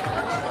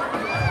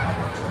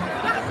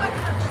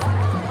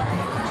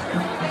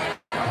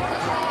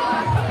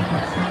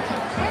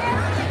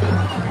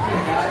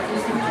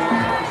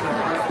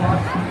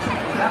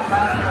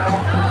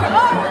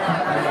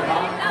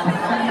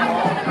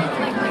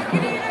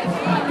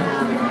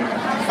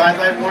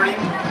 Sideline warning?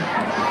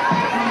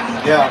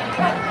 Yeah.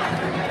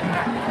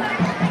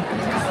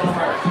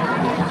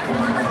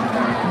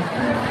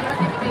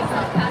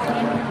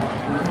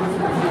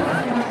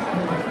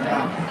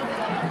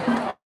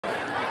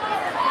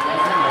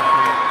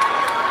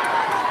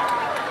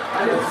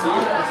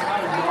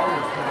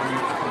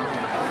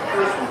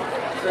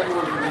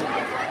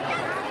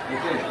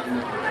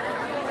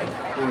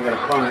 We got a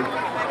punt.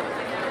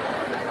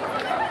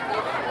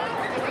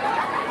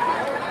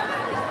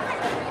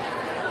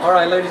 All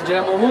right, ladies and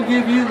gentlemen, we'll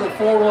give you the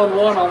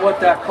 411 on what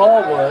that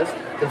call was.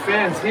 The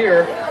fans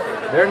here,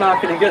 they're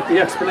not going to get the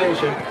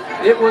explanation.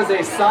 It was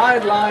a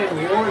sideline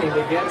warning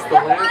against the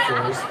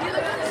Lancers.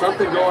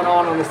 Something going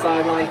on the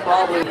sideline,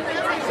 probably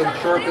some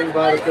chirping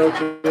by the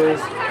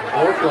coaches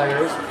or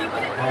players.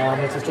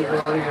 It's just a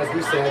warning, as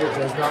we said. It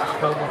does not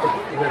come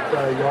with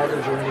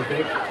yardage or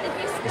anything.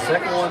 The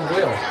second one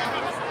will.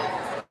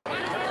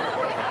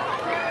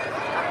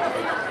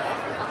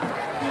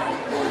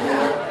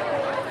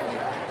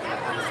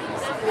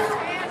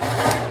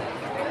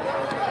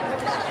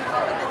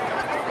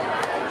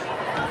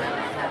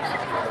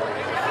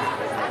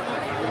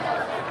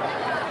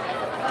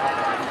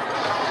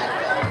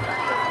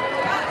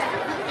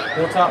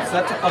 Hilltop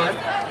set to punt.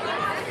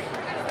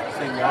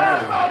 Same guy.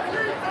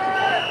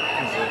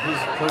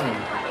 He's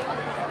punting.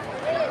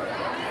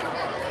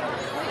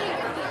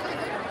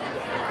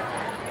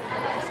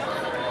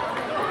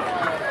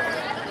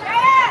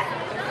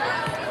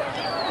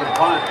 Good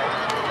punt.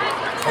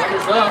 Punt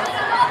is up.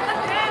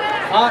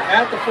 caught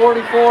at the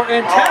 44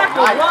 and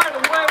tackled nice. right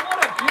away. What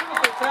a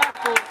beautiful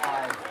tackle.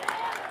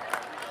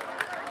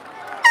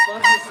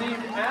 Punt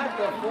received at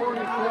the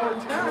 44,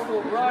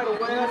 tackled right away.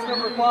 That's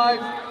number 5,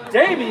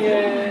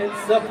 Damian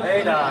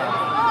Cepeda.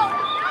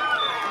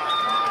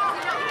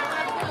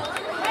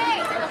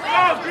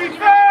 Oh,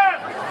 defense!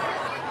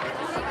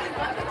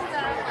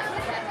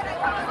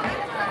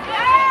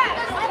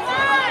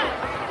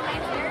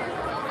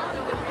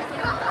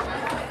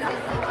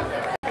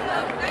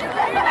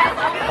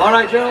 All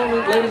right,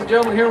 gentlemen, ladies and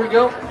gentlemen, here we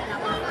go.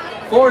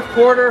 Fourth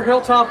quarter,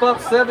 Hilltop up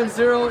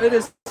 7-0. It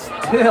is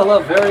still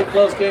a very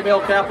close game.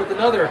 Hilltop with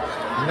another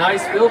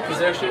nice field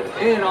position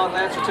in on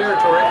Lancer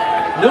territory.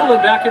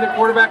 Newland back into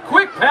quarterback.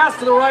 Quick pass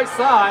to the right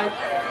side.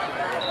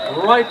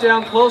 Right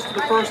down close to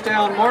the first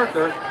down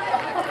marker.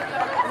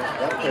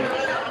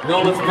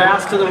 Newland's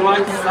pass to the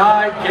right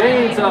side.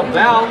 Gains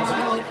about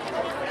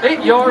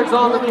 8 yards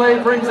on the play.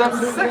 Brings up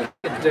second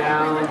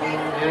down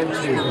and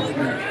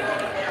 2.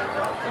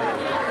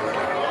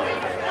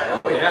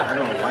 Yeah. I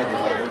don't know why they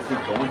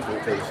keep going to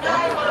it. They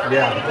stop it.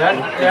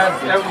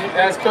 Yeah,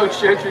 as Coach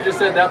Gentry just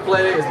said, that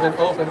play has been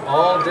open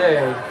all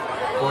day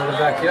for the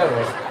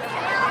Vaqueros.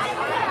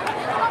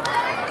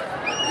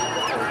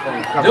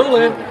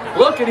 Newland,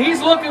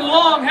 he's looking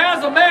long,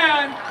 has a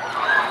man,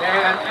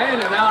 and in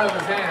and out of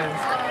his hands.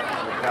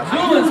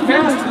 Newland's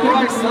pass to the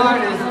right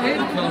side is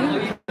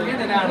incomplete,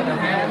 in and out of the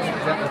hands.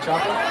 Is that the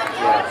chopper?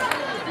 Yes.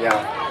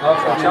 Yeah. Oh,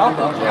 the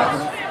chopper? Yes.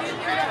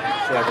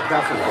 Yeah, the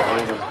pass is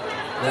behind him.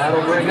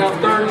 That'll bring up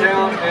third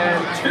down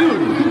and 2.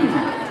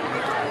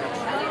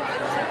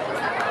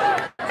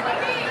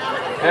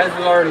 As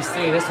we've already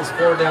seen, this is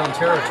 4-down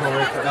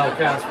territory for El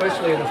Cap,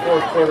 especially in the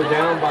fourth quarter,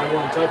 down by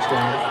 1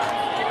 touchdown.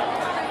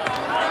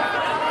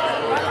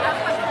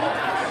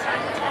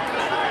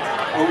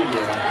 Oh,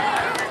 yeah.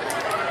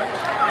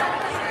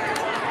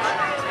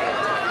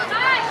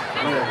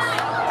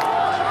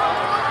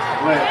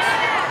 Blitz.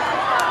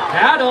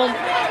 Had him.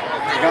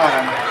 Got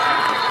him.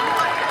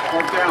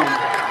 4th down.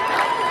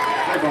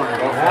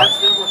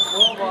 That's number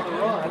 12 on the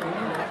run.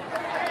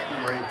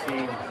 Number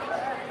 18.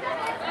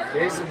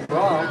 Jason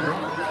Brown.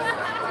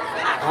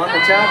 On the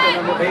tackle,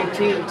 number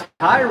 18,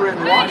 Tyron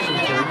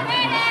Washington.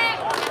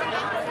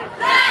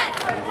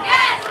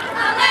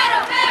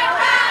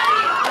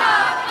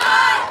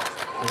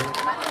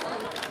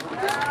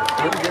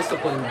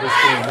 Undisciplined this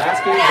team.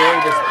 Last game, very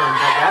disciplined.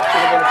 But that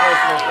should have been a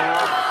personal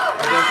foul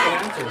against the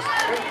Lancers.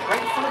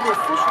 Right in front of the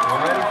official.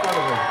 Right in front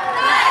of him.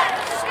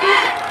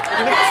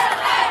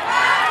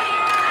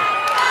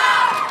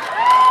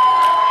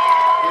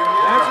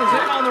 Lancers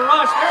in on the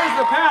rush. There's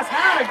the pass.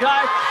 Had a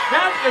guy.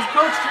 That, as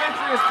Coach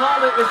Gentry has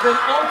called it, has been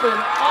open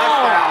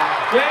all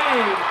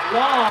game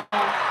long.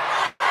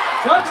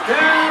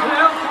 Touchdown,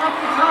 El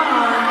Capitan.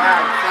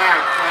 Flag.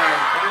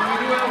 And we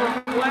do have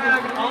a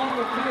flag on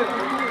the field.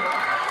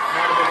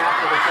 Might have been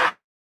after the touchdown.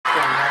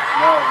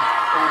 No,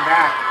 going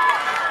back.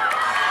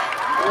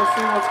 We'll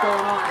see what's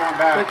going on. Going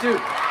back. But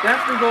dude,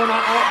 that's been going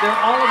on.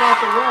 They're all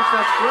about the rush.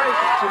 That's great.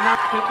 But you're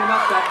not picking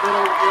up that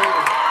little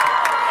range.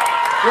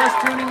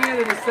 Just tuning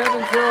in to the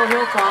 7-0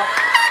 Hilltop.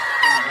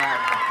 Going back.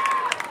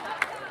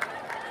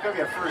 It's going to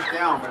be a first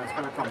down, but it's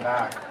going to come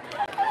back.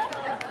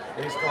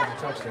 They just called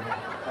the touchdown.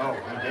 Oh,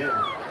 he did.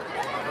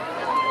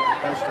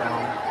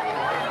 Touchdown.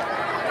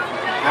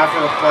 After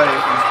the play,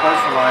 in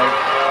special light.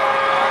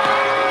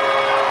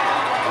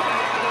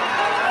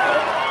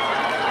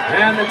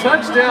 And the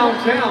touchdown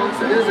counts.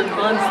 It is an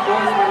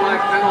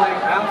unsportsmanlike penalty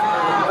after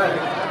the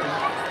play.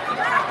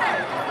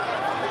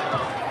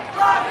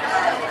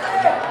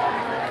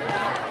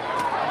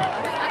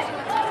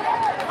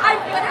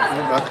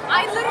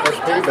 That's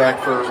payback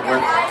for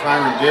what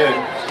Tyron did.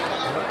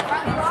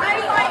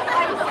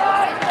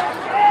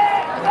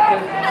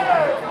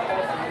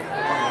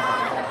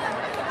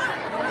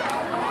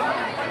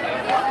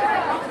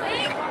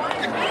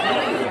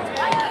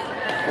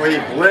 Well, he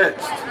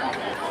blitzed.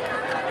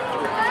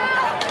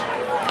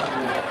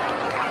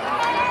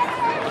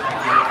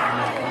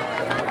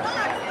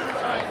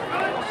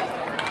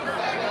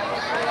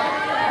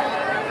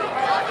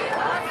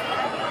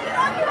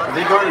 Are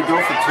they going to go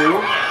for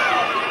 2?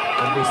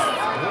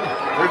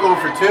 They're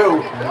going for 2.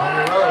 On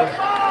the road.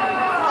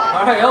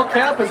 All right, El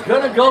Cap is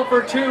going to go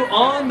for 2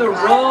 on the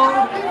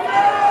road.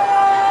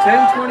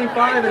 10:25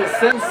 at a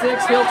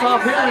 7-6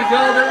 Hilltop. Here we go.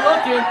 They're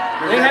looking.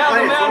 They have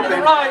a man to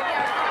the right.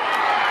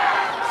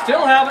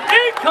 Still have it.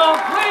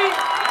 Incomplete.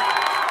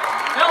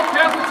 El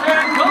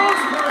Capitan goes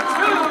for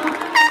 2.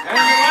 And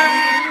the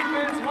Lancers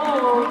defense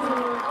holds.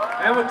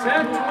 And with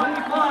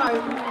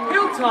 10:25,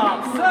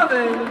 Hilltop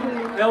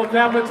 7, El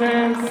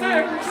Capitan 6.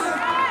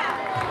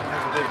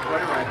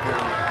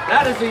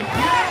 That is a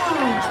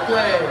huge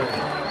play.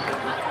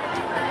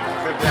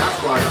 Good pass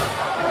line.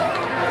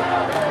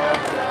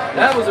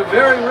 That was a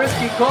very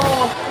risky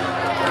call.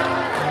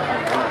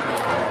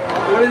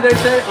 What did they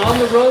say? On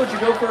the road, you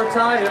go for a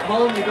tie. At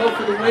home, you go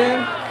for the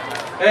win.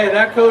 Hey,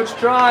 that coach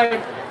tried.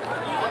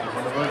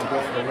 On the road, you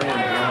go for the win.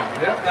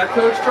 Yeah. Yep, that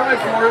coach tried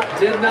for it.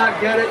 Did not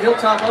get it.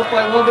 Hilltop up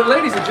by 1. But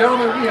ladies and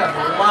gentlemen, we have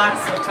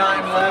lots of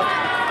time left.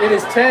 It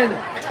is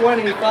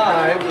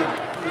 10:25.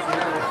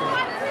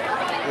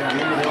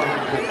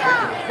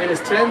 It is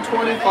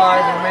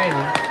 10:25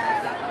 remaining.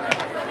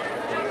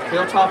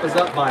 Hilltop is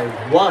up by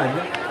 1.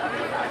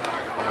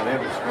 They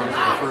have the scores in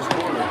the first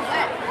quarter.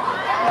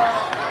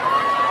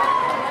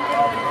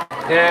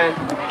 And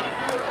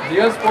the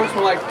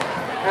unsportsmanlike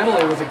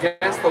penalty was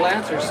against the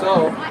Lancers,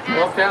 so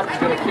Cap is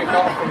going to kick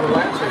off from the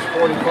Lancers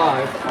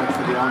 45. That's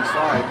for the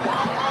onside.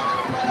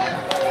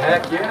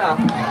 Heck yeah.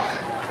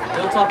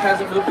 Hilltop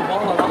hasn't moved the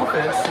ball on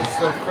offense since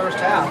the first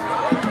half.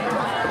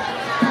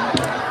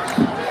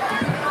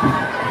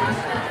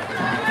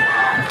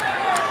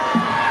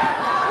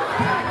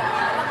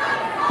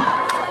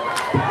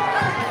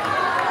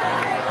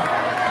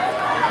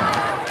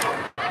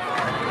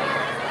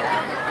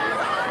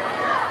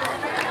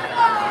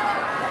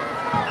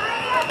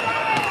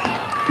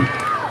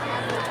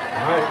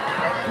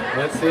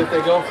 Let's see if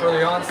they go for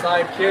the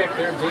onside kick.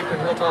 They're deep in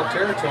Hilltop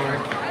territory.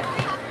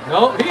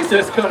 No, he's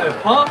just going to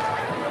pump.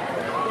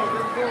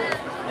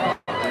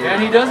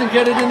 And he doesn't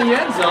get it in the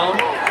end zone.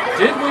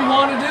 Did we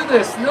want to do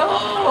this?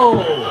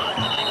 No!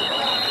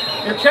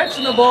 You're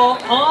catching the ball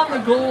on the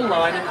goal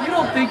line. If you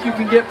don't think you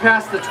can get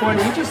past the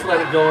 20, you just let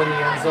it go in the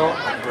end zone.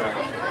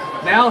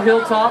 Now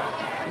Hilltop,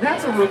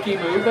 that's a rookie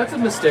move. That's a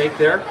mistake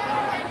there.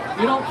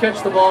 You don't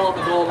catch the ball on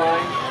the goal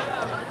line.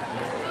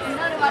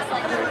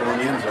 Go in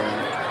the end zone.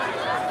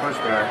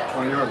 Pushback,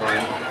 20-yard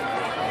line.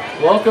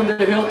 Welcome to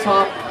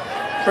Hilltop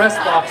press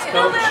box,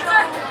 coach.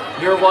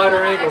 Your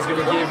wider angle is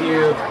going to give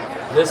you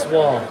this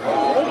wall.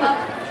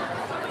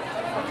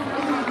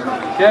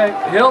 Okay,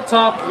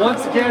 Hilltop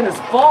once again is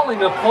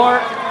falling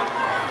apart.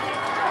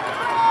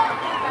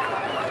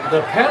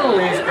 The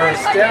penalties are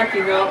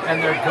stacking up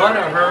and they're going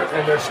to hurt,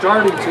 and they're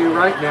starting to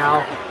right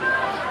now.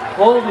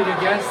 Holding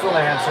against the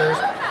Lancers.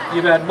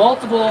 You've had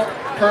multiple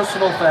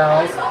personal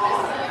fouls.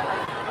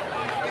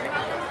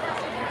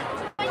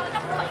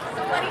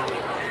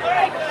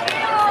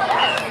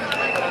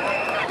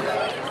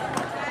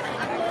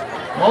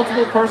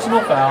 Multiple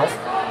personal fouls.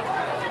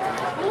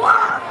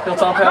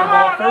 Hilltop had a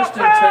ball first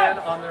and 10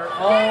 on their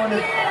own.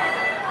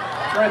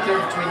 Right there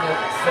between the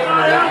 7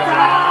 and 8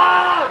 line.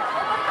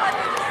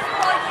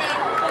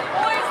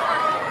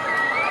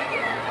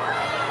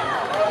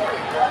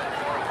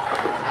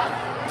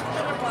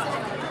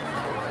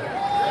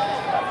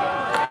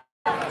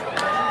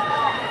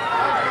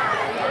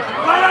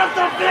 Right off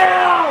the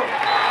field!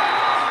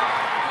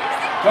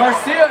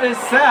 Garcia is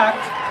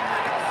sacked.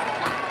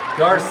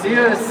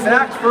 Garcia is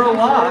sacked for a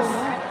loss.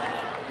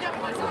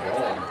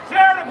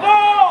 Share the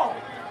ball!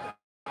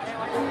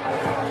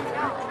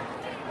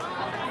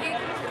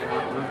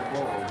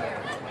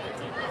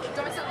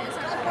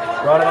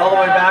 Brought it all the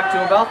way back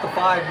to about the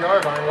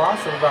 5-yard line.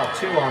 Loss of about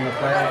 2 on the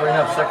play. We'll bring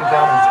up second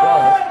down and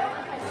 12.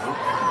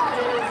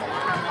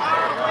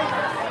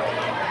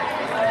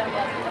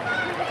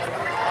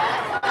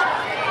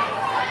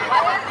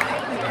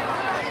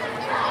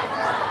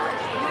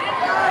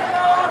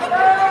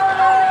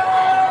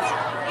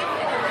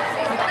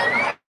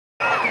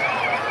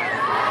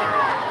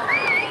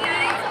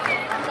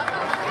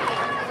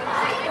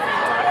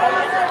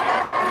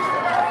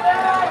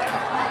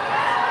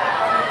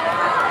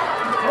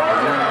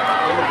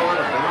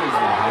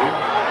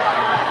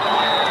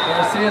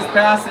 Garcia's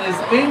pass is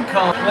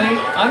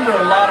incomplete, under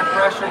a lot of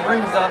pressure,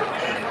 brings up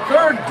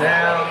third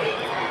down.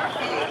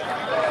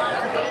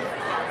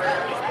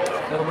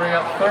 It'll bring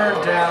up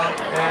third down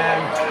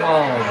and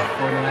 12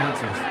 for the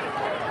Lancers.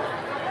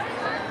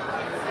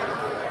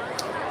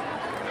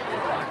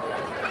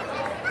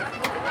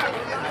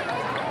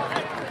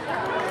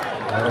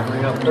 That'll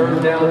bring up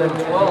third down and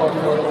 12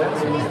 for the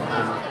Lancers.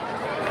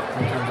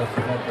 Sometimes I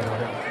forget that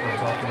we're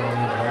talking on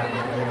the back.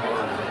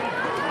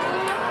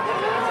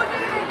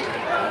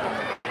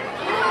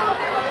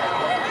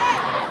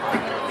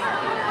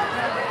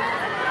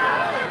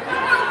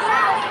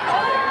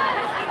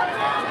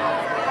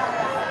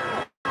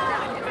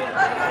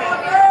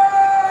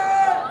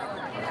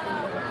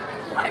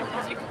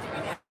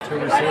 Two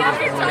receivers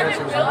for the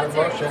Lancers in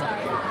motion.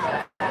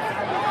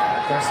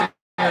 Garcia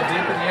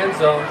deep in the end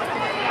zone.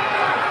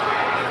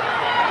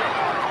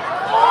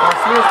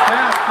 Garcia's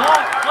pass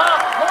caught,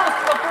 close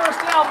to the first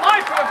down,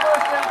 might be a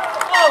first down.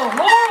 Oh,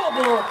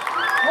 horrible.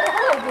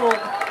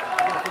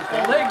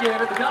 Well, they gave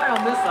it, the guy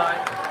on this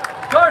side.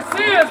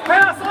 Garcia's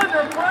pass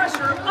under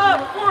pressure,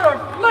 up for a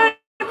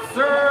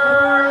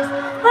Lancers.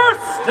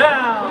 First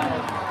down.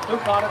 Who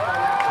caught it?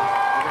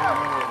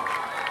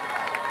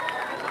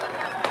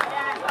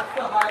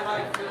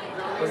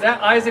 Was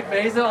that Isaac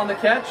Meza on the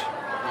catch?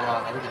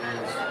 Yeah, I think it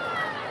is.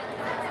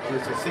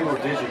 It's a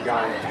single-digit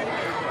guy.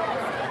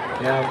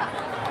 Yeah.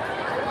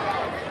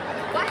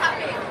 What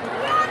happened?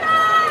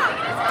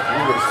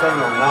 He was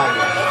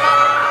 709.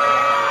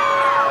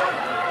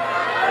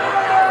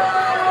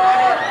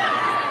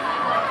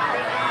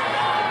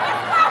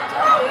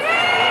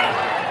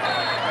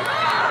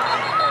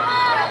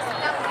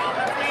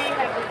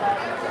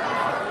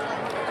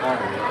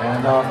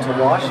 And off to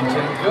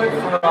Washington. Good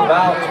for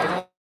about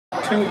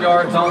 2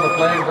 yards on the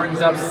play.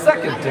 Brings up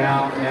second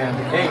down and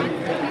 8.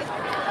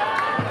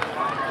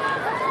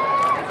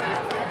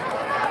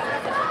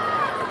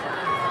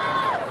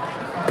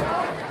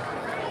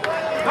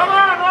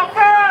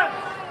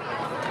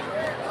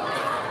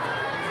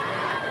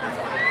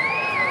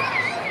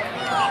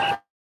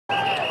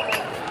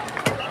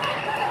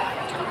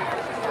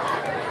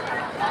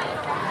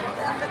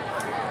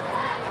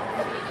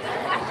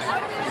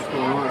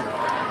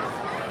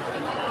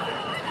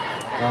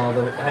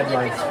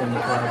 teammates from the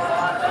club.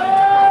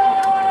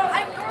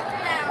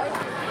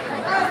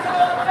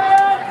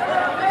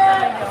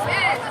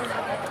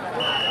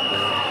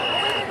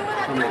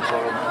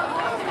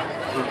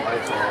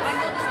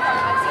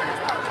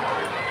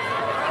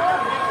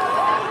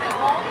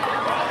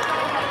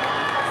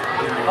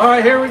 All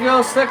right, here we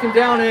go. Second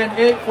down and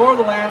 8 for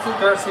the Lancers.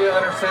 Garcia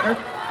under center.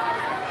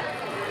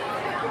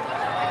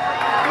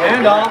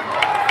 And off.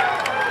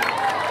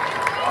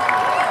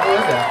 Who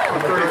is that?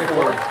 Number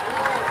 34.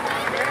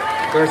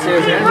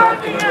 Garcia's hand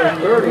off to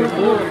number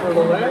 34 for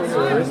the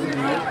Lancers.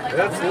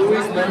 That's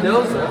Luis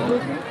Mendoza.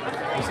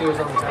 You see who's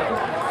on the tackle?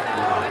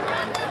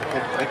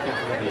 I can't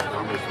believe the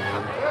numbers,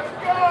 man.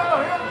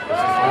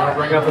 I'll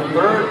bring up a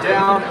third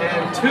down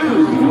and 2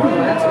 for the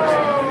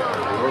Lancers.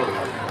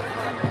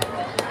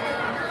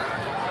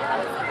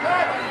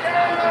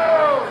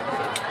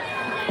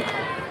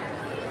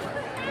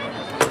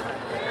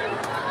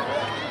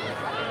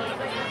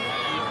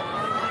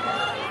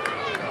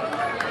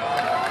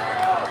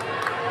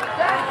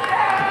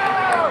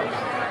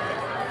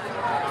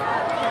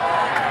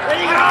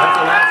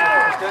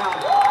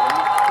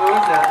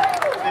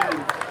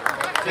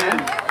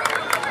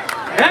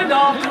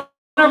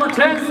 Number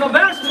 10,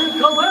 Sebastian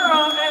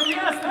Calera, and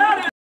yes, that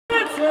is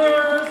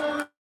Lancers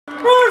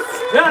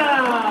first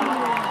down.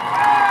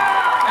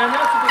 And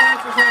that's what the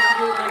Lancers have to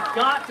do. They've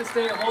got to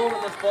stay a hold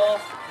of this ball,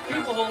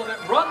 keep a hold of it,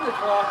 run the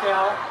clock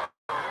out,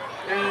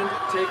 and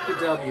take the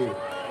W.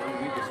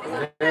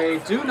 They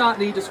do not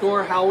need to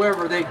score,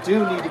 however, they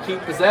do need to keep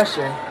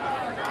possession.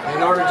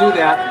 In order to do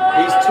that,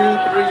 these 2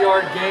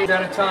 3-yard gains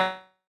at a time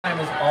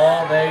is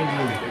all they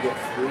need. They get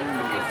 3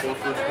 or 4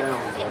 first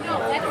downs.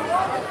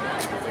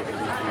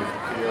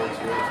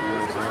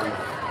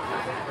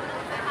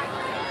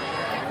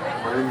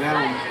 Burn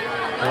down.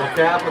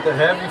 Hilltop with a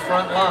heavy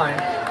front line.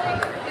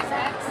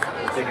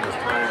 Taking his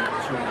time,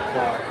 chewing the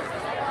clock.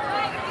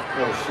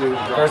 Oh, shoot.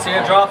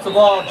 Garcia drops the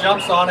ball,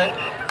 jumps on it.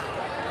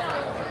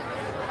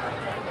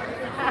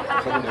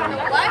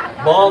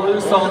 Ball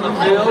loose on the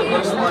field.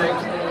 Looks like,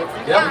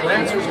 yep,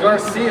 Lancers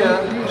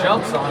Garcia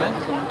jumps on it.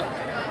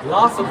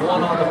 Loss of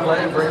 1 on the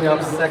play, bring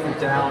up second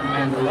down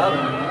and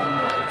 11.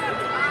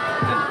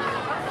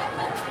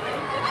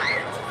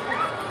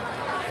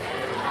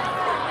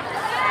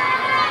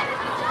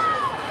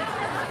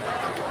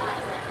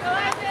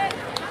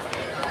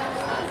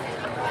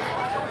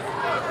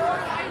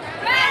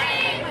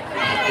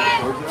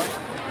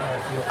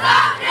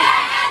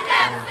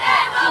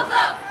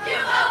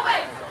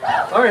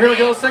 All right, here we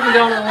go. Second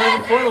down and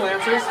 11 for the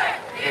Lancers.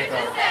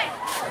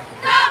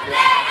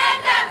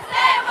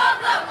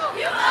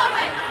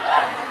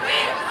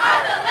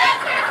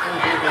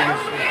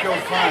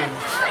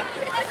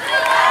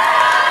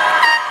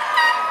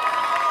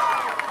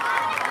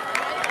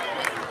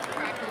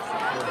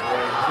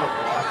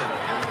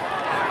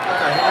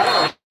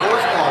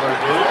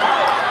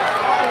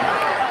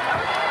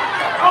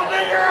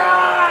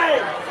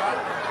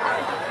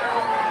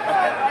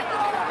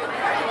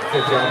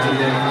 Good job,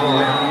 TJ.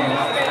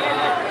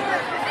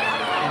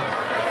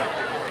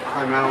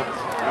 Timeout.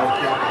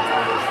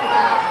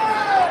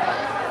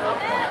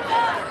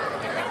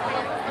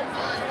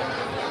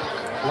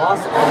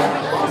 Loss of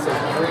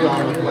 3 on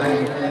the play.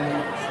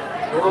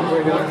 We'll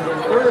bring up the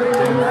third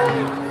down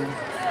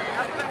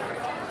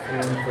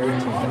and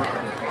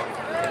 13.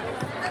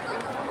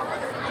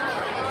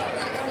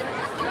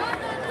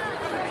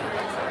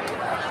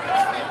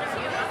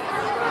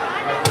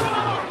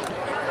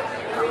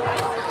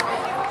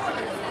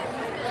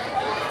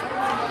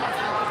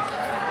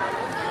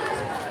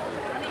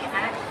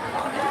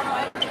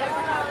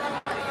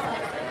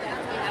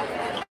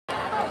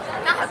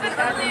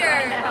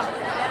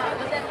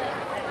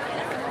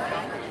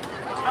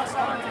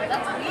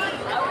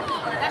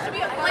 That should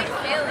be a point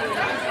failure.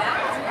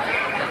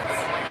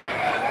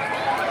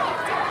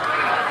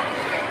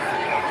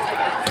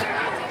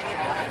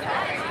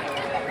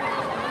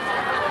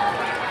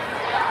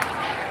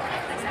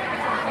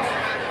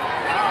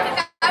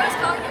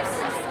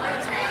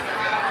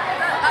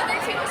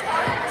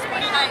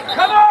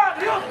 Come on,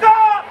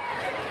 Hilltop!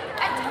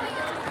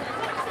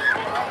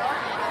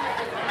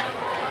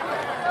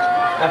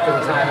 After the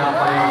timeout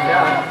by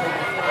Hilltop,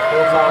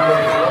 Hilltop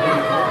is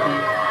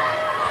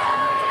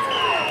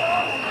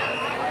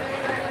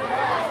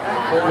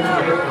going to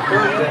get the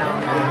third down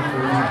and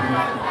 13.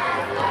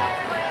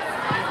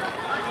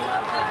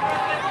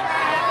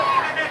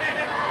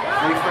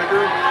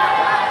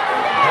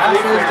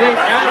 That's his deep,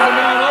 has the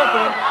man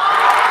open.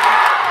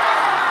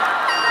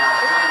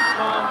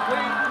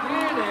 Incomplete,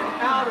 in and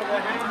out of the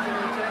hands of the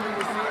intended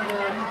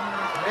receiver,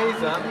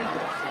 Meza.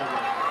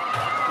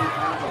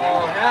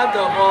 Oh, had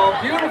the ball,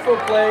 beautiful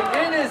play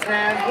in his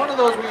hands. One of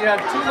those where you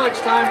had too much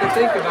time to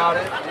think about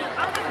it.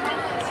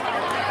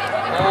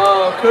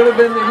 Oh, could have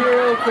been the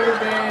hero, could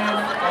have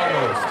been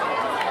almost.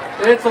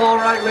 It's all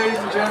right, ladies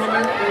and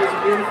gentlemen. It was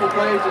a beautiful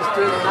play, just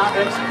did not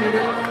execute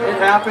it. It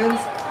happens.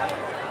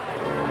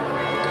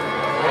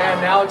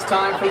 And now it's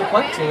time for the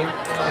punt team.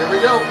 Here we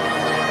go.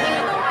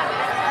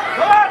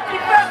 Come on,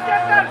 defense,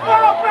 get that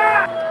ball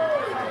back!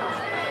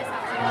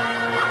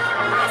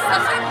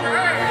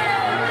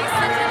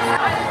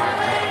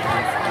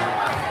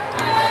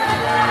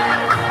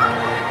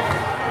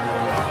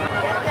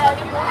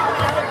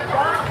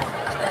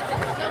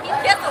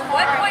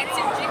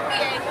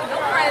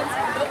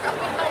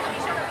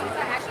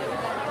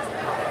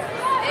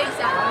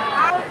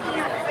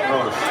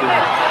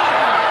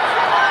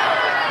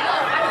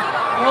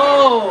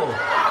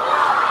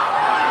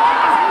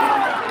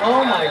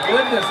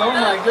 goodness, oh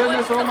my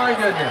goodness, oh my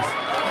goodness.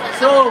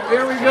 So,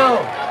 here we go.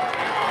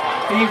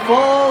 He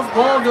falls,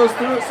 ball goes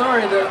through,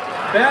 sorry, the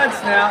bad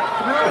snap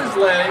through his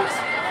legs.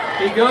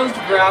 He goes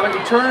to grab it,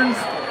 he turns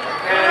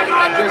and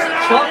just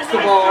chucks the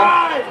ball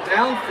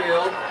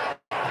downfield.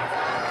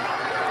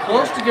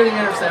 Close to getting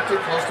intercepted,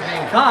 close to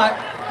being caught.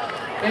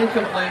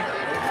 Incomplete.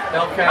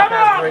 Hilltop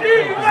has great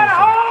field position.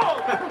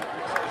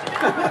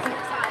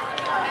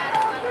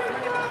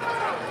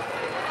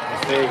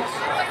 Mistakes.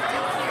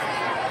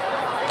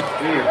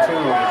 We need a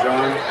turnover,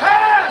 John.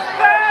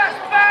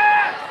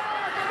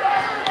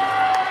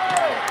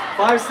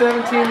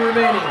 5:17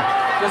 remaining.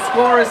 The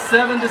score is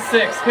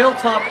 7-6.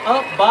 Hilltop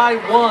up by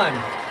 1.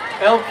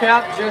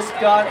 Hilltop just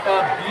got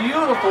a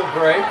beautiful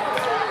break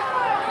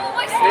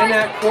in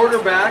that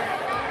quarterback,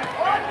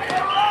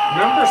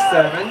 number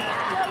 7.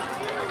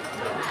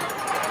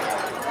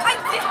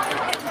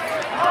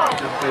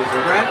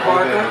 Grant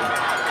Barker.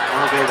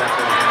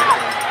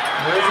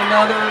 There's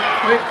another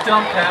quick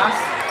dump pass.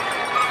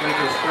 Make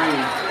a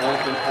screen.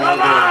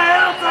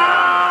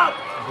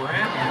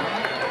 Grant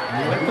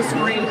with the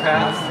screen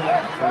pass.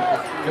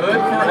 Good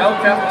for El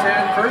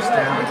Capitan, first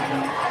down.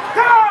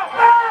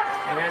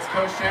 And as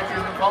Coach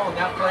Champion's been calling,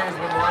 that play has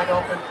been wide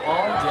open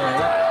all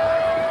day.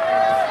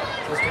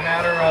 Just a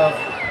matter of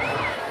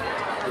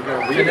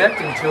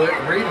connecting to it,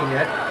 reading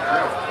it.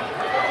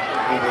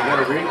 They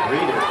gotta read it. They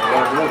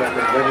gotta know that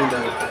they're letting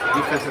the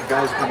defensive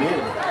guys come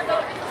in.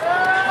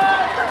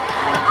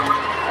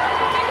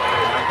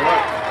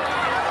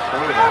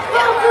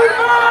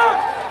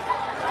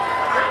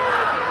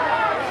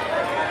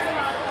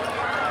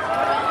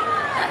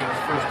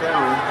 First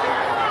down.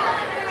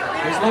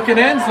 He's looking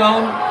end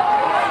zone.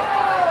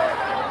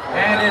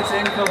 And it's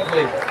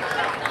incomplete.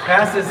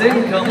 Pass is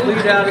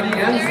incomplete out of the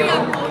end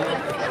zone.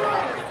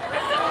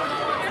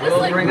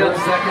 We'll bring up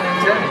 2nd and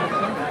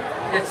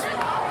 10. It's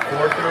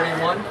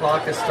 4:31,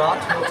 clock is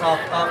stopped. Hilltop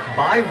up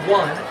by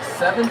 1,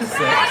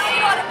 7-6.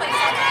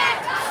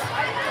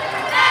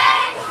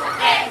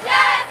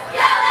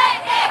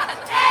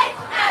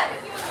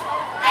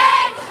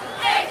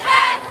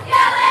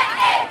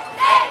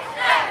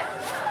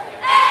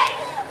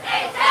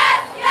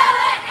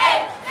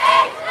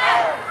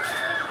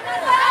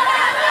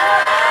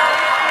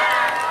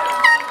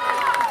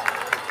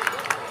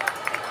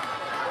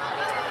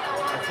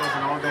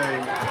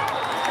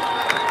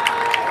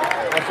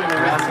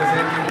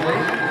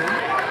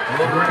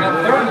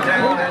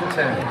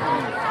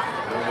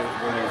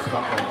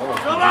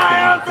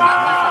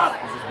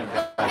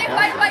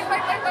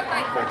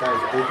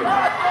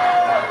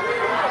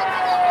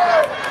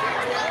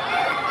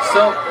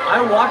 So I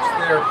watched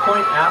their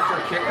point after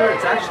kicker.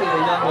 It's actually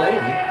a young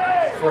lady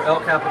for El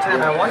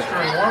Capitan. I watched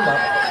her in warm-up,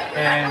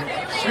 and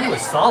she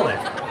was solid.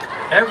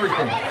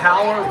 Everything,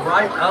 power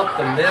right up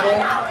the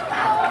middle.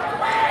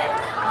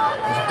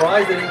 I'm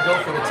surprised they didn't go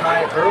for the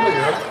tie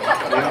earlier.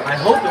 I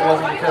hope it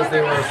wasn't because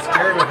they were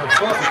scared of her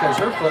foot, because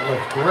her foot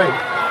looked great.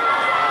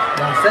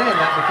 And I'm saying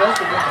that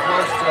because we're getting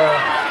close to...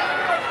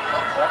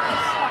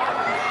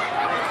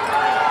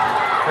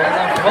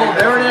 Oh,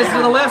 there it is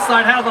to the left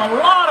side. Has a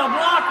lot of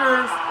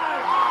blockers.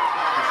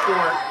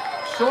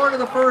 Short of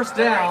the first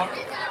down.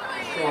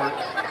 Short.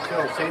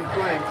 Still, same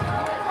play.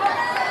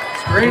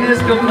 Screen is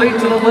complete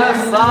to the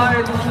left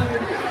side.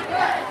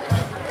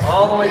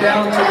 All the way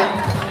down to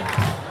the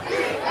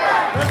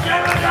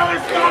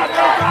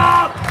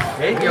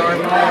 8-yard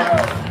line.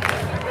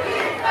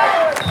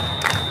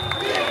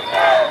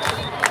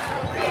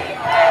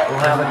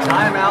 We'll have a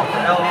timeout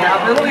for El Cap.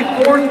 It'll be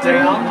 4th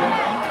down.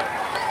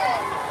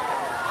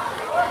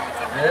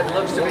 It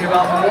looks to be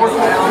about 4th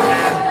down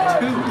and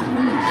 2.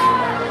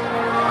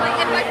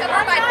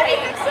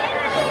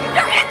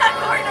 You're in the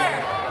corner!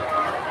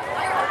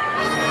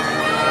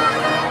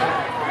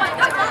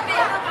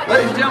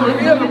 Ladies and gentlemen,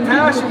 if you have a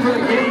passion for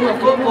the game of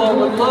football,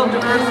 would love to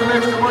earn some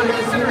extra money,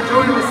 consider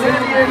joining the San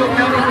Diego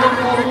County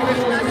Football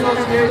Officials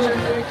Association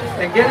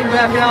and getting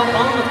back out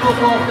on the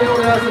football field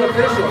as an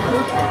official.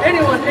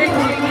 Anyone 18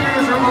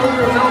 years or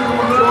older is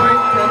eligible to join,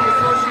 and the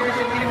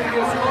association even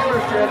gives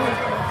scholarship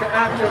to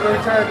active or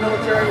retired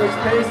military, which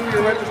pays for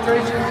your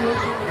registration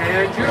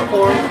and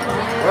uniform.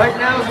 Right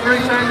now is a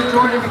great time to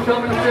join and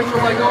become an official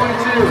by going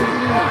to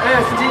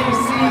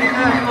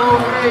sdcfoa.org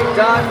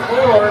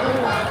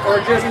or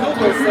just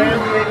Google San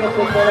Diego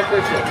Football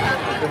Official.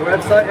 The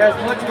website has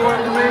much more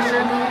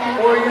information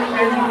for you,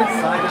 and you can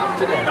sign up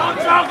today. All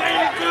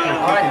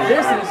right,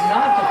 this is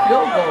not the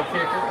field goal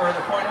kicker or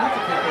the point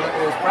after kicker that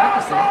was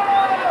practicing.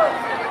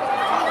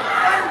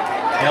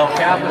 El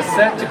Cap is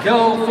set to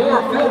go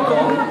for a field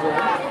goal.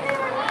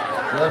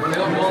 The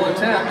field goal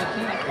attempt,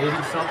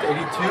 80-something,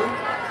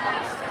 82.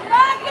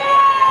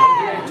 Will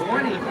be a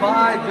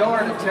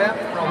 25-yard attempt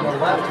from the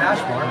left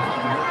hash mark.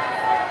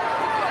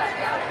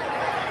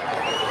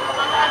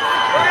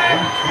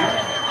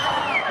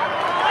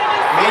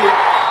 Made it.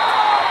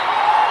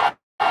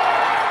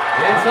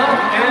 It's up,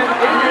 and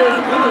it is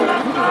good.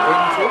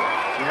 82?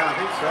 Yeah, I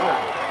think so.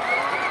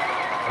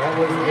 That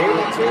was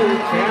 82,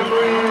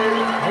 Cameron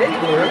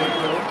Hager.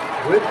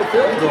 with the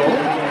field goal.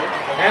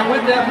 And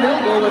with that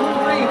field goal with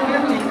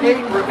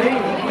 3:58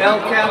 remaining,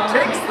 Hilltop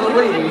takes the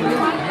lead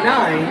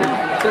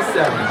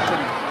 9-7.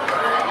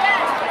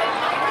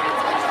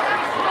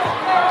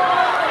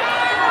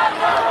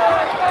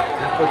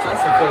 That puts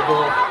us in field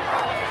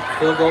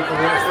goal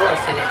percentage for us.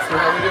 So let's see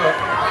how we do it.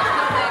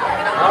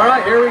 All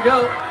right, here we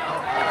go.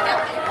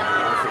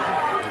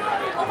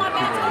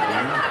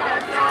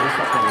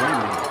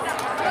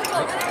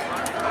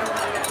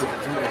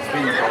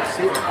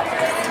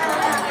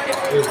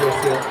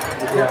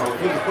 Yeah.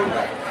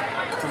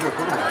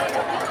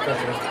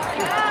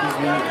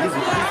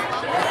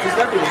 He's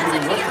got to be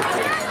moving Western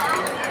place.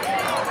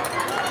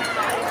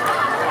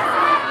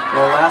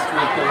 Well, last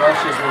week the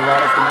rushes were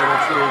right up the middle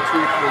too,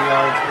 2-3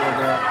 yards for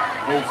the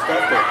Old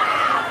stuff there.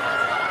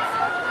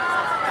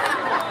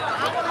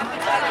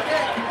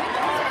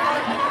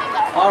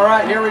 All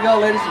right, here we go,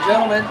 ladies and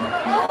gentlemen.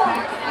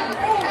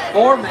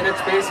 4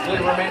 minutes basically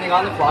remaining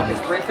on the clock.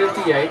 It's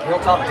 3:58.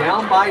 Hilltop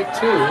down by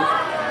 2.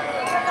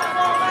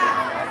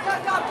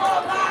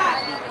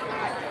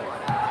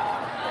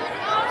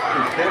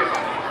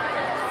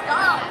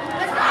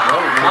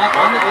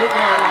 On the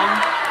 8-yard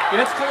line.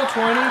 Gets to the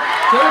 20,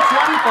 to the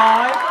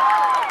 25.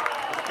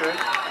 Okay.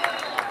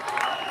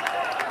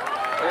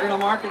 They're going to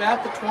mark it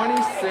at the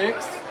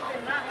 26.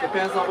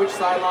 Depends on which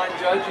sideline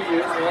judge you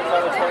use. One's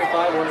on the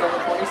 25, one's on the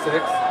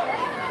 26.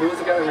 Who was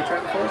the guy that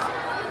returned first?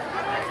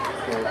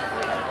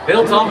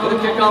 Hilltop with a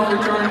kickoff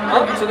return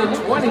up to the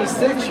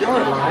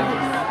 26-yard line.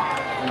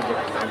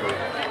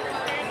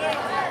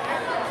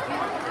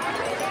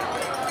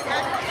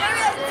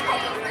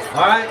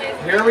 All right,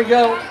 here we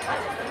go.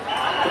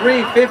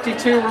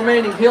 3:52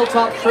 remaining.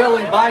 Hilltop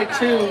trailing by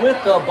 2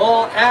 with the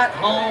ball at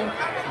home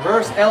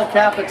versus El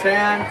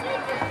Capitan.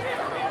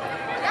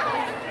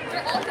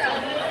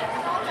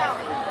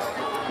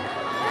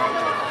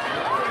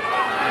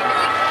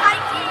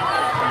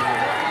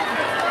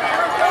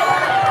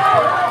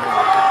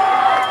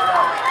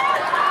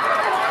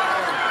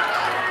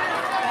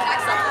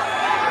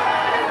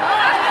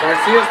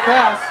 Garcia's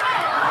pass.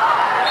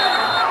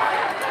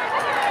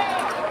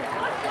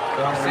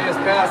 Garcia's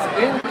pass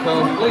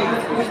incomplete.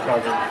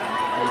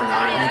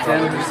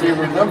 Intended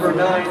receiver number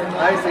 9,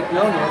 Isaac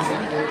Nunez.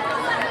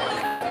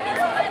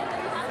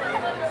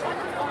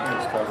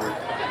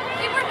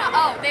 They were not.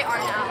 Oh, they are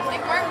now. They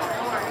weren't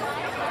before.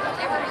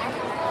 They were before.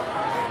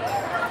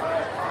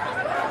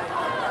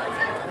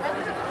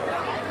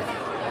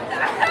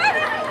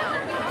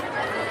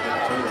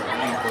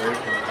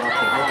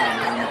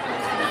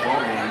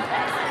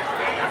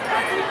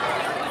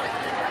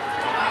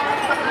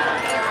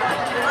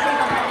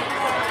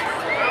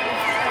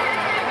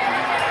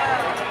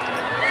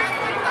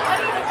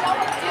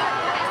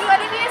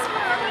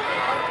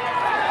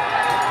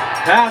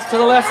 Pass to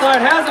the left side,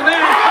 has a man.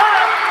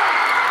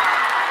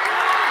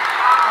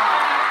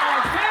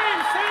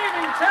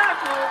 Game-saving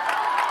tackle.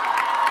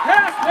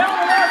 Pass down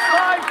the left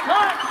side,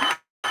 cut.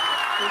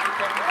 Who's the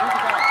tackle?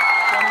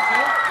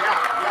 22? Yeah.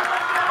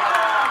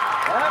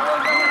 That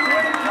was number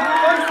 22,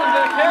 Mason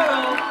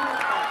Vaquero.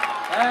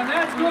 And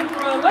that's good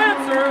for a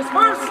Lancers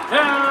first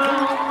down.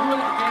 Who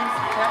was the game's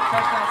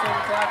touchdown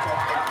saving tackle?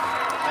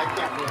 I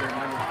can't be here.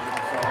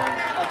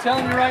 I'm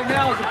telling you right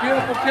now, it was a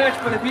beautiful catch,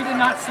 but if he did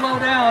not slow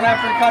down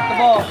after he caught the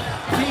ball,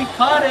 he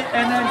caught it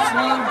and then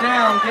slowed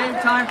down, gave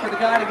time for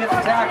the guy to get the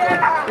tackle.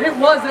 It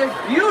was a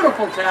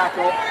beautiful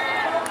tackle,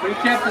 but he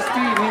kept the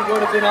speed. He would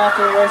have been off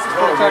to the races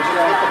for a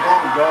touchdown. Let the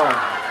ball go.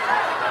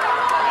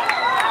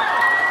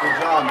 Good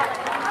job.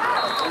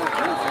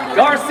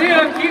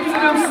 Garcia keeps it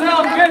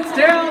himself, gets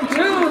down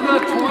to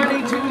the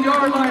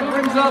 22-yard line,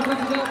 brings up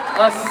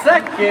a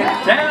second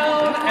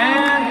down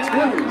and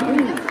 2.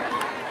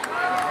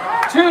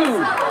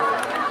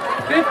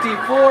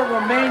 2:54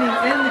 remaining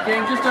in the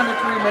game, just under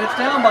 3 minutes,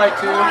 down by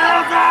 2.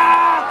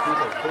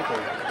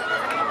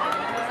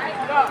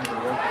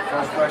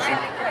 First pressure.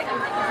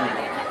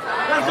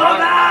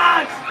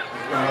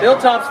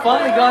 Hilltop's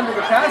finally gone to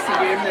the passing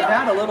game. They've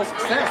had a little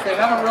success. They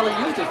haven't really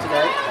used it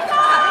today.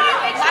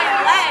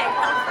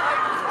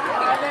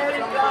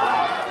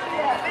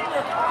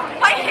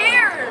 My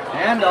hair!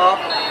 Hand off.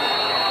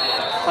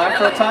 Time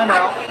for a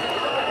timeout.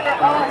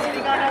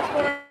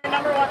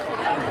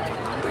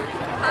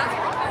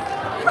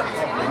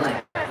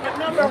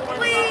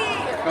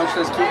 Coach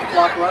says keep the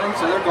clock running,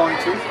 so they're going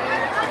to. 21.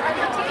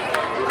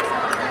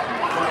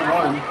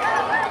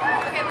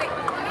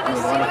 A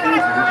lot of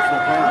things. Beautiful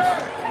pass.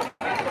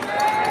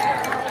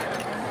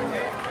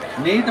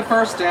 Need the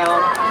first down,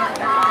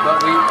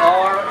 but we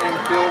are in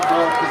field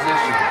goal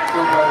position,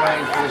 field goal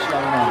range for this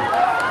young man.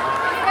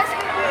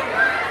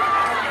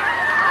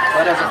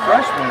 But as a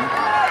freshman,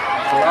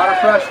 it's a lot of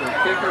pressure.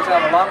 Kickers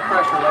have a lot of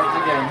pressure late in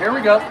the game. Here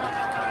we go.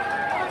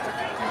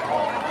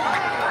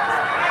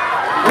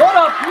 What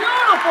a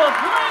beautiful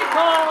play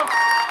call!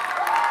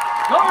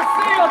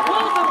 Garcia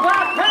pulls it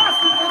back,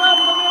 passes it up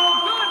the middle,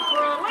 good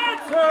for a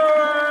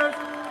Lancers!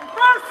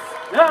 First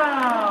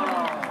down!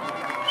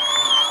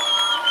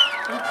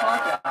 Who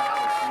caught that?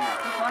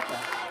 Who caught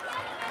that?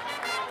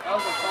 That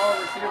was a tall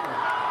receiver.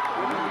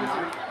 Good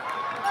user.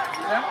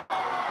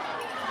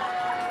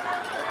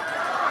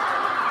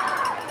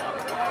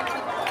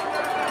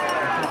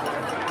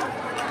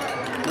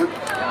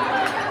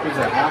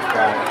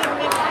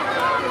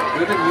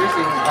 We've been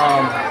using,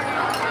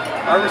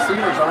 our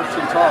receivers aren't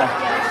too tall.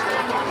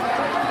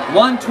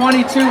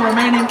 1:22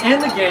 remaining in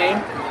the game.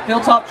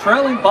 Hilltop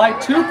trailing by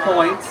 2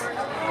 points.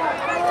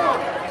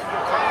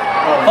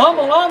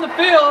 Fumble on the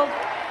field.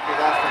 They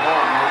lost the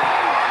ball, man.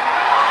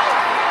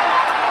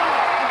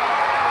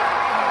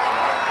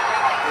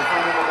 They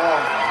fumbled the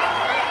ball.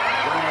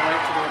 Going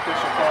right to the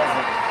official calls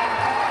it.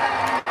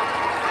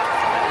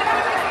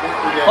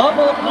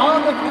 Fumble on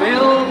the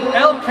field.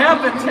 El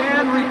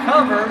Capitan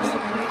recovers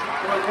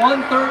with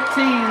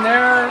 1:13.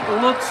 There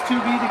looks to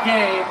be the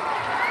game.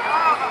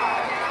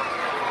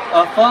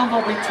 A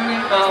fumble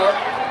between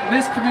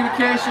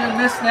miscommunication,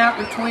 missnap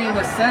between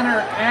the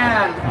center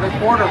and the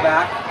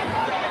quarterback.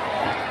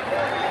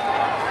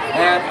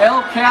 And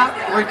El Cap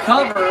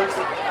recovers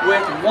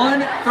with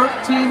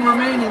 1:13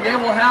 remaining. They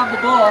will have the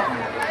ball.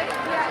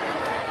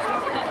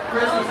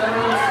 Chris, is that a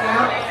little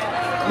snap?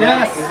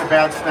 Yes. It's a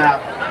bad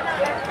snap.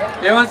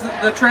 It was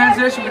the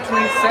transition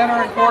between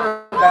center and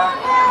quarterback.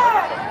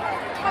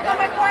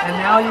 And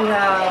now you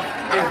have,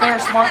 if they're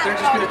smart, they're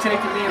just going to take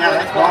a knee and Yeah, let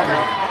that's it ball go.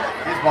 game.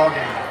 It's ball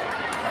game.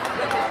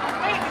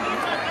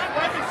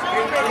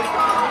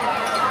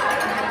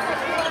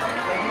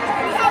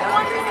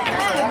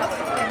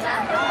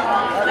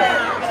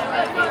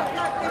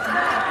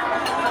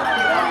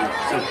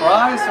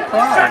 Surprise,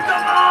 surprise.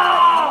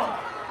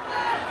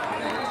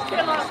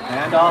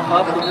 And off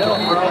up the middle,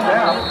 throw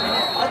down.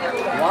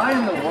 Why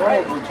in the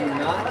world would you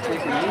not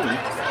take a knee?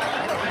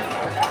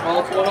 Well,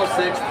 it's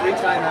 106, 3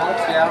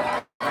 timeouts, yeah.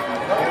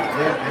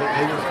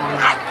 They just want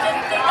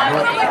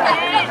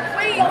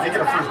to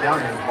get a first down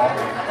in the ball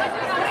game.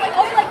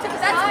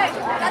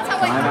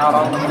 Timeout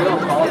on the field,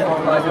 called for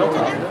by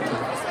Hilltop.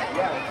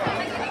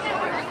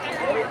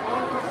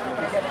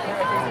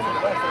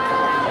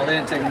 Well, they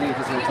didn't take a knee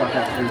because Hilltop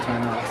had 3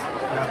 timeouts.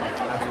 Yeah,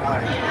 that's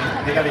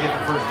right. They got to get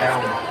the first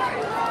down.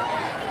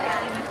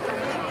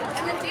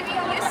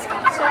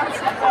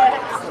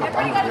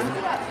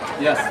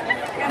 Yes.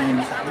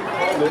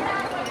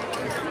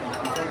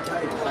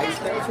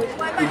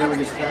 He never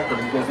gets tackled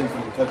and goes in for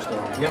the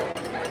touchdown. Yep.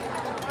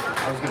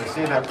 I was going to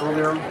say that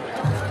earlier.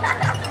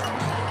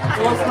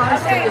 Well, it's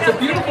nice. It's a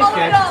beautiful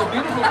catch. It's a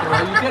beautiful throw.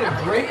 You get a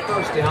great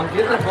first down.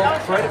 Give them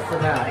both credit for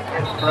that.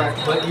 Correct.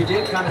 But you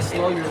did kind of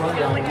slow your run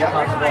down when you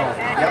caught the ball.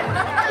 Yep.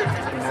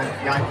 And that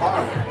guy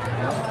caught him.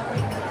 Yep.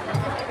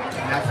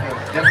 And that's the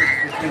difference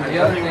between The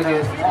other thing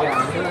is, the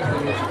other thing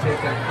is you take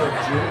that quick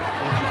jump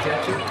once you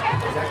catch it,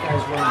 because that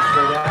guy's running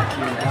straight at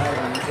you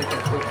and you take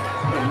that quick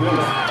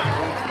move.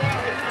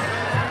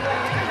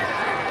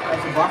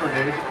 That's a bummer,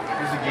 dude.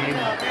 This is a game.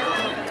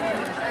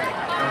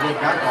 Look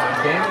back on.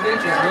 Game of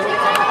inches, little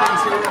couple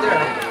things here and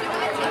there.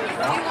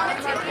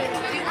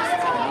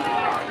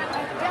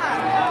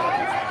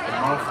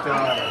 Most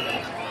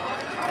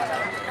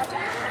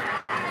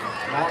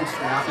long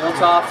snap.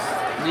 Hilltops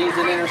needs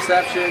an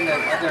interception.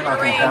 They're not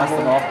going to pass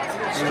the ball.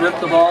 Strip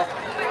the ball.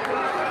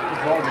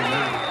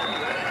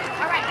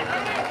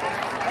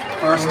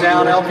 First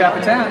down, El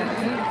Capitan.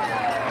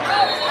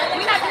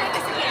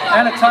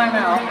 And a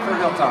timeout for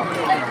Hilltop.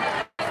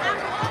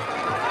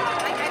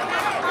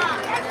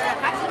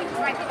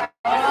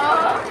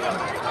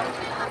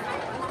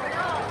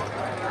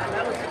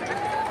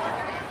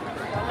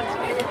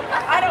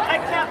 I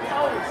can't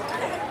pose.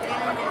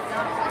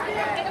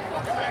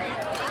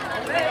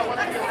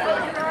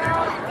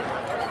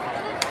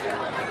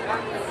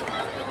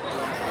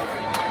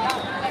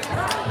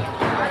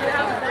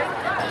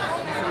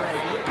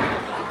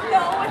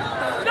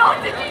 No,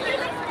 did you do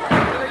that?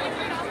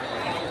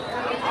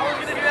 I was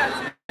gonna do that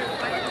too.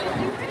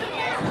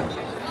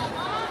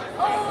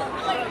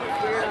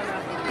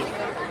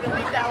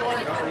 Delete that one.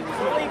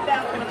 Delete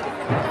that one.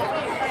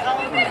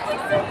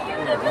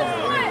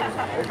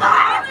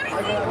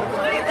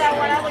 Delete that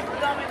one. I look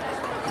dumb as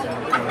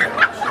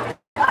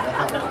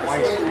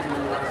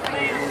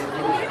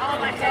all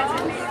my hands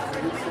and knees.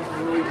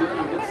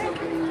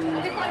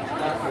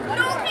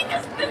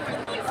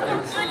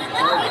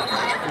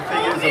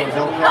 The thing is,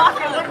 though,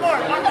 One more.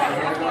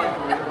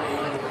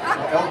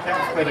 El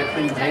Caps played a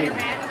clean game.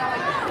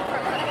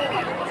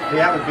 They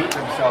haven't beaten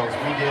themselves.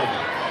 We did.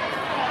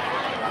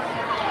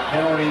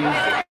 Penalties,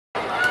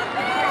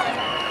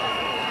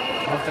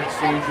 tough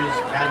exchanges,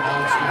 bad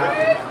long snap.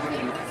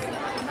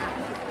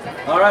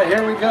 All right,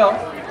 here we go.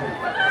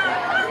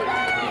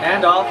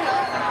 Handoff.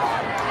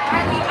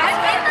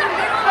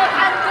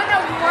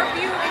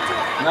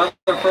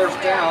 Another first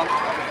down.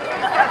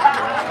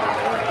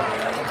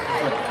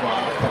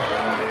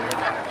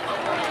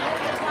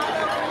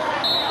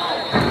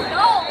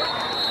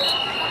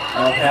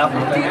 El Cap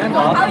with the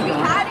handoff.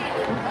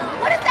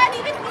 What does that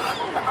even mean?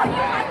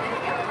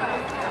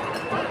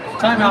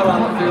 Timeout on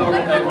the field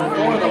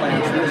for the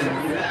Lancers.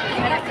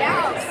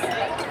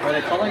 Are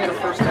they calling it a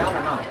first down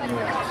or not?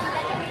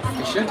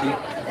 It should be.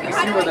 I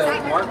see where the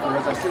marker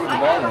is. I see where the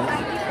ball is.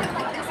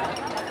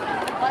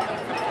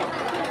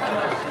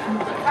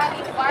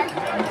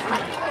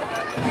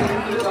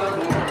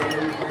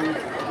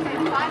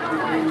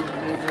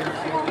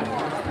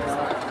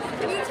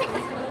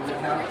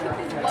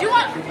 Do you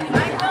want?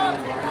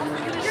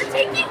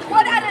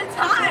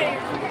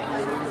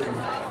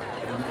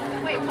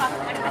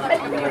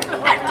 I'm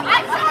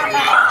sorry.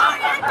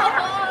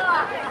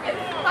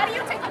 How do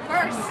you take a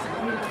burst?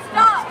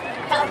 Stop.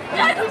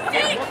 Let him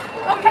sing.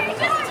 Okay,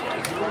 just.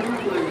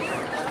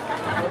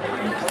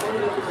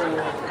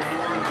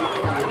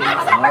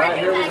 All right,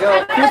 here we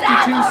go. 52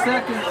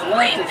 seconds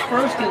left. It's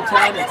 1st and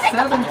 10. It's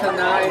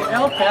 7-9.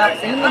 Hilltop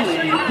in the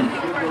lead.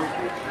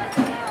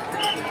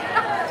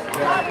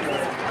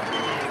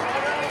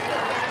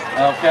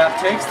 Hilltop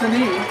takes the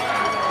knee.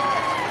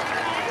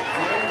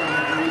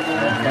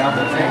 Hilltop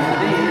will take the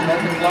knee.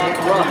 Heading on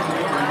the run.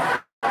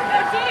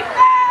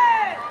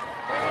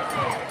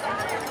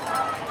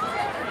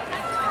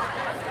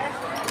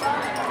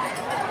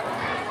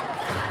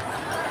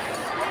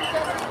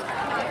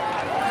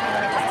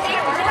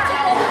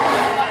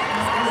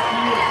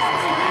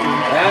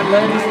 And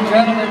ladies and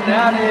gentlemen,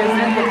 that is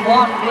it. The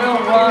clock will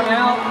run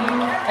out.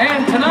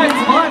 And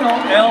tonight's final,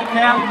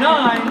 Hilltop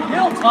 9,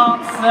 Hilltop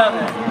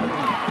 7.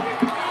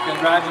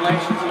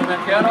 Congratulations to the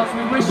Mankatos.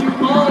 We wish you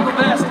all the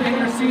best in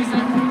your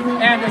season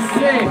and a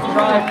safe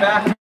drive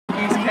back to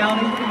East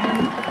County.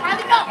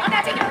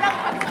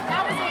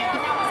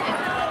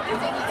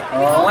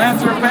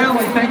 Lancer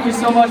family, thank you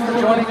so much for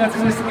joining us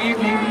this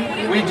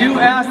evening. We do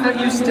ask that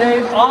you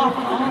stay off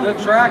the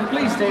track.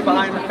 Please stay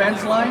behind the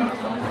fence line.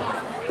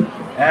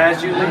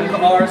 As you leave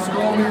our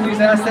school, we please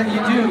ask that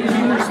you do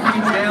keep your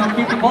speeds down,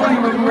 keep the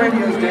volume of your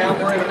radios down.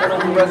 We're in the middle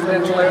of a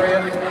residential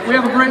area. We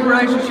have a great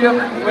relationship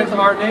with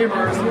our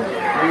neighbors.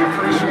 We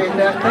appreciate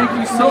that. Thank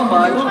you so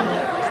much.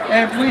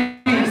 And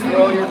please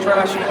throw your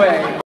trash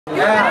away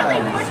as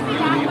you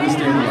leave the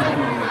stadium.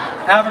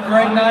 Have a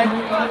great night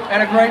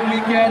and a great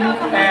weekend.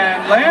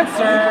 And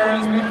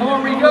Lancers,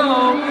 before we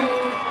go,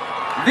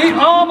 the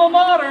alma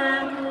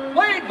mater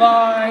played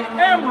by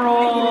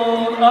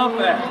Emerald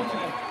Effect.